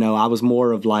 Right. You know, I was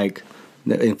more of like,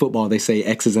 in football they say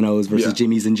X's and O's versus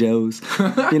Jimmy's and Joe's.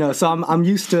 You know, so I'm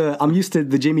used to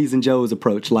the Jimmy's and Joe's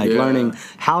approach, like learning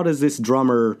how does this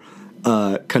drummer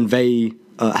convey.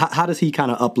 How does he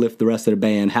kind of uplift the rest of the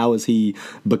band? How is he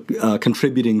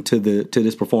contributing to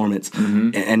this performance,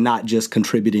 and not just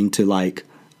contributing to like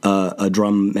a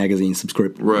drum magazine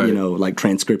Right. like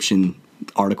transcription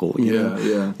article. You know?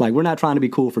 Yeah. Like, we're not trying to be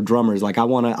cool for drummers. Like,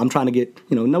 I'm trying to get,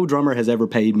 no drummer has ever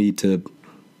paid me to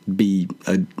be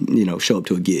show up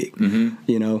to a gig.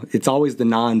 It's always the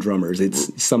non-drummers. It's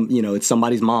it's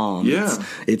somebody's mom. Yeah.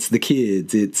 It's the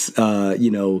kids. It's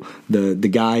the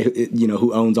guy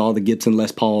who owns all the Gibson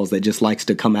Les Pauls that just likes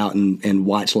to come out and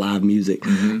watch live music.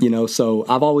 So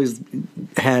I've always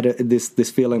had this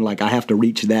feeling like I have to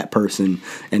reach that person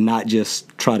and not just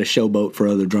try to showboat for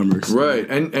other drummers. Right.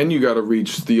 And you got to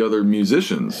reach the other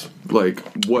musicians. Like,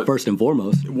 what first and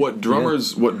foremost, what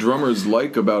drummers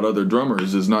like about other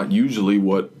drummers is not usually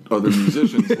what other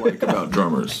musicians like about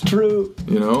drummers. True.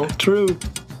 True.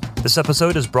 This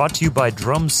episode is brought to you by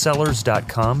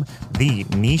drumsellers.com, the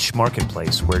niche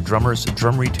marketplace where drummers,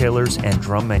 drum retailers, and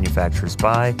drum manufacturers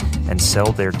buy and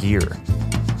sell their gear.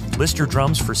 List your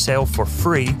drums for sale for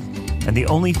free, and the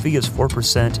only fee is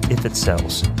 4% if it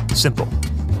sells. Simple.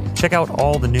 Check out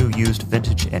all the new used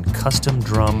vintage and custom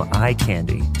drum eye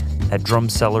candy at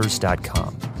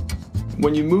drumsellers.com.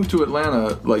 When you move to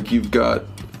Atlanta, like, you've got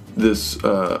this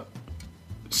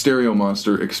Stereo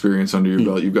Monster experience under your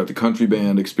belt. You've got the country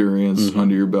band experience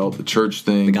under your belt, the church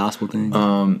thing, the gospel thing.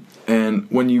 And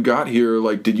when you got here,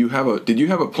 like, did you have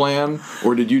a plan,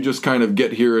 or did you just kind of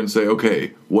get here and say,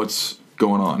 okay, what's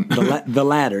going on? The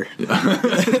latter.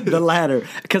 The latter.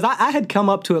 Because I had come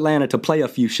up to Atlanta to play a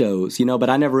few shows, but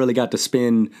I never really got to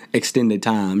spend extended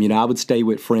time. I would stay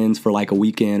with friends for like a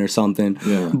weekend or something.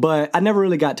 Yeah. But I never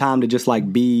really got time to just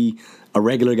like be a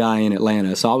regular guy in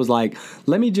Atlanta. So I was like,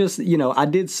 let me just, I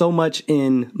did so much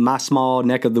in my small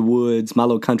neck of the woods, my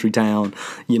little country town,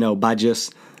 by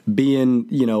just being,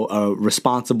 a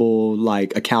responsible,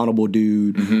 like, accountable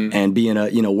dude and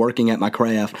being working at my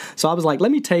craft. So I was like,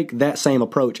 let me take that same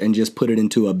approach and just put it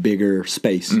into a bigger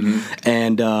space.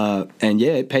 And yeah,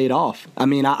 it paid off. I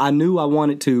mean, I knew I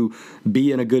wanted to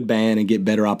be in a good band and get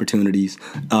better opportunities.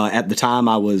 At the time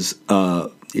I was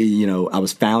I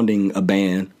was founding a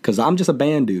band because I'm just a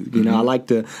band dude. I like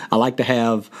to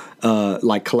have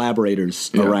like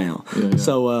collaborators around. Yeah.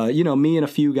 So me and a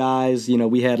few guys,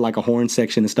 we had like a horn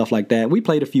section and stuff like that. We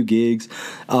played a few gigs,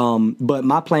 but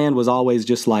my plan was always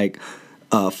just like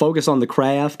focus on the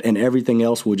craft, and everything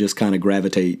else will just kind of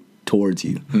gravitate towards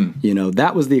you.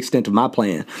 That was the extent of my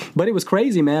plan. But it was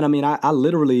crazy, man. I mean, I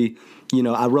literally,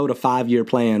 I wrote a 5-year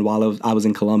plan while I was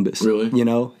in Columbus. Really?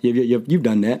 You've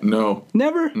done that? No.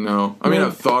 Never? No. I mean,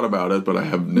 I've thought about it, but I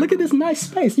have never. Look at this nice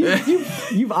space.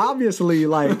 You've obviously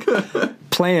like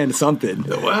planned something.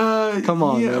 Come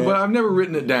on, yeah, man. But I've never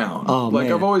written it down. Oh, like,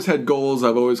 man. I've always had goals.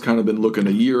 I've always kind of been looking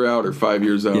a year out or 5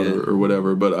 years out or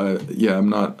whatever. But I'm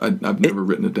not. I've never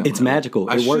written it down. It's magical.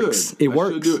 It works. It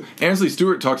works. Should do it. Ansley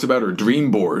Stewart talks about her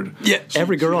dream board. Yeah,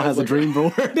 every girl has a dream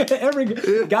board.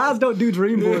 Guys don't do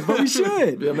dream boards, but we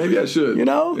should. Yeah, maybe I should.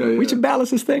 We should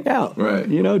balance this thing out. Right.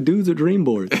 Dudes are dream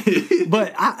boards.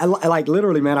 But I like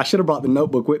literally, man, I should have brought the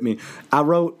notebook with me.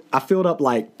 I filled up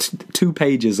like 2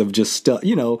 pages of just stuff.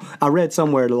 I read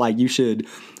somewhere that like you should,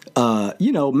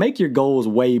 make your goals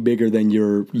way bigger than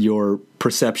your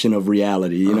perception of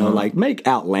reality. Like make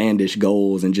outlandish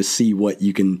goals and just see what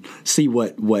you can see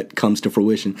what comes to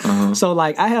fruition. So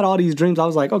like I had all these dreams. I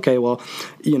was like, okay, well,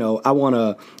 I want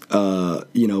to,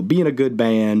 be in a good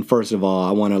band. First of all,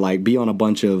 I want to like be on a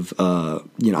bunch of, I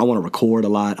want to record a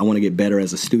lot. I want to get better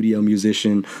as a studio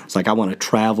musician. It's like I want to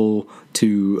travel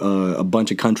to a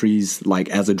bunch of countries like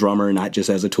as a drummer, not just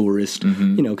as a tourist.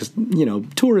 Because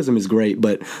tourism is great,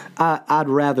 but I'd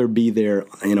rather be there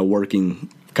in a working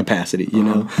capacity,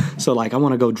 So like I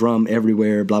want to go drum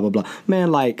everywhere, blah blah blah.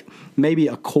 Man, like maybe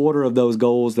a quarter of those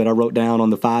goals that I wrote down on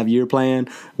the 5-year plan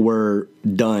were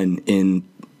done in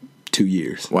 2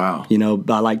 years. Wow.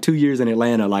 By like 2 years in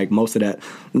Atlanta, like most of that,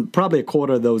 probably a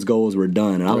quarter of those goals were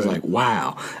done. And I was like,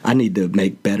 wow, I need to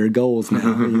make better goals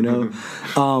now,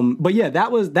 But yeah,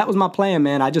 that was my plan,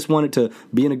 man. I just wanted to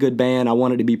be in a good band. I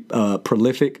wanted to be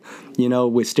prolific.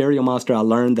 With Stereo Monster, I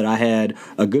learned that I had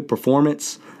a good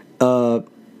performance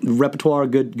repertoire,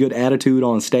 good attitude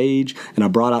on stage, and I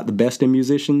brought out the best in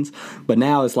musicians. But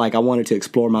now it's like I wanted to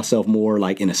explore myself more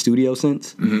like in a studio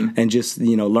sense, and just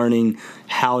learning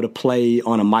how to play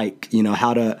on a mic,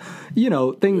 how to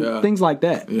things like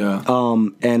that.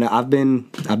 And I've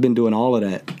been doing all of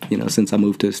that since I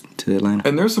moved to Atlanta.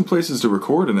 And there's some places to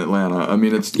record in Atlanta. I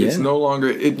mean, it's no longer.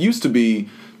 It used to be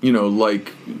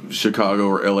like Chicago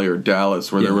or LA or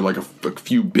Dallas, where there were like a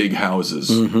few big houses,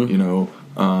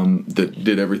 that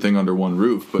did everything under one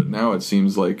roof. But now it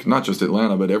seems like not just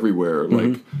Atlanta, but everywhere.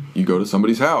 Like you go to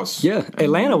somebody's house. Yeah,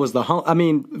 Atlanta was the home. I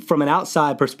mean, from an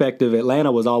outside perspective,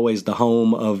 Atlanta was always the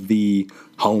home of the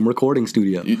home recording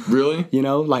studio. Really? You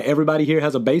know, like everybody here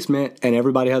has a basement and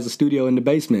everybody has a studio in the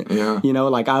basement. Yeah. You know,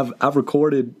 like I've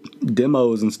recorded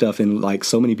demos and stuff in like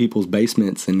so many people's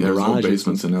basements and There's garages. no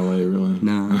basements in LA, really.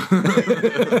 No.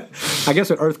 I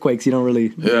guess with earthquakes, you don't really.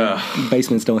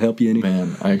 Basements don't help you any.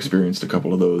 Man, I experienced a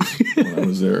couple of those when I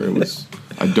was there.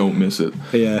 I don't miss it.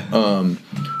 Yeah.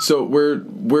 So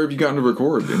where have you gotten to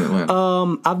record in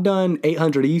Atlanta? I've done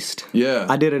 800 East. Yeah.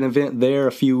 I did an event there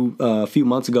a few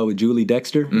months ago with Julie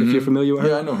Dexter. If you're familiar with her.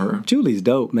 Yeah, I know her. Julie's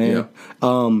dope, man.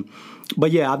 Yeah.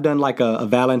 But yeah, I've done like a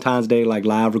Valentine's Day like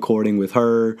live recording with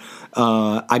her.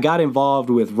 I got involved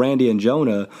with Randy and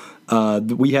Jonah.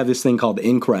 We have this thing called the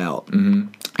In Crowd,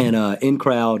 and In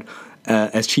Crowd.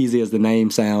 As cheesy as the name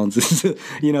sounds,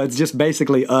 you know, it's just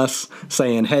basically us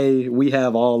saying, "Hey, we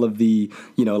have all of the,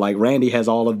 you know, like Randy has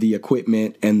all of the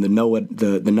equipment and the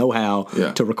know-how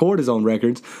to record his own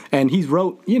records, and he's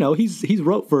wrote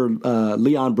for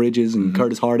Leon Bridges and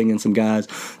Curtis Harding and some guys.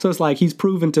 So it's like he's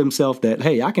proven to himself that,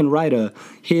 hey, I can write a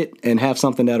hit and have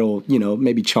something that'll, you know,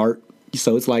 maybe chart.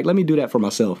 So it's like, let me do that for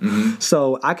myself.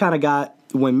 So I kind of got.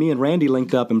 When me and Randy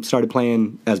linked up and started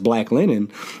playing as Black Linen,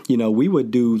 you know, we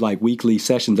would do like weekly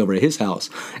sessions over at his house.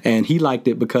 And he liked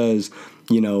it because,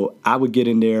 you know, I would get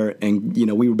in there and, you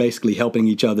know, we were basically helping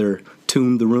each other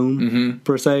tune the room,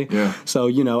 per se. Yeah. So,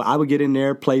 you know, I would get in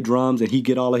there, play drums, and he'd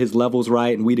get all of his levels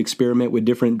right, and we'd experiment with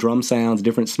different drum sounds,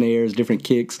 different snares, different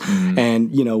kicks.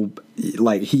 And, you know,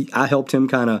 like I helped him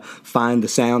kind of find the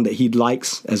sound that he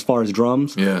likes as far as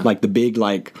drums. Yeah. Like the big,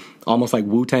 like, almost like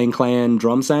Wu-Tang Clan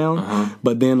drum sound,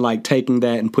 but then like taking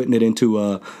that and putting it into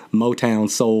a Motown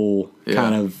soul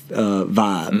kind of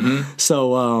vibe.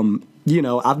 So, you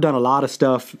know, I've done a lot of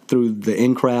stuff through the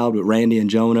In Crowd with Randy and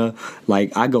Jonah.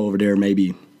 Like I go over there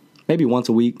maybe once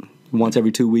a week. Once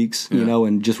every 2 weeks, you know,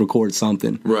 and just record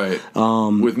something. Right.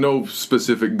 With no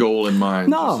specific goal in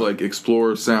mind. No. Just like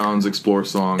explore sounds, explore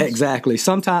songs. Exactly.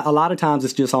 A lot of times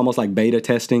it's just almost like beta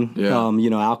testing. Yeah. You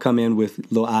know, I'll come in with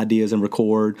little ideas and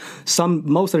record.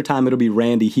 Most of the time it'll be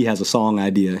Randy. He has a song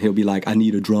idea. He'll be like, I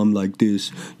need a drum like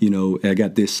this. You know, I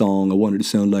got this song. I want it to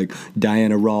sound like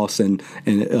Diana Ross and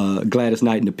Gladys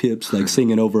Knight and the Pips, like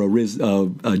singing over a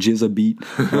Jizza beat, a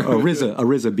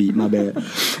RZA beat. My bad.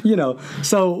 You know,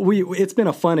 so it's been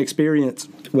a fun experience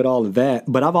with all of that.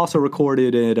 But I've also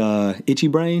recorded at Itchy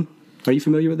Brain. Are you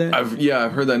familiar with that? I've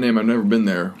heard that name. I've never been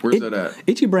there. Where's that at?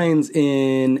 Itchy Brain's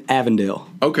in Avondale.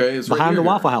 Okay, it's right behind the here.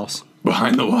 Waffle House.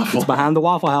 Behind the Waffle. It's behind the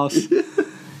Waffle House.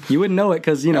 You wouldn't know it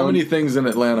because, you know. How many things in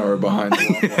Atlanta are behind the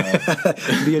Waffle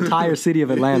House? The entire city of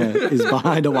Atlanta is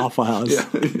behind a Waffle House.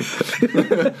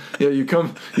 Yeah, you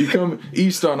come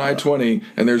east on I-20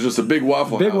 and there's just a big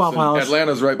Waffle House. Big Waffle House.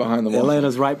 Atlanta's right behind the Waffle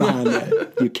Atlanta's right behind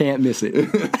that. You can't miss it.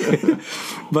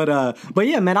 But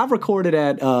yeah, man, I've recorded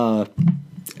at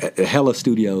hella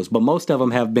studios, but most of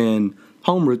them have been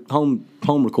home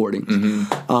recordings.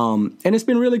 And it's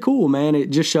been really cool, man. It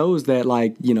just shows that,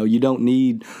 like, you know, you don't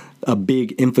need a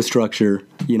big infrastructure,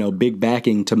 you know, big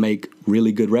backing to make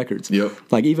really good records. Yep.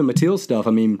 Like even Matilda's stuff.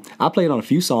 I mean, I played on a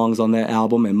few songs on that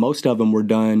album, and most of them were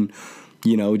done,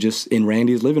 you know, just in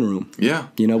Randy's living room. Yeah.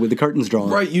 You know, with the curtains drawn.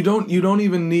 Right. You don't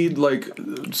even need like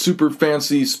super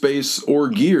fancy space or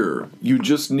gear. You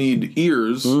just need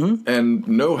ears and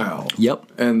know-how. Yep.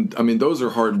 And I mean, those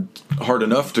are hard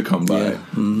enough to come by.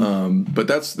 Yeah. But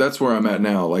that's where I'm at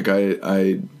now. Like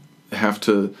I have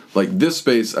to, like, this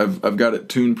space I've got it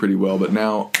tuned pretty well, but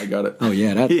now I got it. Oh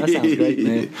yeah, that sounds great,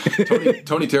 man.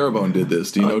 Tony Terrebonne did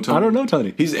this. Do you know Tony? I don't know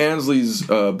Tony. He's Ansley's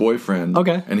boyfriend.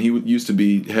 Okay. And he used to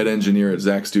be head engineer at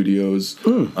Zach Studios.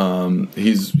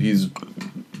 He's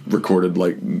recorded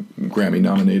like Grammy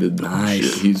nominated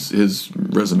Nice. shit. His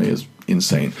resume is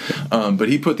insane. But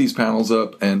he put these panels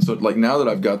up, and so like now that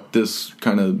I've got this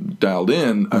kind of dialed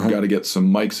in, I've got to get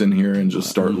some mics in here and just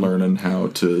start learning how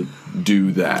to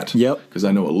do that. Yep. Because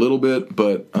I know a little bit,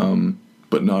 but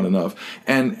not enough.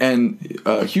 And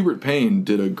Hubert Payne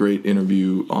did a great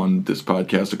interview on this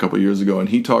podcast a couple years ago, and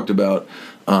he talked about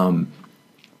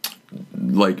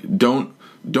like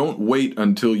don't wait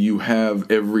until you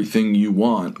have everything you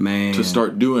want to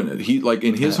start doing it. He, like,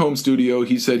 in his home studio,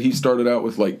 he said he started out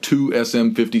with like 2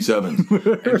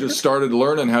 SM57s and just started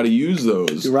learning how to use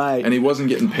those. Right. And he wasn't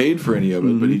getting paid for any of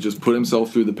it, but he just put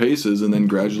himself through the paces and then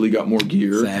gradually got more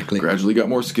gear, gradually got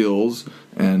more skills,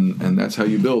 and that's how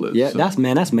you build it. Yeah, so.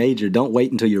 that's major. Don't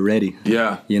wait until you're ready.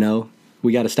 Yeah. You know?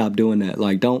 We got to stop doing that.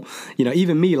 Like, don't, you know,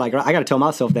 even me, like, I got to tell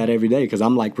myself that every day because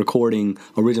I'm, like, recording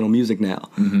original music now.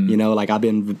 You know, like, I've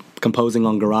been composing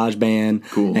on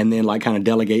GarageBand and then, like, kind of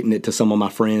delegating it to some of my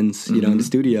friends, you know, in the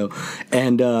studio.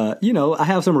 And, you know, I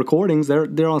have some recordings. They're on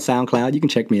SoundCloud. You can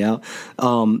check me out.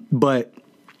 But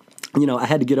I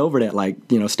had to get over that, like,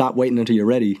 stop waiting until you're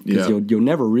ready, because you'll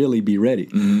never really be ready.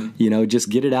 Just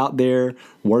get it out there,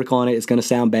 work on it. It's going to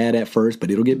sound bad at first,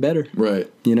 but it'll get better. Right.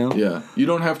 Yeah. You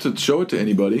don't have to show it to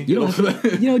anybody.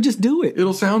 Just do it.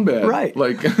 It'll sound bad. Right.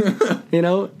 Like,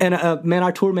 and man,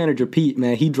 our tour manager, Pete,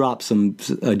 man, he dropped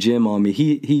a gem on me.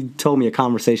 He told me a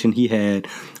conversation he had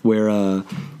where, a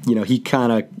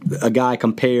guy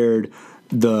compared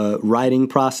the writing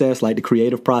process, like the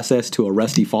creative process, to a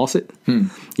rusty faucet.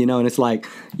 And it's like,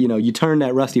 you turn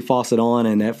that rusty faucet on,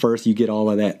 and at first you get all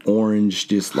of that orange,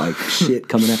 just like shit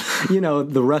coming out.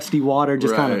 The rusty water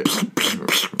just kind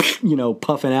of,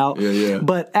 puffing out. Yeah.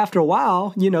 But after a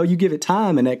while, you give it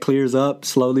time, and that clears up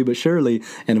slowly but surely,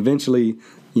 and eventually,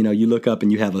 you look up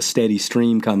and you have a steady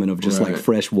stream coming of just like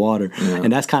fresh water. Yeah.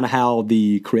 And that's kind of how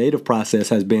the creative process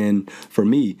has been for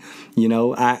me.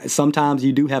 Sometimes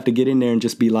you do have to get in there and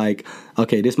just be like,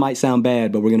 okay, this might sound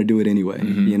bad, but we're going to do it anyway,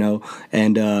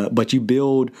 and, but you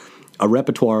build a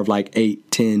repertoire of like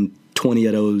 8, 10, 20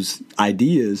 of those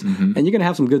ideas, and you're going to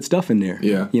have some good stuff in there.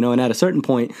 Yeah. And at a certain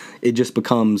point, it just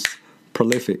becomes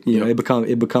prolific.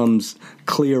 It becomes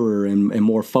clearer and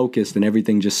more focused, and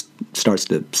everything just starts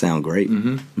to sound great.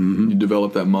 You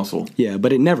develop that muscle. Yeah,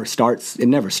 but it never starts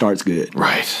good.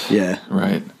 Right. Yeah.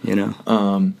 Right.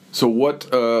 So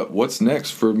what's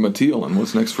next for Mateel, and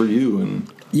what's next for you,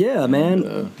 and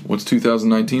man, what's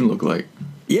 2019 look like?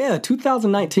 Yeah,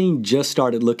 2019 just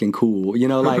started looking cool.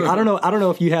 Like I don't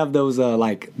know if you have those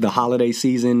like the holiday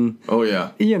season. Oh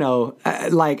yeah.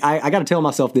 Like I got to tell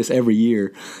myself this every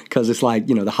year, because it's like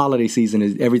the holiday season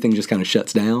is everything just kind of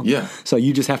shuts down. Yeah. So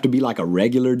you just have to be like a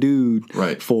regular dude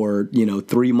for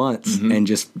 3 months and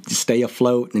just stay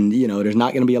afloat, and there's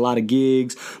not going to be a lot of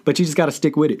gigs, but you just got to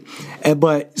stick with it.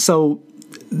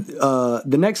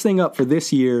 The next thing up for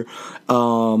this year,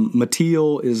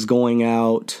 Mateel is going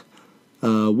out.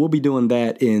 We'll be doing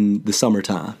that in the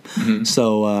summertime.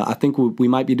 So I think we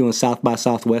might be doing South by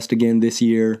Southwest again this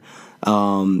year.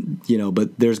 But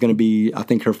there's going to be, I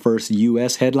think, her first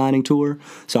U.S. headlining tour.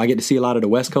 So I get to see a lot of the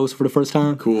West Coast for the first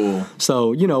time. Cool.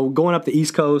 So, going up the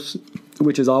East Coast,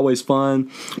 which is always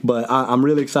fun. But I'm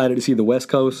really excited to see the West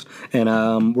Coast.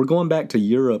 And we're going back to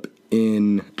Europe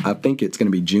in, I think it's going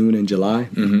to be June and July.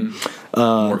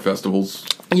 More festivals.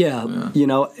 Yeah,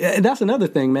 that's another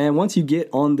thing, man. Once you get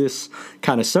on this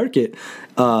kind of circuit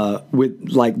with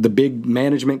like the big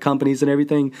management companies and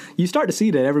everything, you start to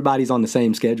see that everybody's on the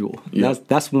same schedule. Yeah.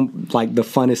 That's like the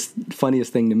funniest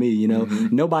thing to me.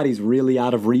 Nobody's really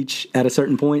out of reach at a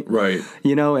certain point, right?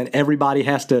 And everybody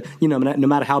has to, no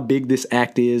matter how big this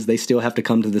act is, they still have to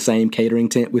come to the same catering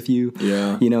tent with you.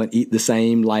 Yeah, and eat the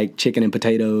same like chicken and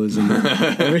potatoes, and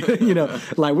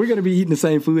like we're gonna be eating the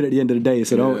same food at the end of the day.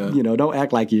 So don't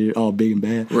act like you're all big and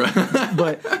bad. Right.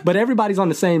 but everybody's on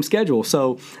the same schedule.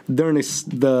 So during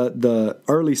the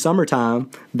early summertime,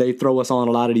 they throw us on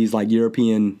a lot of these like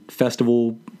European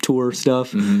festival tour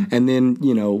stuff, and then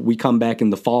we come back in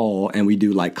the fall and we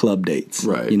do like club dates.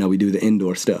 Right. We do the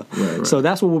indoor stuff. Right. So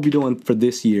that's what we'll be doing for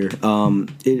this year.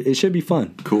 It should be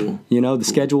fun. Cool. The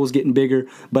schedule is getting bigger,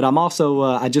 but I'm also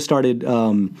I just started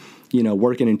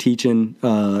working and teaching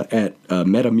at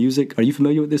Meta Music. Are you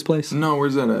familiar with this place? No,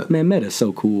 where's that at? Man, Meta's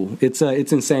so cool. It's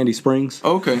in Sandy Springs.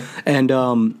 Okay. And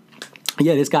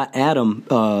this guy Adam,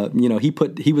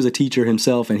 he was a teacher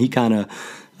himself, and he kind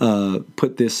of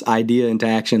put this idea into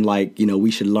action, like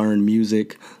we should learn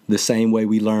music the same way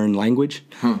we learn language.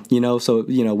 So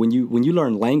when you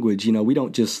learn language, we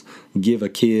don't just give a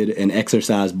kid an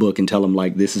exercise book and tell them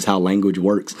like this is how language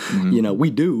works. We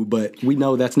do, but we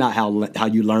know that's not how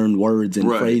you learn words and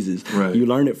phrases. Right. You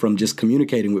learn it from just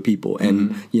communicating with people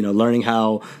and learning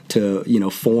how to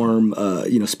form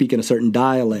speak in a certain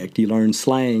dialect. You learn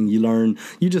slang.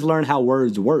 You just learn how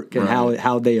words work and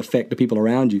how they affect the people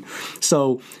around you.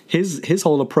 So his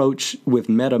whole approach with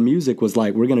Meta Music was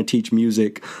like, we're going to teach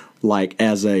music like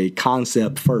as a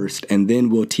concept first, and then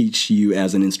we'll teach you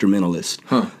as an instrumentalist.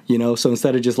 So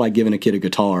instead of just like giving a kid a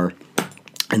guitar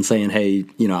and saying, hey,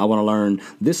 I want to learn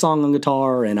this song on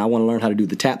guitar and I want to learn how to do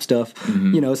the tap stuff,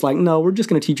 it's like, no, we're just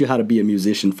going to teach you how to be a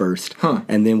musician first,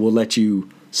 and then we'll let you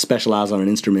specialize on an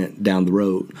instrument down the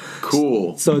road.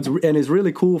 Cool. So it's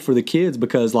really cool for the kids,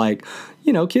 because like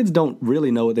kids don't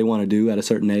really know what they want to do at a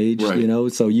certain age.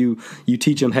 Right. So you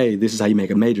teach them, hey, this is how you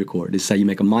make a major chord, this is how you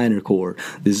make a minor chord,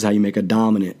 this is how you make a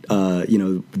dominant,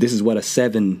 this is what a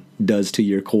 7 does to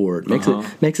your chord.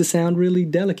 Makes it sound really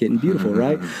delicate and beautiful,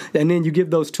 right? And then you give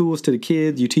those tools to the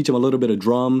kids. You teach them a little bit of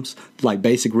drums, like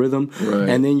basic rhythm,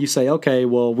 and then you say, okay,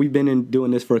 well, we've been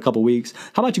doing this for a couple weeks.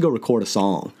 How about you go record a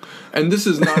song? And this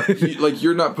is not like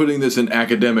you're not putting this in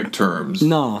academic terms.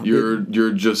 No,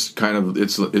 you're just kind of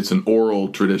it's an oral oral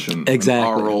tradition.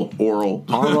 Exactly. Oral.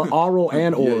 Oral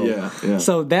and oral. Yeah.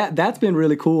 So that's been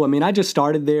really cool. I mean, I just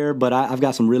started there, but I've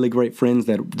got some really great friends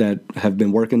that have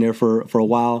been working there for a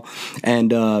while.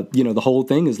 And, the whole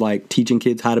thing is like teaching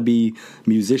kids how to be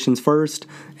musicians first,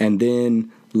 and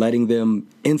then letting them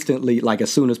instantly, like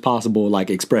as soon as possible, like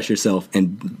express yourself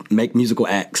and make musical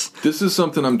acts. This is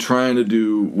something I'm trying to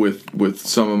do with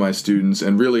some of my students,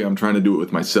 and really I'm trying to do it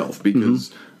with myself,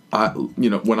 because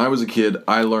when I was a kid,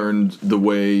 I learned the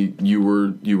way you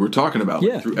were talking about,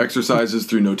 like through exercises,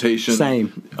 through notation.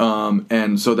 Same.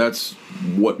 And so that's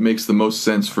what makes the most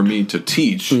sense for me to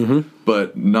teach.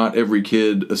 But not every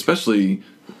kid, especially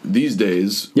these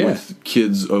days, with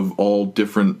kids of all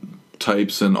different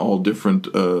types and all different,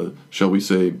 shall we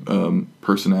say,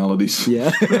 personalities.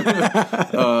 Yeah.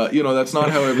 That's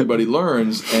not how everybody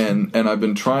learns, and I've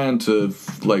been trying to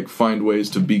find ways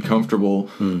to be comfortable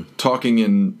talking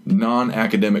in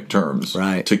non-academic terms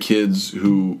to kids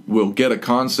who will get a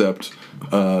concept,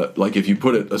 if you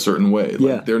put it a certain way.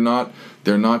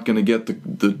 They're not going to get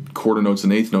the quarter notes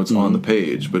and eighth notes on the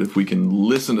page, but if we can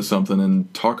listen to something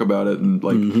and talk about it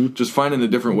and just finding a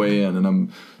different way in, and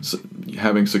I'm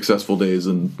having successful days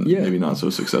and maybe not so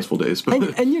successful days.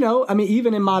 But and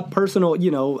even in my personal,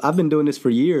 I've been doing this for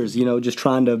years, just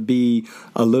trying to be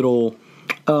a little,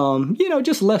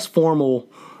 just less formal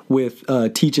with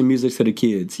teaching music to the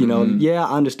kids.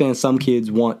 I understand some kids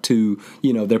want to,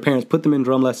 their parents put them in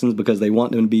drum lessons because they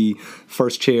want them to be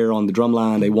first chair on the drum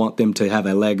line. They want them to have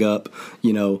a leg up,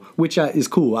 which is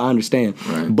cool. I understand.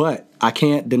 Right. But I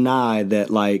can't deny that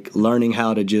learning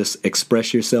how to just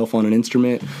express yourself on an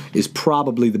instrument is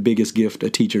probably the biggest gift a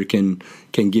teacher can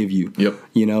give you. Yep.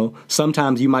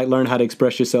 Sometimes you might learn how to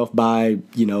express yourself by,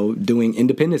 doing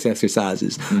independence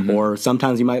exercises, or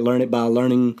sometimes you might learn it by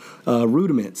learning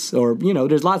rudiments, or,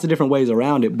 there's lots of different ways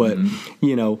around it, but,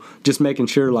 just making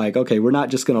sure okay, we're not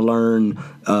just going to learn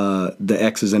the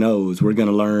X's and O's. We're going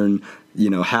to learn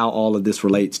how all of this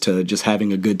relates to just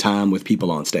having a good time with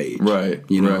people on stage. Right.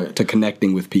 To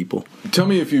connecting with people. Tell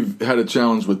me if you've had a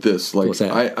challenge with this. What's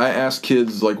that? I ask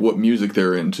kids what music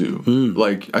they're into.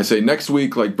 I say next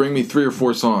week, bring me 3 or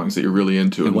 4 songs that you're really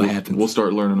into, and what happens? We'll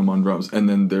start learning them on drums, and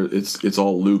then it's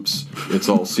all loops, it's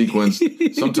all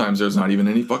sequenced. Sometimes there's not even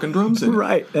any fucking drums in it.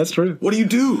 Right, that's true. What do you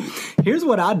do? Here's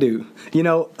what I do.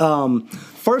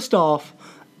 First off,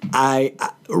 I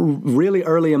really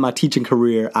early in my teaching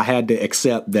career, I had to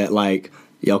accept that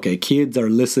kids are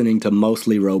listening to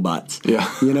mostly robots. Yeah.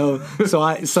 I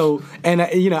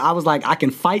was like, I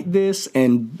can fight this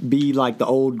and be like the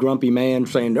old grumpy man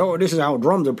saying, "Oh, this is how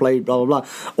drums are played," blah blah blah.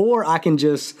 Or I can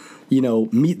just,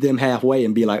 meet them halfway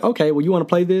and be like, "Okay, well, you want to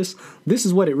play this? This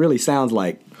is what it really sounds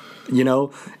like."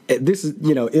 This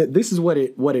is what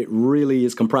it really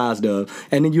is comprised of.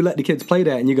 And then you let the kids play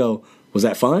that and you go, "Was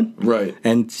that fun?" Right.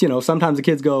 And, sometimes the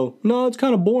kids go, "No, it's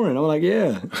kind of boring." I'm like,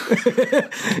 yeah.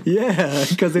 Yeah,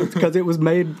 because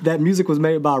that music was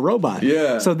made by a robot.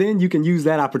 Yeah. So then you can use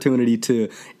that opportunity to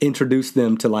introduce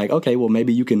them to okay, well,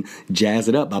 maybe you can jazz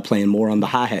it up by playing more on the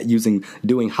hi-hat,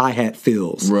 doing hi-hat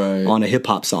fills on a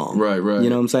hip-hop song. Right. You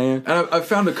know what I'm saying? And I've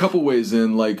found a couple ways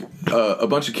in, a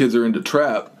bunch of kids are into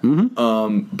trap,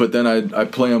 but then I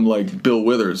play them like Bill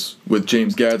Withers with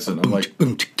James Gadsden. I'm like...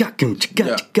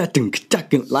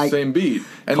 same beat,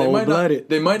 and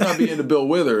they might not be into Bill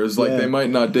Withers, they might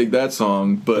not dig that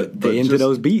song, but they into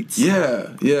those beats.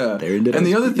 Yeah. They're into and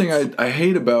the other beats. thing I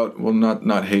hate about, well,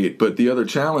 not hate, but the other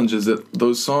challenge is that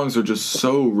those songs are just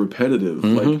so repetitive.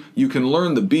 You can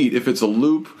learn the beat if it's a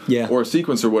loop or a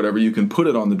sequence or whatever. You can put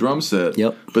it on the drum set.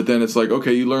 Yep. But then it's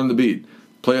okay, you learn the beat.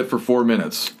 Play it for 4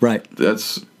 minutes. Right.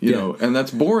 That's and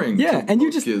that's boring. Yeah, to and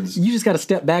most kids. you just got to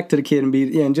step back to the kid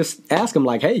and just ask him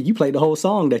hey, you played the whole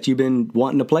song that you've been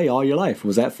wanting to play all your life.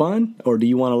 Was that fun, or do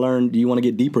you want to learn? Do you want to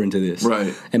get deeper into this?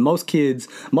 Right. And most kids,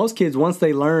 once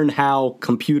they learn how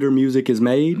computer music is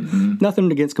made,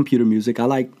 nothing against computer music. I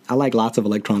like lots of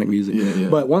electronic music. Yeah.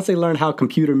 But once they learn how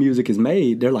computer music is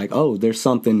made, they're like, oh, there's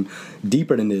something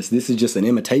deeper than this. This is just an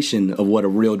imitation of what a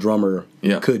real drummer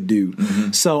could do.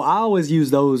 So I always use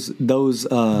those.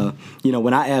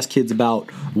 When I ask kids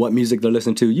about what music they're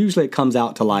listening to, usually it comes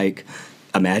out to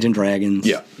Imagine Dragons.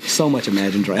 Yeah. So much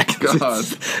Imagine Dragons. God.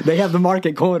 They have the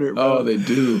market cornered, bro. Oh, they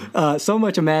do. So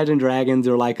much Imagine Dragons,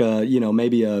 or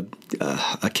maybe a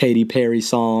Katy Perry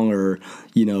song, or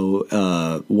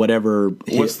whatever.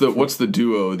 What's the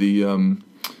duo? The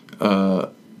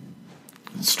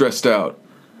Stressed Out.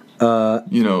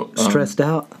 Stressed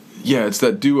Out. Yeah, it's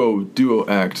that duo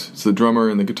act. It's the drummer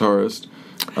and the guitarist.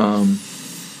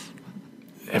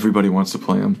 Everybody wants to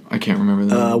play them. I can't remember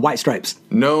the name. White Stripes.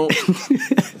 No.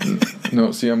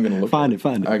 No, see, I'm gonna look. Find it.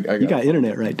 You got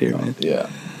internet right there, man. Yeah.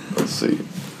 Let's see.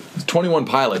 It's 21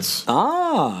 Pilots.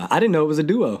 Ah, I didn't know it was a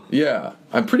duo. Yeah,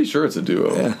 I'm pretty sure it's a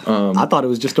duo. Yeah. I thought it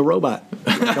was just a robot.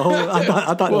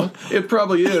 I thought. Well, it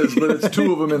probably is, but it's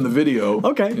two of them in the video.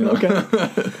 Okay. You know?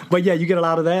 Okay. But yeah, you get a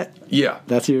lot of that. Yeah.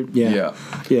 That's your. Yeah.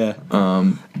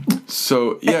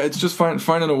 So yeah, it's just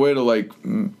finding a way to like,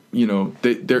 you know,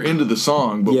 they're into the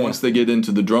song, but once they get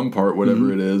into the drum part,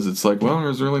 whatever it is, it's like, well,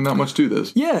 there's really not much to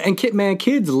this. Yeah, and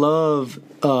kids love.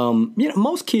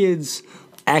 Most kids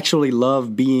actually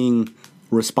love being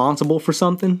responsible for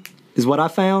something. Is what I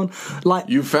found. Like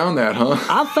you found that, huh?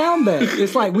 I found that.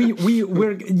 It's like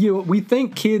we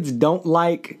think kids don't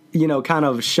like, kind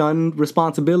of shun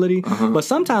responsibility, but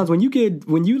sometimes when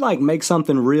you like make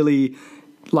something really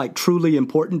like truly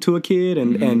important to a kid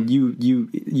and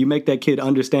you make that kid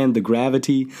understand the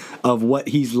gravity of what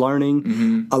he's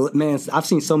learning, man, I've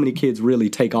seen so many kids really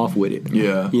take off with it.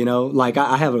 Yeah. Like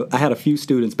I had a few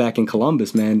students back in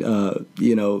Columbus, man, a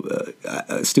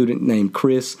student named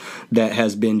Chris that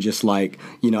has been just like,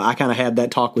 I kind of had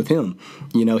that talk with him.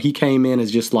 He came in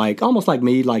as just like, almost like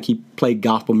me, like he played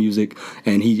gospel music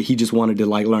and he just wanted to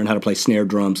like learn how to play snare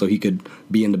drum so he could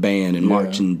be in the band and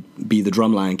march and be the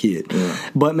drumline kid. Yeah.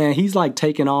 But man, he's like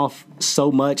taken off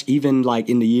so much, even like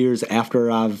in the years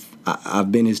after I've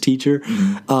been his teacher,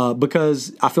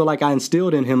 because I feel like I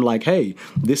instilled in him like, hey,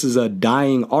 this is a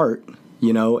dying art,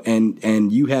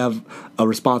 and you have a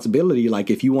responsibility.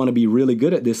 Like if you want to be really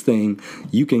good at this thing,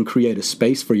 you can create a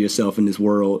space for yourself in this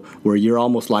world where you're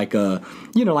almost like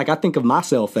like I think of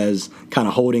myself as kind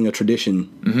of holding a tradition,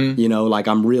 like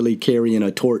I'm really carrying a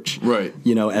torch, right? As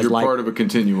you're like part of a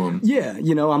continuum. Yeah,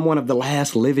 I'm one of the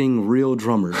last living real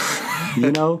drummers.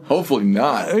 Hopefully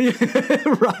not.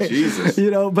 Right. Jesus.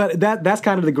 But that's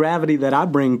kind of the gravity that I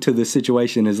bring to this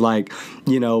situation is like,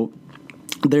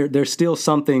 there's still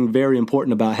something very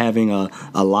important about having a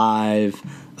live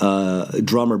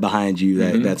drummer behind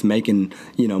you that's making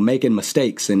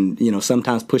mistakes and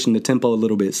sometimes pushing the tempo a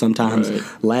little bit, sometimes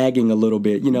lagging a little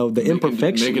bit. The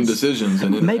imperfections, making decisions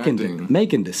and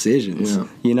making decisions.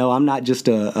 Yeah. I'm not just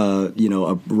a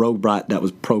robot that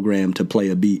was programmed to play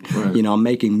a beat. Right. I'm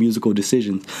making musical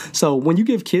decisions. So when you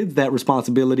give kids that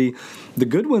responsibility, the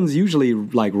good ones usually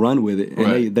like run with it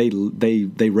and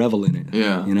they revel in it.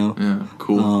 Yeah. Yeah.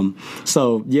 Cool.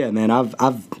 So yeah, man,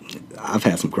 I've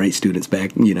had some great students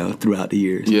back, throughout the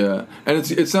years. Yeah, and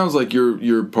it sounds like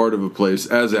you're part of a place,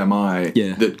 as am I,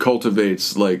 that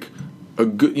cultivates like a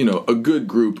good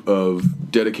group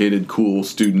of dedicated, cool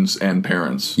students and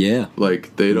parents. Yeah,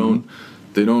 like they don't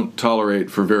tolerate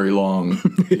for very long,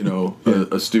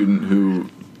 a student who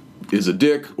is a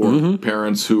dick or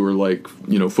parents who are like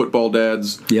football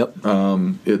dads. Yep.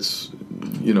 It's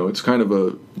kind of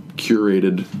a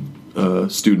curated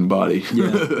student body.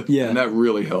 Yeah. And that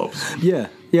really helps. Yeah.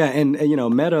 Yeah, and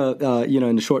Meta,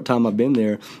 in the short time I've been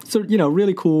there, so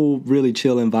really cool, really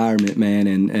chill environment, man,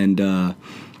 and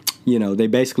they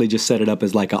basically just set it up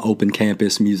as like an open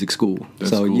campus music school.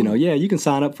 That's so cool. You can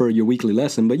sign up for your weekly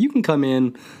lesson, but you can come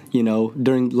in,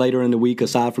 later in the week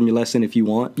aside from your lesson if you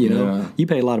want. You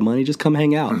pay a lot of money, just come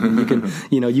hang out. And you can,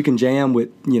 you can jam with.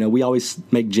 We always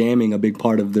make jamming a big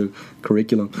part of the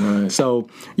curriculum. Right. So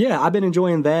I've been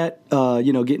enjoying that.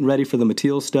 Getting ready for the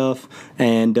Matil stuff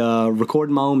and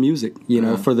recording my own music.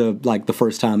 For the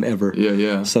first time ever.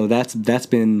 Yeah. So that's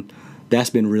been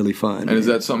really fun. And is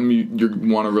that something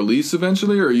you want to release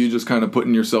eventually, or are you just kind of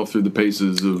putting yourself through the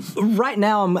paces of? Right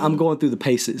now, I'm going through the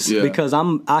paces because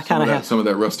I kind of have some of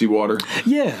that rusty water.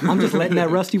 Yeah, I'm just letting that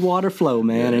rusty water flow,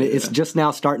 man, and it's just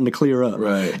now starting to clear up.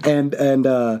 Right. And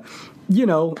the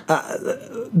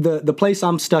place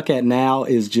I'm stuck at now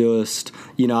is just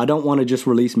I don't want to just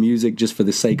release music just for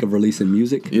the sake of releasing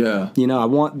music. Yeah. I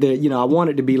want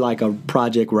it to be like a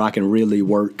project where I can really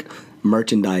work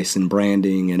merchandise and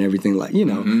branding and everything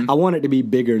I want it to be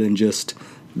bigger than just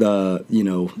the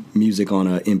music on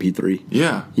a MP3.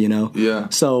 Yeah.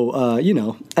 So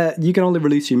you can only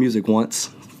release your music once,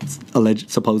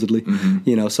 supposedly.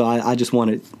 So I just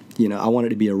want it I want it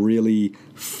to be a really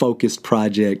focused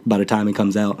project by the time it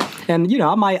comes out, and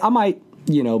I might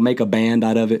make a band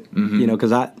out of it,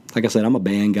 because like I said, I'm a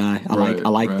band guy. I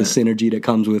like the synergy that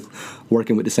comes with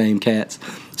working with the same cats.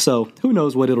 So who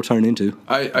knows what it'll turn into.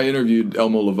 I interviewed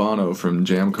Elmo Lovano from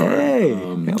Jam Card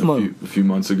a few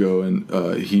months ago, and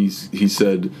he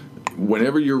said,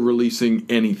 whenever you're releasing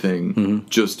anything,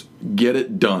 just get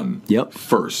it done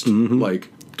first. Like,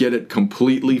 get it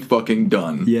completely fucking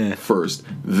done first.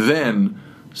 Then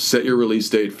set your release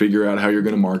date, figure out how you're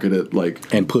going to market it,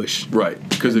 and push. Right,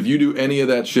 because if you do any of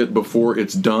that shit before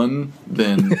it's done,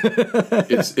 then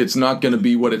it's not going to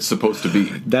be what it's supposed to be.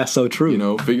 That's so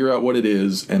true. Figure out what it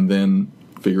is, and then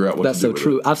figure out what That's to do so with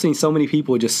true. it. I've seen so many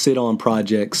people just sit on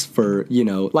projects for,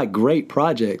 like great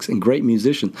projects and great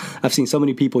musicians. I've seen so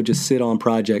many people just sit on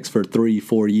projects for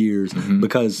 3-4 years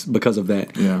because of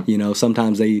that. Yeah.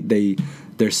 Sometimes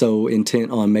they're so intent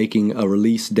on making a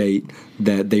release date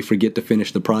that they forget to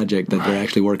finish the project that they're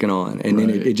actually working on. And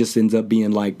then it just ends up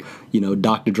being like,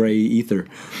 Dr. Dre ether.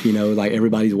 Like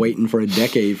everybody's waiting for a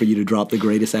decade for you to drop the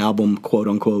greatest album, quote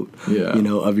unquote,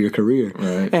 of your career.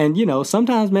 Right. And,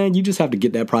 sometimes, man, you just have to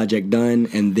get that project done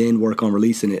and then work on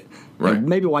releasing it. Right. And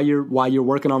maybe while you're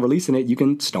working on releasing it, you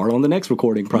can start on the next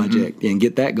recording project and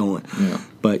get that going. Yeah.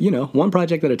 But, one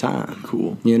project at a time.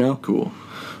 Cool. Cool.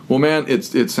 Well, man,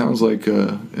 it sounds like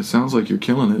you're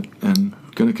killing it and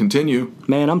gonna continue.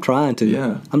 Man, I'm trying to.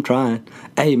 Yeah. I'm trying.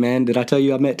 Hey, man, did I tell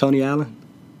you I met Tony Allen?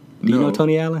 Do you know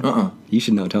Tony Allen? You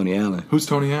should know Tony Allen. Who's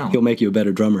Tony Allen? He'll make you a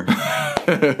better drummer.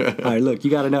 All right, look,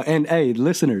 you got to know. And, hey,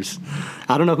 listeners,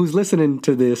 I don't know who's listening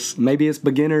to this. Maybe it's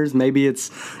beginners. Maybe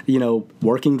it's,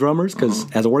 working drummers.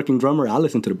 Because as a working drummer, I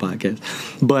listen to the podcast.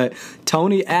 But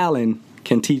Tony Allen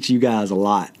can teach you guys a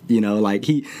lot. Like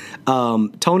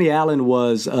Tony Allen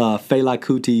was Fela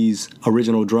Kuti's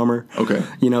original drummer. Okay.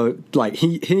 Like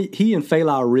he and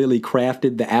Fela really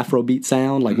crafted the Afrobeat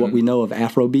sound, like what we know of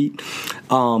Afrobeat.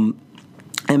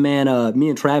 And man, me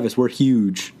and Travis, we're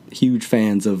huge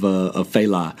fans of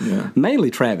Fela. Yeah.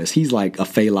 Mainly Travis. He's like a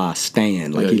Fela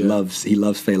stan. Like he loves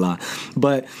Fela.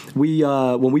 But we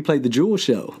when we played the Jewel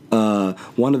show,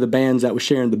 one of the bands that was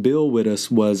sharing the bill with us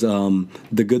was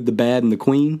The Good, the Bad, and the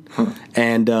Queen.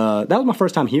 And that was my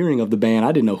first time hearing of the band.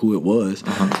 I didn't know who it was.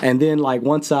 And then like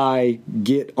once I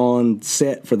get on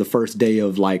set for the first day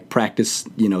of like practice,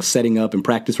 setting up and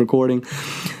practice recording,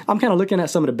 I'm kind of looking at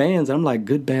some of the bands and I'm like,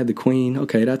 Good, Bad, the Queen.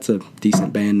 Okay, that's a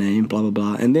decent band name, blah, blah,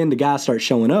 blah. And then the guys start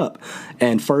showing up,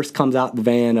 and first comes out the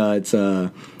van. It's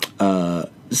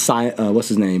what's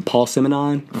his name? Paul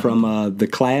Simonon from The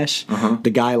Clash.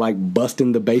 The guy like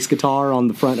busting the bass guitar on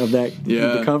the front of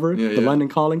the cover, the London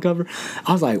Calling cover.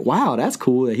 I was like, wow, that's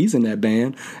cool that he's in that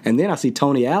band. And then I see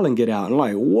Tony Allen get out, and I'm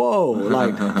like, whoa,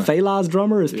 like Fela's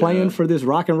drummer is playing for this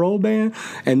rock and roll band.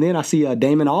 And then I see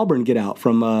Damon Albarn get out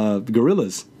from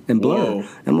Gorillaz and Blur.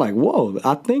 I'm like, whoa,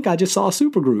 I think I just saw a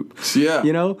supergroup.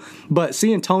 Yeah. But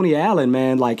seeing Tony Allen,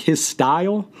 man, like his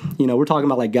style, we're talking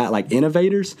about like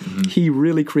innovators. He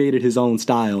really created his own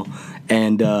style.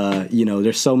 And,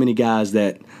 there's so many guys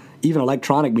that, even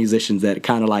electronic musicians that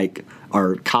kind of like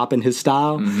are copping his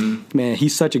style. Man,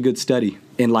 he's such a good study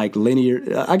in like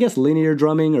linear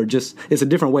drumming, or just, it's a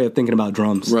different way of thinking about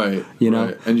drums. Right.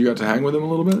 Right. And you got to hang with him a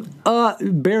little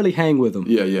bit? Barely hang with him.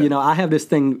 Yeah. I have this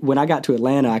thing, when I got to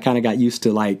Atlanta, I kind of got used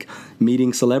to like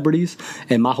meeting celebrities,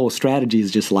 and my whole strategy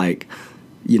is just like,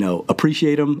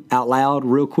 appreciate them out loud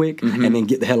real quick and then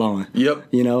get the hell on. Yep.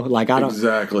 Like I don't.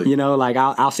 Exactly. Like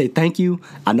I'll say thank you.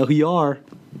 I know who you are.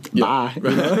 Bye.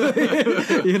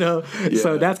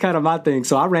 So that's kind of my thing.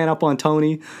 So I ran up on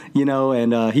Tony,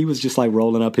 and he was just like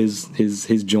rolling up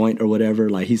his joint or whatever.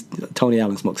 Like Tony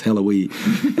Allen smokes hella weed,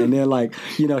 and then like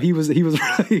he was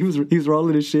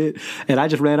rolling his shit, and I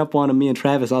just ran up on him. Me and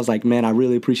Travis, I was like, man, I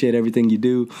really appreciate everything you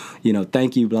do.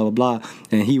 Thank you, blah blah blah.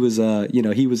 And he was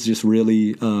he was just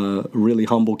really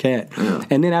humble cat. Yeah.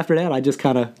 And then after that, I just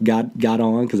kind of got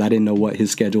on because I didn't know what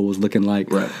his schedule was looking like.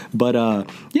 Right. But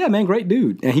yeah, man, great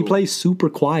dude. And he plays super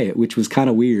quiet, which was kind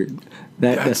of weird.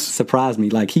 That surprised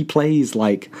me. Like, he plays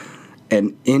like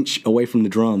an inch away from the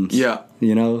drums. Yeah.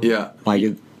 Yeah. Like,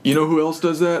 you know who else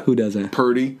does that? Who does that?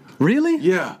 Purdy. Really?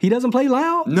 Yeah. He doesn't play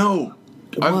loud? No.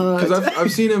 Because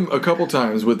I've seen him a couple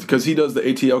times because he does the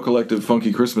ATL Collective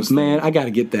Funky Christmas thing. Man, I got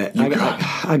to get that.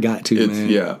 I got to, man.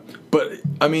 Yeah. But,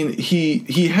 I mean,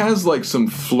 he has, like, some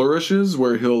flourishes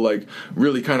where he'll, like,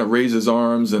 really kind of raise his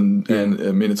arms and I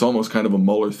mean, it's almost kind of a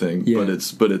Muller thing. Yeah. But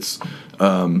it's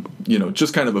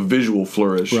just kind of a visual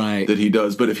flourish that he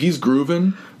does. But if he's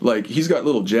grooving, like, he's got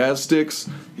little jazz sticks,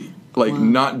 like,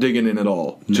 not digging in at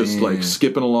all. Man. Just, like,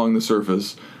 skipping along the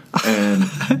surface. And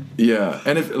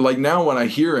and if like now when I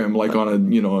hear him like on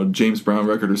a James Brown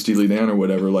record or Steely Dan or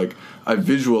whatever, like I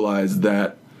visualize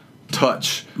that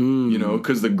touch,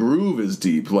 because the groove is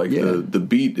deep, like the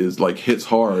beat is like hits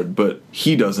hard, but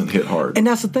he doesn't hit hard. And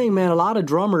that's the thing, man. A lot of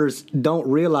drummers don't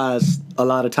realize a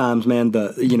lot of times, man,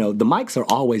 the mics are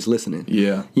always listening.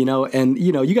 Yeah. And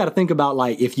you got to think about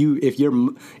like if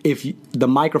the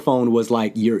microphone was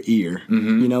like your ear,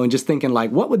 and just thinking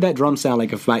like, what would that drum sound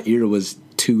like if my ear was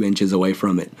 2 inches away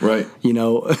from it. Right. You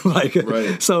know, like,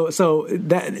 right. So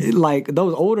that, like,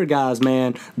 those older guys,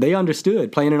 man, they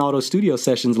understood playing in all those studio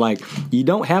sessions. Like, you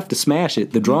don't have to smash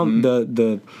it. The drum,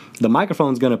 the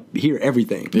microphone's gonna hear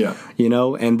everything. Yeah. You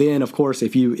know, and then of course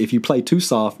if you play too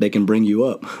soft, they can bring you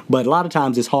up. But a lot of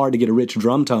times it's hard to get a rich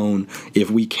drum tone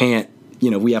if we can't, you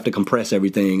know, we have to compress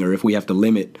everything, or if we have to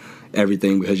limit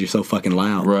everything because you're so fucking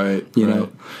loud. Right. You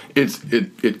know?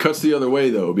 It cuts the other way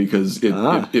though, because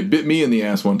it bit me in the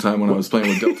ass one time when I was playing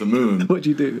with Delta Moon. What'd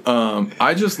you do?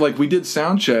 I just, like, we did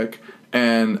sound check,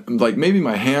 and like maybe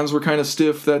my hands were kind of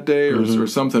stiff that day or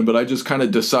something, but I just kind of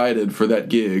decided for that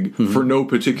gig for no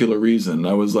particular reason.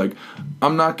 I was like,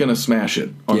 I'm not going to smash it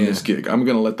on this gig. I'm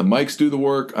going to let the mics do the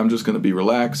work. I'm just going to be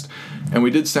relaxed. And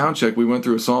we did sound check. We went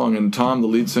through a song, and Tom, the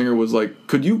lead singer, was like,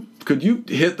 could you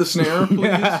hit the snare,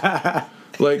 please?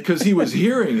 Like, because he was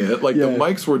hearing it, like the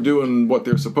mics were doing what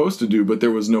they're supposed to do, but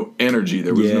there was no energy,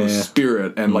 there was no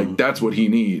spirit, and like that's what he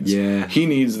needs. Yeah. He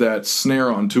needs that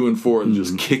snare on 2 and 4 and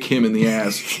just kick him in the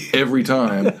ass every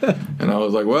time. And I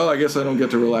was like, well, I guess I don't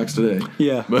get to relax today.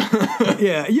 Yeah,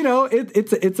 yeah. You know,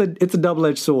 it's a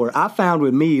double-edged sword. I found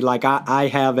with me, like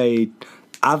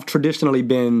I've traditionally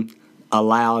been a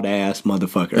loud ass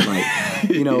motherfucker. Like,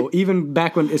 you know, even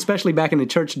back when, especially back in the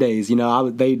church days, you know,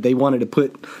 they wanted to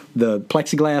put the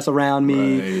plexiglass around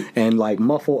me and like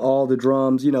muffle all the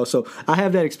drums, you know. So I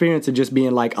have that experience of just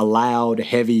being like a loud,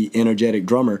 heavy, energetic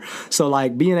drummer. So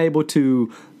like being able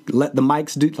to let the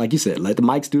mics do, like you said, let the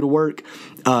mics do the work.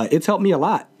 It's helped me a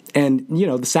lot. And, you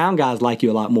know, the sound guys like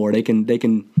you a lot more. They can,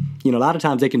 you know, a lot of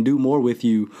times they can do more with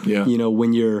you, you know,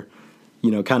 when you're, you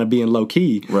know, kind of being low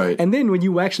key. Right. And then when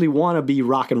you actually want to be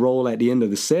rock and roll at the end of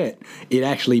the set, it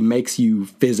actually makes you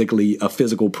physically a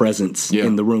physical presence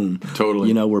in the room. Totally.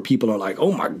 You know, where people are like,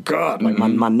 oh my God, like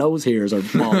my nose hairs are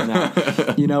falling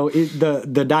out. You know,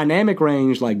 the dynamic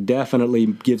range like definitely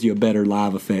gives you a better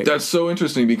live effect. That's so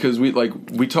interesting, because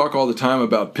we talk all the time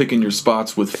about picking your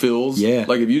spots with fills. Yeah.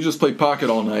 Like if you just play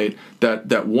pocket all night,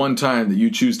 that one time that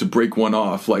you choose to break one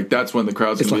off, like that's when the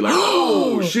crowd's gonna be like,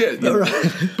 oh shit. You know?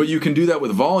 But you can do that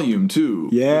with volume too,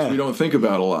 which we don't think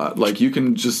about a lot. Like you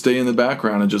can just stay in the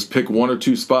background and just pick 1 or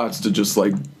 2 spots to just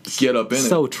like get up in it.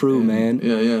 So true, man.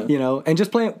 Yeah. You know, and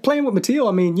just playing with Mathilde,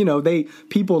 I mean, you know,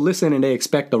 people listen and they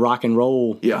expect the rock and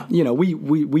roll. Yeah. You know,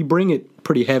 we bring it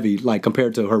pretty heavy, like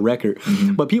compared to her record.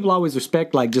 But people always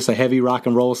respect like just a heavy rock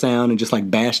and roll sound and just like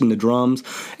bashing the drums.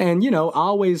 And, you know, I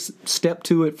always step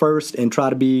to it first and try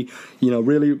to be, you know,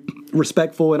 really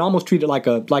respectful and almost treat it like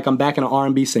I'm backing an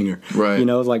R&B singer. Right. You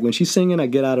know, it's like when she's singing, I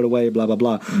get out of the way, blah, blah,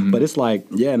 blah. But it's like,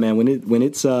 yeah, man, when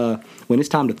it's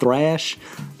time to thrash,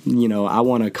 you know, I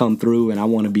want to come through and I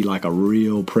want to be like a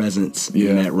real presence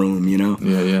in that room, you know?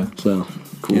 Yeah. So,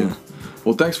 cool. Yeah.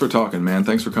 Well, thanks for talking, man.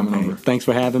 Thanks for coming over. Thanks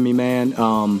for having me, man.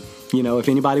 You know, if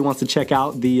anybody wants to check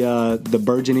out the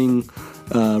burgeoning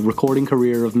recording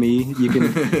career of me, you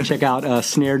can check out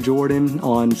Snare Jordan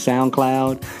on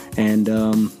SoundCloud. And,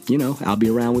 you know, I'll be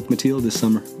around with Mathilde this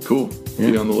summer. Cool.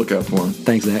 Be on the lookout for him.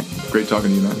 Thanks, Zach. Great talking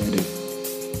to you, man. Yeah, dude.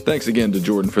 Thanks again to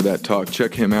Jordan for that talk.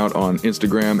 Check him out on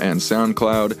Instagram and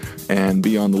SoundCloud, and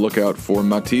be on the lookout for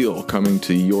Mathilde coming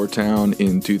to your town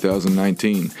in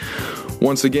 2019.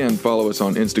 Once again, follow us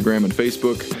on Instagram and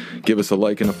Facebook. Give us a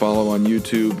like and a follow on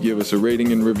YouTube. Give us a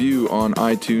rating and review on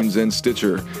iTunes and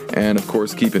Stitcher. And of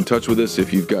course, keep in touch with us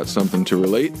if you've got something to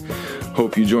relate.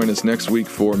 Hope you join us next week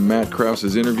for Matt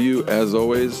Krause's interview. As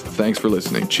always, thanks for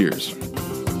listening. Cheers.